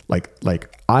 like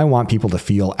I want people to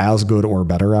feel as good or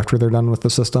better after they're done with the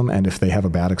system. And if they have a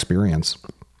bad experience,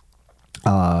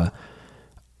 I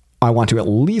want to at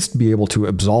least be able to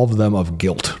absolve them of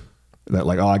guilt that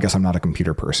like, oh, I guess I'm not a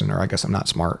computer person, or I guess I'm not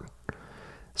smart.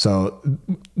 So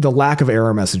the lack of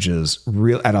error messages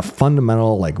at a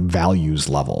fundamental like values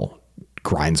level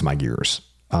grinds my gears,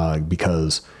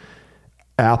 because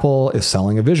Apple is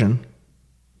selling a vision.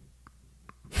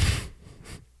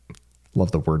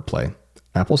 Love the wordplay.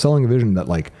 Apple's selling a vision that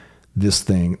like this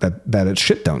thing that its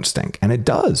shit don't stink, and it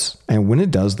does. And when it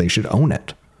does, they should own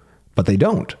it. But they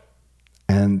don't.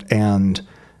 And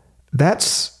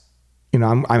that's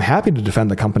I'm happy to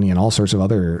defend the company in all sorts of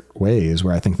other ways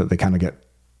where I think that they kind of get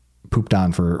pooped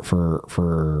on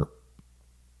for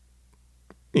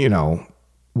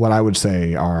what I would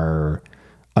say are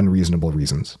unreasonable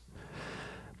reasons.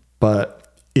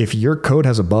 But if your code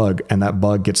has a bug and that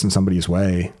bug gets in somebody's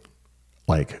way,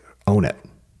 like, own it.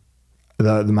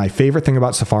 My favorite thing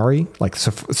about Safari, like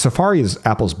Safari is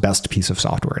Apple's best piece of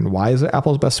software. And why is it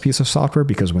Apple's best piece of software?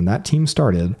 Because when that team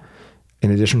started, in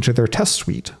addition to their test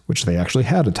suite, which they actually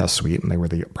had a test suite, and they were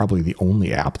probably the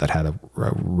only app that had a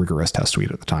rigorous test suite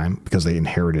at the time because they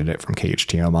inherited it from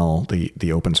KHTML,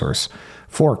 the open source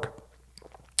fork,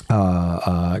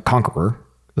 Conqueror,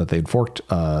 that they'd forked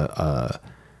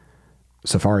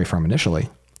Safari from initially.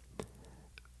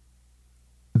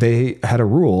 They had a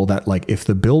rule that, like, if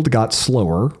the build got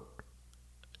slower,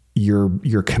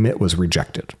 your commit was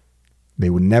rejected. They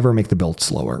would never make the build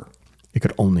slower. It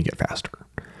could only get faster.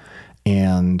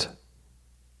 And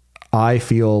I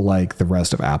feel like the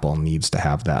rest of Apple needs to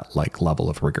have that, like, level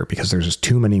of rigor because there's just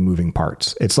too many moving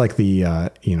parts. It's like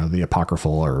the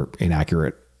apocryphal or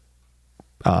inaccurate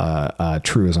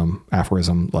truism,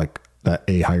 aphorism, like that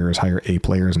A hires hire A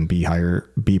players and B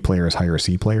players hire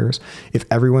C players. If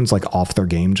everyone's, like, off their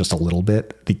game just a little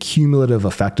bit, the cumulative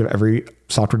effect of every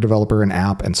software developer and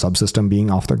app and subsystem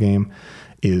being off their game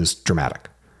is dramatic.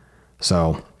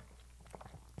 So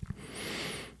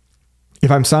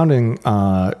if I'm sounding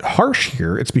harsh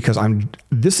here, it's because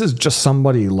this is just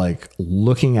somebody, like,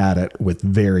 looking at it with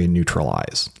very neutral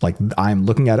eyes. Like, I'm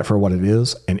looking at it for what it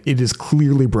is, and it is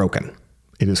clearly broken.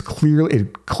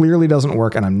 It clearly doesn't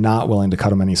work, and I'm not willing to cut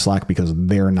them any slack because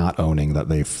they're not owning that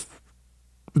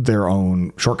their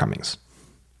own shortcomings.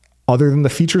 Other than the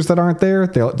features that aren't there,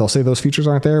 they'll say those features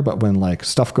aren't there, but when, like,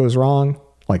 stuff goes wrong,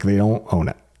 like, they don't own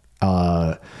it.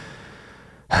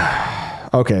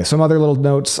 Okay, some other little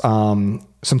notes. Some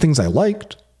things I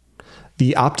liked.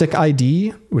 The Optic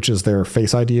ID, which is their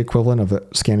Face ID equivalent of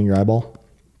scanning your eyeball,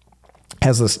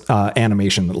 has this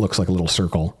animation that looks like a little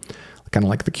circle, kind of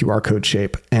like the QR code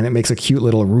shape, and it makes a cute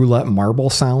little roulette marble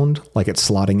sound, like it's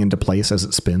slotting into place as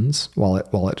it spins while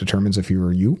it determines if you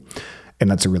are you. And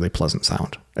that's a really pleasant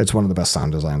sound. It's one of the best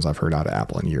sound designs I've heard out of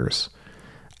Apple in years.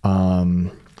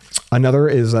 Another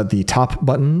is that the top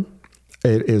button,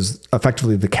 it is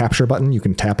effectively the capture button. You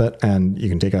can tap it and you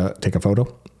can take a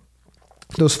photo.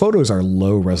 Those photos are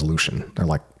low resolution. They're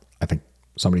like, I think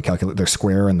somebody calculated, they're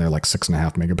square and they're like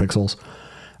 6.5 megapixels.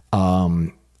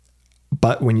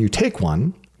 But when you take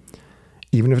one,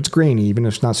 even if it's grainy, even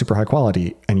if it's not super high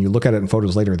quality, and you look at it in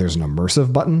photos later, there's an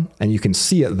immersive button, and you can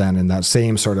see it then in that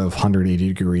same sort of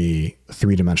 180-degree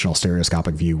three-dimensional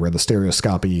stereoscopic view where the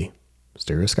stereoscopy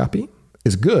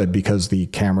is good because the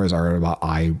cameras are about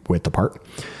eye width apart.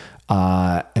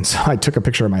 And so I took a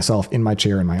picture of myself in my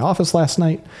chair in my office last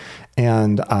night,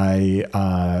 and I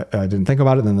didn't think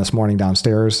about it. Then this morning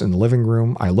downstairs in the living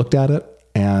room, I looked at it,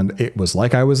 and it was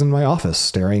like I was in my office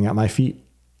staring at my feet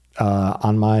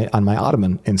on my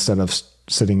ottoman instead of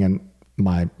sitting in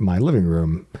my living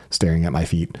room staring at my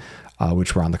feet,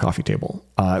 which were on the coffee table.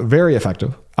 Very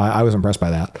effective. I was impressed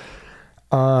by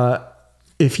that.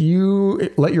 If you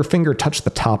let your finger touch the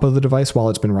top of the device while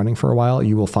it's been running for a while,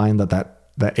 you will find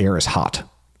that air is hot.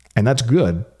 And that's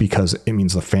good because it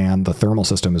means the thermal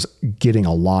system is getting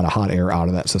a lot of hot air out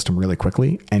of that system really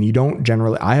quickly. And you don't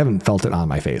I haven't felt it on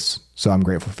my face. So I'm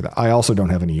grateful for that. I also don't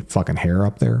have any fucking hair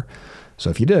up there. So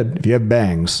if you have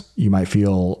bangs, you might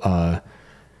feel,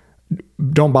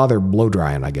 don't bother blow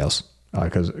drying, I guess,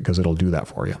 because it'll do that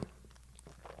for you.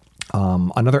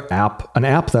 Another app,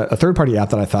 a third-party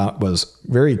app that I thought was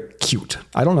very cute.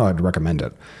 I don't know I'd recommend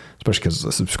it, especially because it's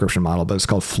a subscription model, but it's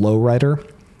called Flow Writer.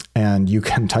 And you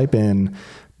can type in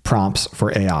prompts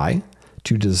for AI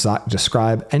to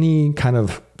describe any kind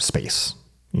of space.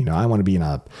 I want to be in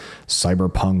a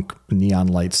cyberpunk neon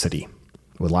light city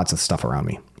with lots of stuff around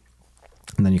me.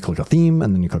 And then you click a theme,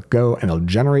 and then you click go, and it'll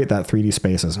generate that 3D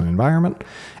space as an environment.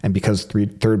 And because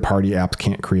third-party apps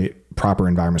can't create proper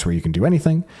environments where you can do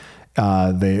anything,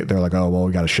 they're like, oh, well,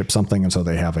 we got to ship something. And so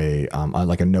they have a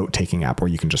note-taking app where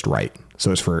you can just write.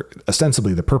 So it's for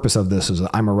ostensibly the purpose of this is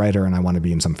that I'm a writer and I want to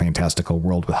be in some fantastical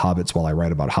world with hobbits while I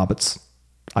write about hobbits,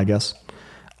 I guess.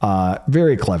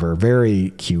 Very clever,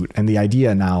 very cute. And the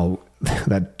idea now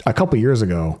that a couple years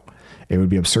ago, it would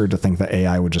be absurd to think that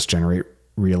AI would just generate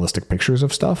realistic pictures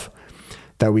of stuff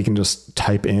that we can just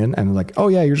type in and like, oh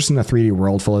yeah, you're just in a 3D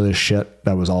world full of this shit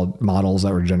that was all models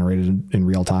that were generated in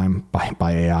real time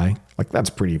by AI. Like that's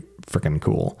pretty freaking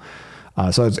cool.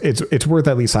 So it's worth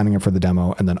at least signing up for the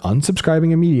demo and then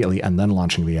unsubscribing immediately and then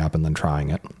launching the app and then trying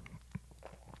it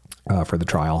for the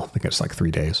trial. I think it's like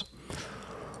 3 days.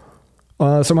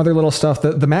 Some other little stuff.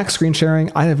 The Mac screen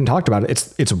sharing, I haven't talked about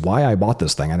it. It's why I bought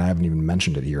this thing, and I haven't even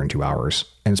mentioned it here in 2 hours.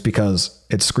 And it's because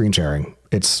it's screen sharing.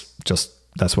 It's just,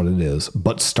 that's what it is.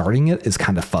 But starting it is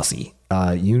kind of fussy.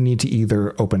 You need to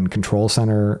either open Control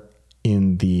Center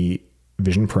in the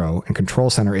Vision Pro, and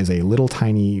Control Center is a little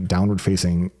tiny downward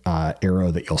facing arrow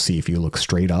that you'll see if you look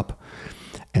straight up.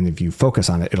 And if you focus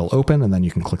on it, it'll open, and then you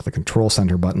can click the Control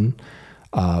Center button.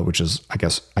 Which is, I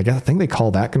think they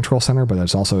call that Control Center, but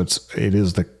it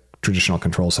is the traditional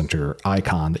Control Center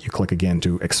icon that you click again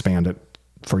to expand it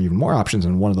for even more options.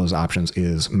 And one of those options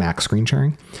is Mac screen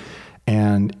sharing.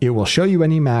 And it will show you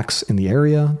any Macs in the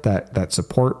area that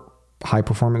support high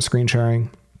performance screen sharing,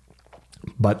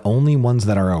 but only ones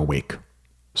that are awake.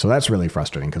 So that's really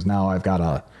frustrating, because now I've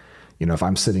got if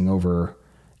I'm sitting over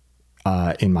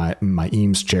in my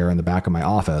Eames chair in the back of my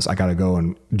office, I got to go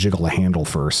and jiggle a handle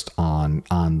first on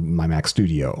my Mac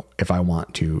Studio if I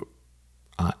want to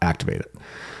activate it.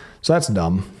 So that's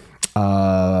dumb.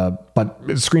 But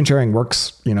screen sharing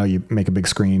works. You make a big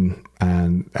screen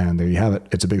and there you have it.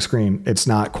 It's a big screen. It's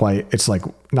not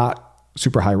not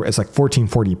super high. It's like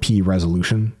 1440p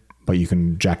resolution, but you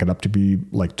can jack it up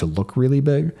to look really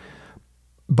big.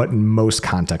 But in most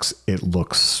contexts, it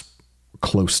looks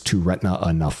close to Retina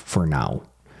enough for now.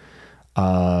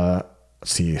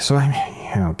 Let's see. So,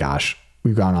 gosh,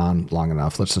 we've gone on long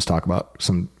enough. Let's just talk about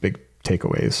some big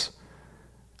takeaways.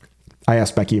 I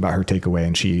asked Becky about her takeaway,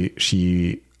 and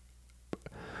she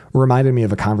reminded me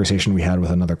of a conversation we had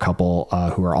with another couple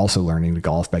who are also learning to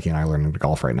golf. Becky and I are learning to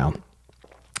golf right now.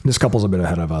 This couple's a bit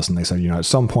ahead of us, and they said, at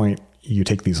some point you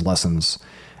take these lessons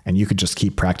and you could just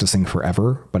keep practicing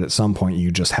forever, but at some point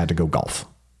you just had to go golf.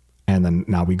 And then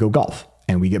now we go golf,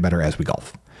 and we get better as we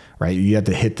golf, right? You had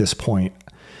to hit this point.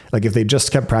 Like if they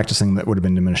just kept practicing, that would have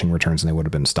been diminishing returns and they would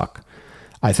have been stuck.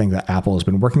 I think that Apple has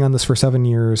been working on this for 7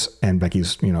 years, and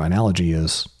Becky's, analogy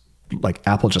is like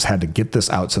Apple just had to get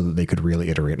this out so that they could really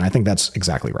iterate. And I think that's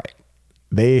exactly right.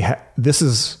 This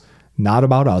is not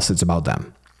about us. It's about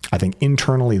them. I think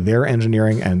internally their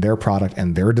engineering and their product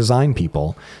and their design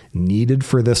people needed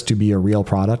for this to be a real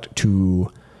product to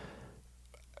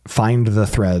find the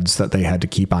threads that they had to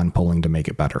keep on pulling to make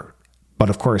it better. But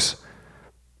of course,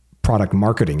 product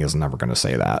marketing is never going to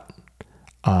say that.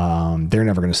 They're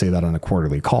never going to say that on a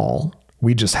quarterly call.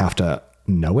 We just have to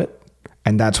know it.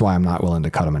 And that's why I'm not willing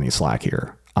to cut them any slack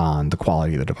here on the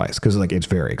quality of the device, because it's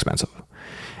very expensive.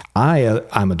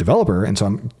 I'm a developer, and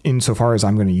so insofar as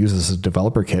I'm going to use this as a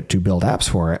developer kit to build apps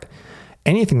for it,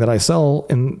 anything that I sell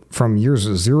from years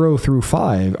 0 through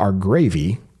 5 are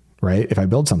gravy, right? If I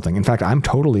build something. In fact, I'm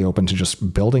totally open to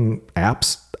just building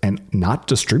apps and not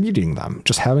distributing them,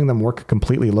 just having them work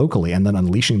completely locally and then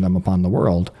unleashing them upon the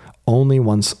world only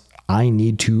once I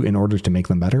need to in order to make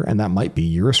them better. And that might be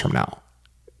years from now.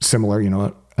 Similar,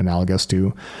 analogous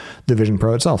to the Vision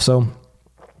Pro itself. So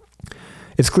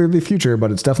it's clearly the future,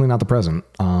 but it's definitely not the present.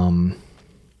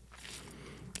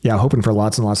 Hoping for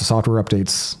lots and lots of software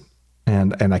updates,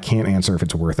 and I can't answer if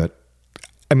it's worth it.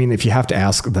 I mean, if you have to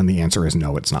ask, then the answer is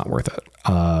no, it's not worth it.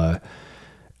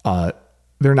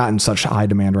 They're not in such high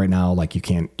demand right now. Like you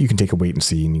can take a wait and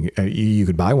see, and you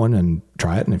could buy one and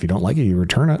try it. And if you don't like it, you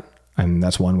return it. And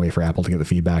that's one way for Apple to get the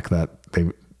feedback that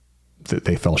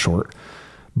they fell short.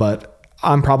 But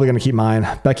I'm probably going to keep mine.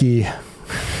 Becky,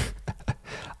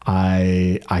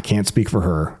 I can't speak for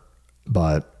her,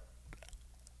 but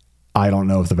I don't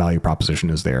know if the value proposition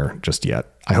is there just yet.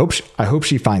 I hope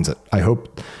she finds it. I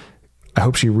hope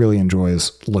she really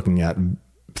enjoys looking at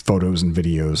photos and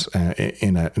videos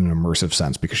in an immersive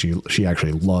sense, because she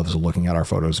actually loves looking at our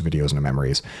photos, videos, and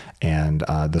memories. And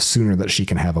the sooner that she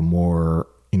can have a more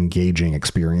engaging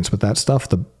experience with that stuff,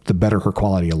 the better her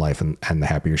quality of life and the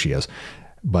happier she is.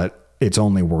 But it's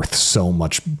only worth so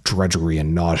much drudgery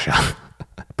and nausea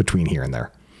between here and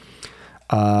there.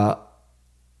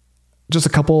 Just a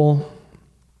couple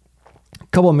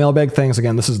of mailbag things.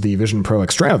 Again, this is the Vision Pro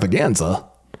extravaganza.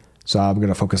 So I'm going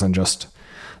to focus on just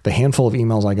the handful of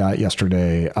emails I got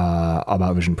yesterday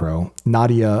about Vision Pro.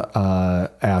 Nadia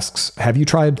asks, have you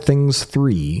tried Things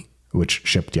 3, which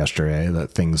shipped yesterday,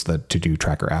 the to-do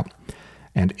tracker app?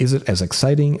 And is it as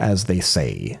exciting as they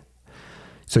say?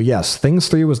 So yes, Things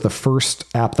 3 was the first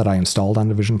app that I installed on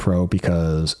the Vision Pro,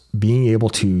 because being able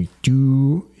to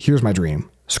here's my dream,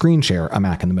 screen share a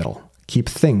Mac in the middle, keep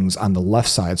Things on the left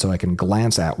side so I can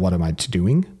glance at what am I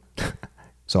doing,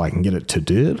 so I can get it to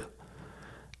did,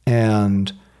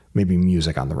 and maybe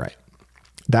music on the right.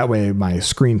 That way my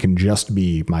screen can just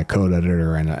be my code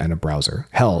editor and a browser.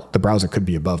 Hell, the browser could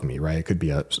be above me, right? It could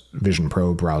be a Vision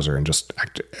Pro browser and just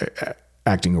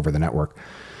acting over the network.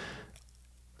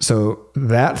 So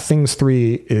that Things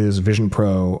 3 is Vision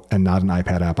Pro and not an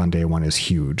iPad app on day one is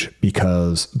huge,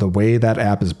 because the way that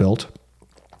app is built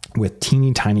with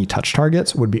teeny tiny touch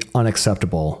targets would be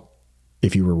unacceptable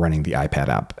if you were running the iPad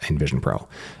app in Vision Pro.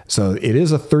 So it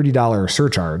is a $30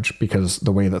 surcharge, because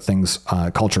the way that Things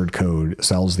Cultured Code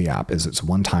sells the app is it's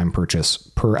one-time purchase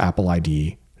per Apple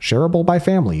ID, shareable by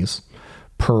families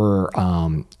per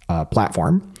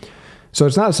platform. So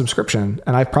it's not a subscription,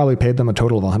 and I've probably paid them a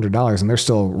total of $100, and they're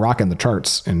still rocking the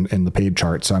charts in the paid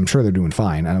charts. So I'm sure they're doing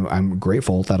fine. And I'm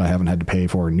grateful that I haven't had to pay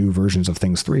for new versions of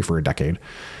Things 3 for a decade.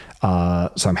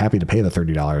 So I'm happy to pay the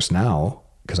 $30 now,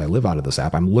 because I live out of this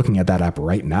app. I'm looking at that app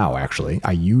right now, actually.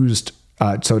 I used,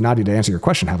 so Nadia, to answer your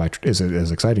question, is it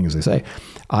as exciting as they say?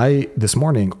 I, this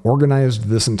morning, organized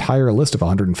this entire list of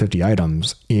 150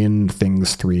 items in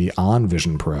Things 3 on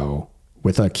Vision Pro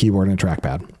with a keyboard and a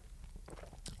trackpad.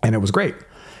 And it was great.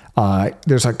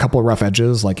 There's a couple of rough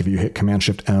edges, like if you hit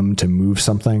Command-Shift-M to move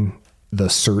something, the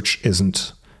search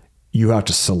isn't, you have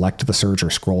to select the search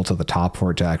or scroll to the top for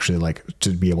it to actually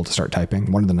to be able to start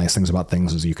typing. One of the nice things about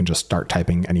Things is you can just start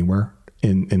typing anywhere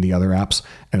in the other apps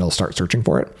and it'll start searching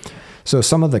for it. So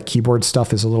some of the keyboard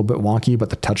stuff is a little bit wonky, but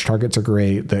the touch targets are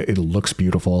great. It looks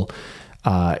beautiful.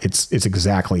 It's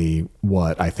exactly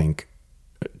what I think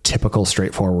typical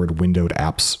straightforward windowed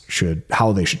apps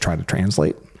how they should try to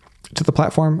translate to the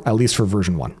platform, at least for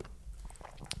version 1.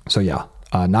 So yeah,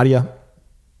 Nadia,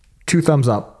 2 thumbs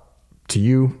up to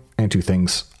you and 2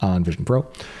 Things on Vision Pro.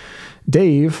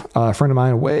 Dave, a friend of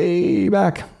mine way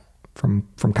back from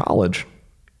college,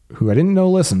 who I didn't know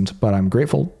listened, but I'm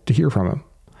grateful to hear from him.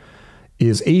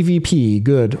 Is AVP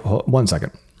good? One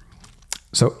second.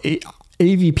 So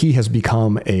AVP has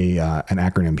become an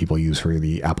acronym people use for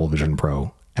the Apple Vision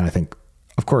Pro. And I think,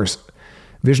 of course,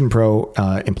 Vision Pro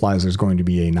implies there's going to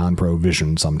be a non-pro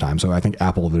Vision sometime. So I think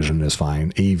Apple Vision is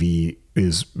fine. AV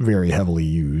is very heavily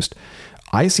used.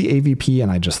 I see AVP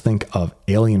and I just think of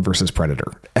Alien versus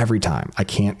Predator every time. I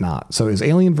can't not. So is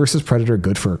Alien versus Predator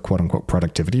good for quote unquote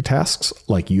productivity tasks,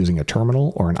 like using a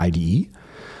terminal or an IDE?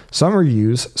 Some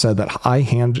reviews said that high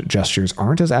hand gestures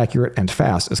aren't as accurate and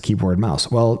fast as keyboard and mouse.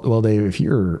 Well, Dave, if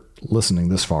you're listening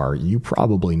this far, you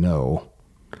probably know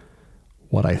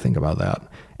what I think about that.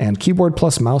 And keyboard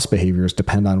plus mouse behaviors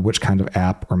depend on which kind of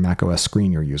app or macOS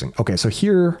screen you're using. Okay, so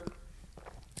here,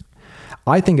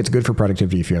 I think it's good for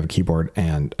productivity if you have a keyboard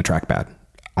and a trackpad.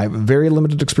 I have very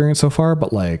limited experience so far,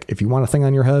 but if you want a thing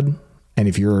on your head, and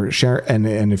if you're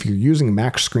if you're using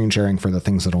Mac screen sharing for the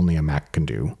things that only a Mac can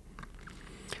do,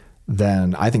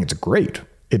 then I think it's great.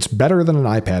 It's better than an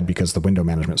iPad because the window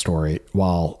management story,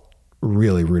 while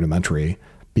really rudimentary,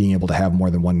 being able to have more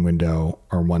than one window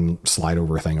or one slide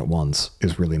over thing at once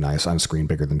is really nice on a screen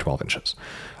bigger than 12 inches.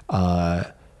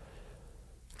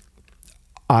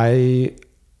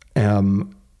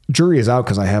 Jury is out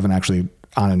because I haven't actually,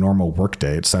 on a normal work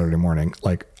day, it's Saturday morning,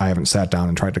 I haven't sat down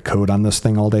and tried to code on this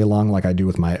thing all day long like I do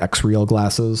with my X-Real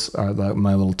glasses,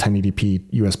 my little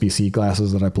 1080p USB-C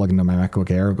glasses that I plug into my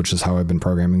MacBook Air, which is how I've been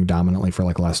programming dominantly for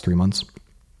the last 3 months.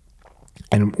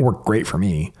 And it worked great for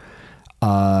me.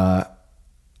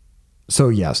 So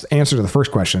yes, answer to the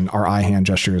first question, are eye-hand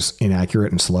gestures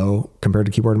inaccurate and slow compared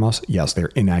to keyboard and mouse? Yes,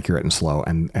 they're inaccurate and slow,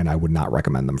 and I would not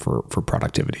recommend them for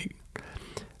productivity.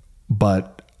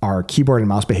 But are keyboard and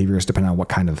mouse behaviors depending on what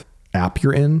kind of app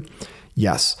you're in?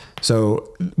 Yes.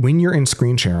 So when you're in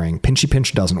screen sharing, pinchy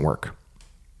pinch doesn't work.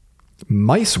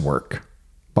 Mice work,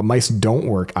 but mice don't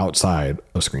work outside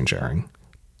of screen sharing.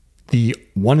 The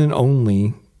one and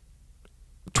only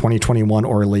 2021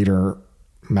 or later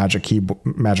Magic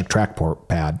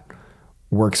Trackpad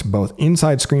works both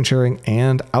inside screen sharing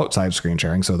and outside screen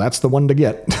sharing. So that's the one to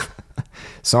get.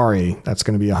 Sorry, that's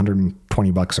going to be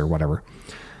 $120 or whatever.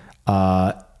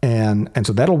 And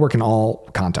so that'll work in all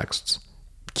contexts.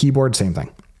 Keyboard, same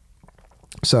thing.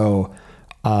 So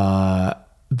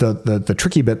the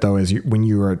tricky bit though is when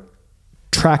you are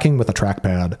tracking with a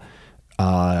trackpad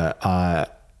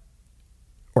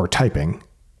or typing,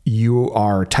 you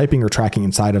are typing or tracking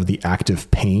inside of the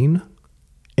active pane.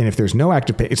 And if there's no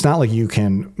active pane, it's not like you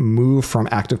can move from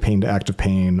active pane to active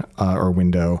pane or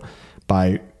window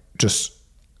by just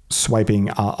swiping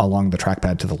along the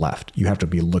trackpad to the left. You have to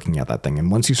be looking at that thing.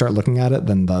 And once you start looking at it,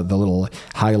 then the little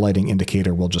highlighting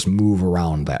indicator will just move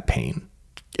around that pane.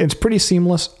 It's pretty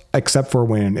seamless, except for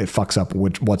when it fucks up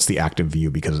what's the active view,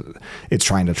 because it's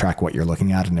trying to track what you're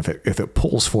looking at. And if it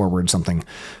pulls forward something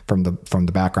from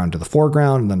the background to the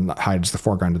foreground, and then hides the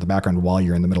foreground to the background while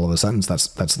you're in the middle of a sentence,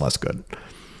 that's less good.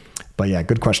 But yeah,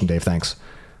 good question, Dave. Thanks.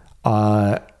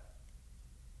 A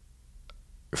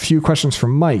few questions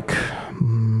from Mike.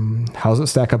 How does it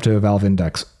stack up to Valve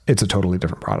Index? It's a totally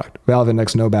different product. Valve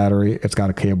Index, no battery. It's got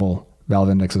a cable. Valve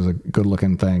Index is a good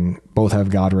looking thing. Both have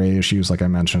God Ray issues, like I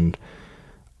mentioned.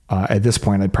 At this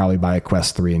point, I'd probably buy a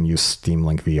Quest 3 and use Steam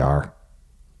Link VR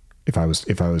if I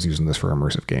was using this for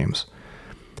immersive games.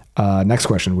 Next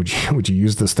question: Would you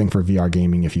use this thing for VR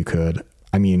gaming if you could?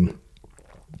 I mean,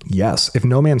 yes. If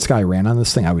No Man's Sky ran on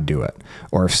this thing, I would do it.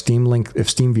 Or if Steam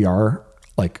VR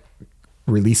like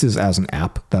releases as an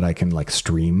app that I can like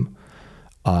stream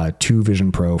to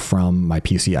Vision Pro from my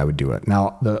PC, I would do it.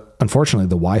 Now, unfortunately,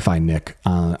 the Wi-Fi NIC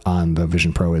on the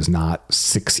Vision Pro is not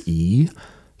 6E,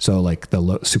 so like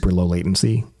the super low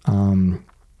latency,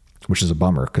 which is a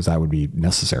bummer because that would be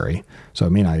necessary. So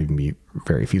it may not even be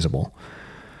very feasible.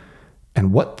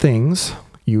 And what things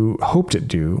you hoped it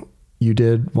do, you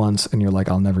did once, and you're like,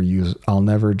 I'll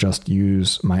never just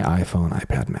use my iPhone,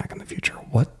 iPad, Mac in the future.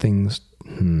 What things?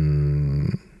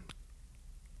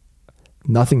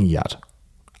 Nothing yet.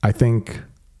 I think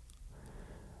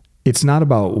it's not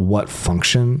about what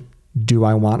function do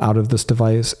I want out of this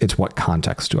device. It's what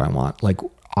context do I want. Like,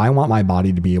 I want my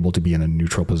body to be able to be in a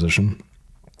neutral position,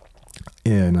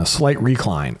 in a slight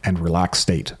recline and relaxed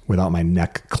state, without my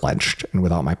neck clenched and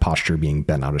without my posture being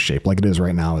bent out of shape like it is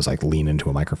right now as I lean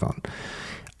into a microphone.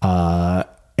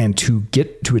 And to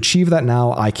achieve that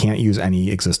now, I can't use any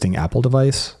existing Apple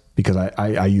device because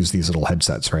I use these little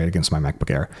headsets, right, against my MacBook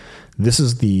Air. This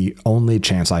is the only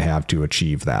chance I have to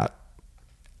achieve that,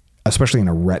 especially in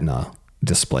a Retina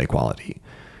display quality.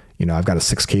 You know, I've got a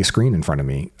 6K screen in front of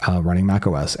me running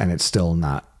macOS, and it's still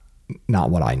not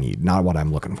what I need, not what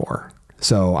I'm looking for.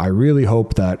 So I really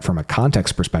hope that from a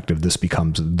context perspective, this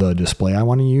becomes the display I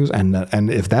want to use. And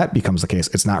if that becomes the case,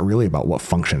 it's not really about what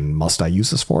function must I use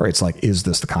this for. It's like, is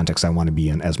this the context I want to be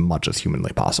in as much as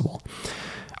humanly possible?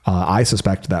 I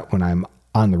suspect that when I'm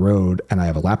on the road and I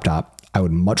have a laptop, I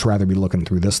would much rather be looking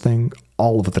through this thing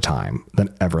all of the time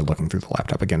than ever looking through the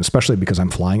laptop again, especially because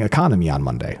I'm flying economy on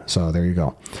Monday. So there you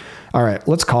go. All right,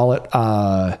 let's call it.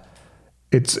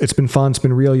 It's been fun. It's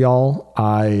been real, y'all.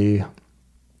 I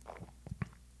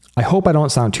hope I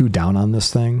don't sound too down on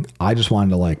this thing. I just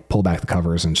wanted to like pull back the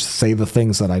covers and say the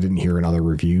things that I didn't hear in other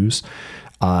reviews.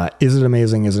 Is it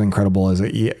amazing? Is it incredible? Is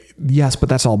it? Yes, but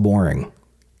that's all boring.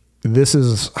 This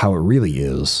is how it really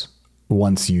is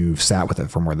once you've sat with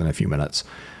it for more than a few minutes.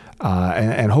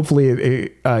 And hopefully,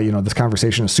 this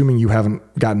conversation, assuming you haven't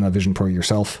gotten a Vision Pro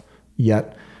yourself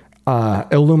yet,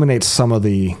 illuminates some of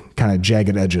the kind of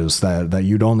jagged edges that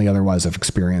you'd only otherwise have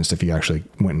experienced if you actually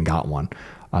went and got one,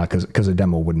 because a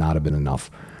demo would not have been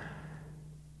enough.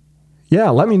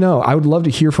 Yeah, let me know. I would love to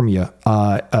hear from you.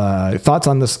 Thoughts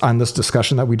on this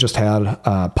discussion that we just had,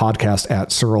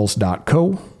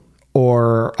 podcast@searls.co,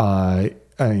 or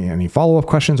any follow-up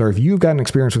questions, or if you've got an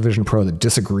experience with Vision Pro that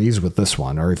disagrees with this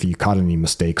one, or if you caught any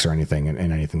mistakes or anything in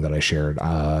anything that I shared,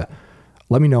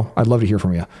 let me know. I'd love to hear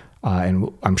from you.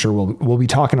 And I'm sure we'll be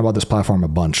talking about this platform a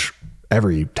bunch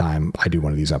every time I do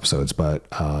one of these episodes, but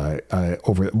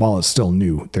while it's still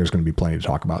new, there's going to be plenty to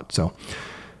talk about. So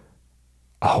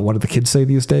what do the kids say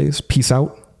these days? Peace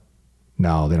out?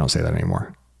 No, they don't say that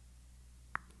anymore.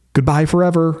 Goodbye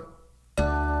forever.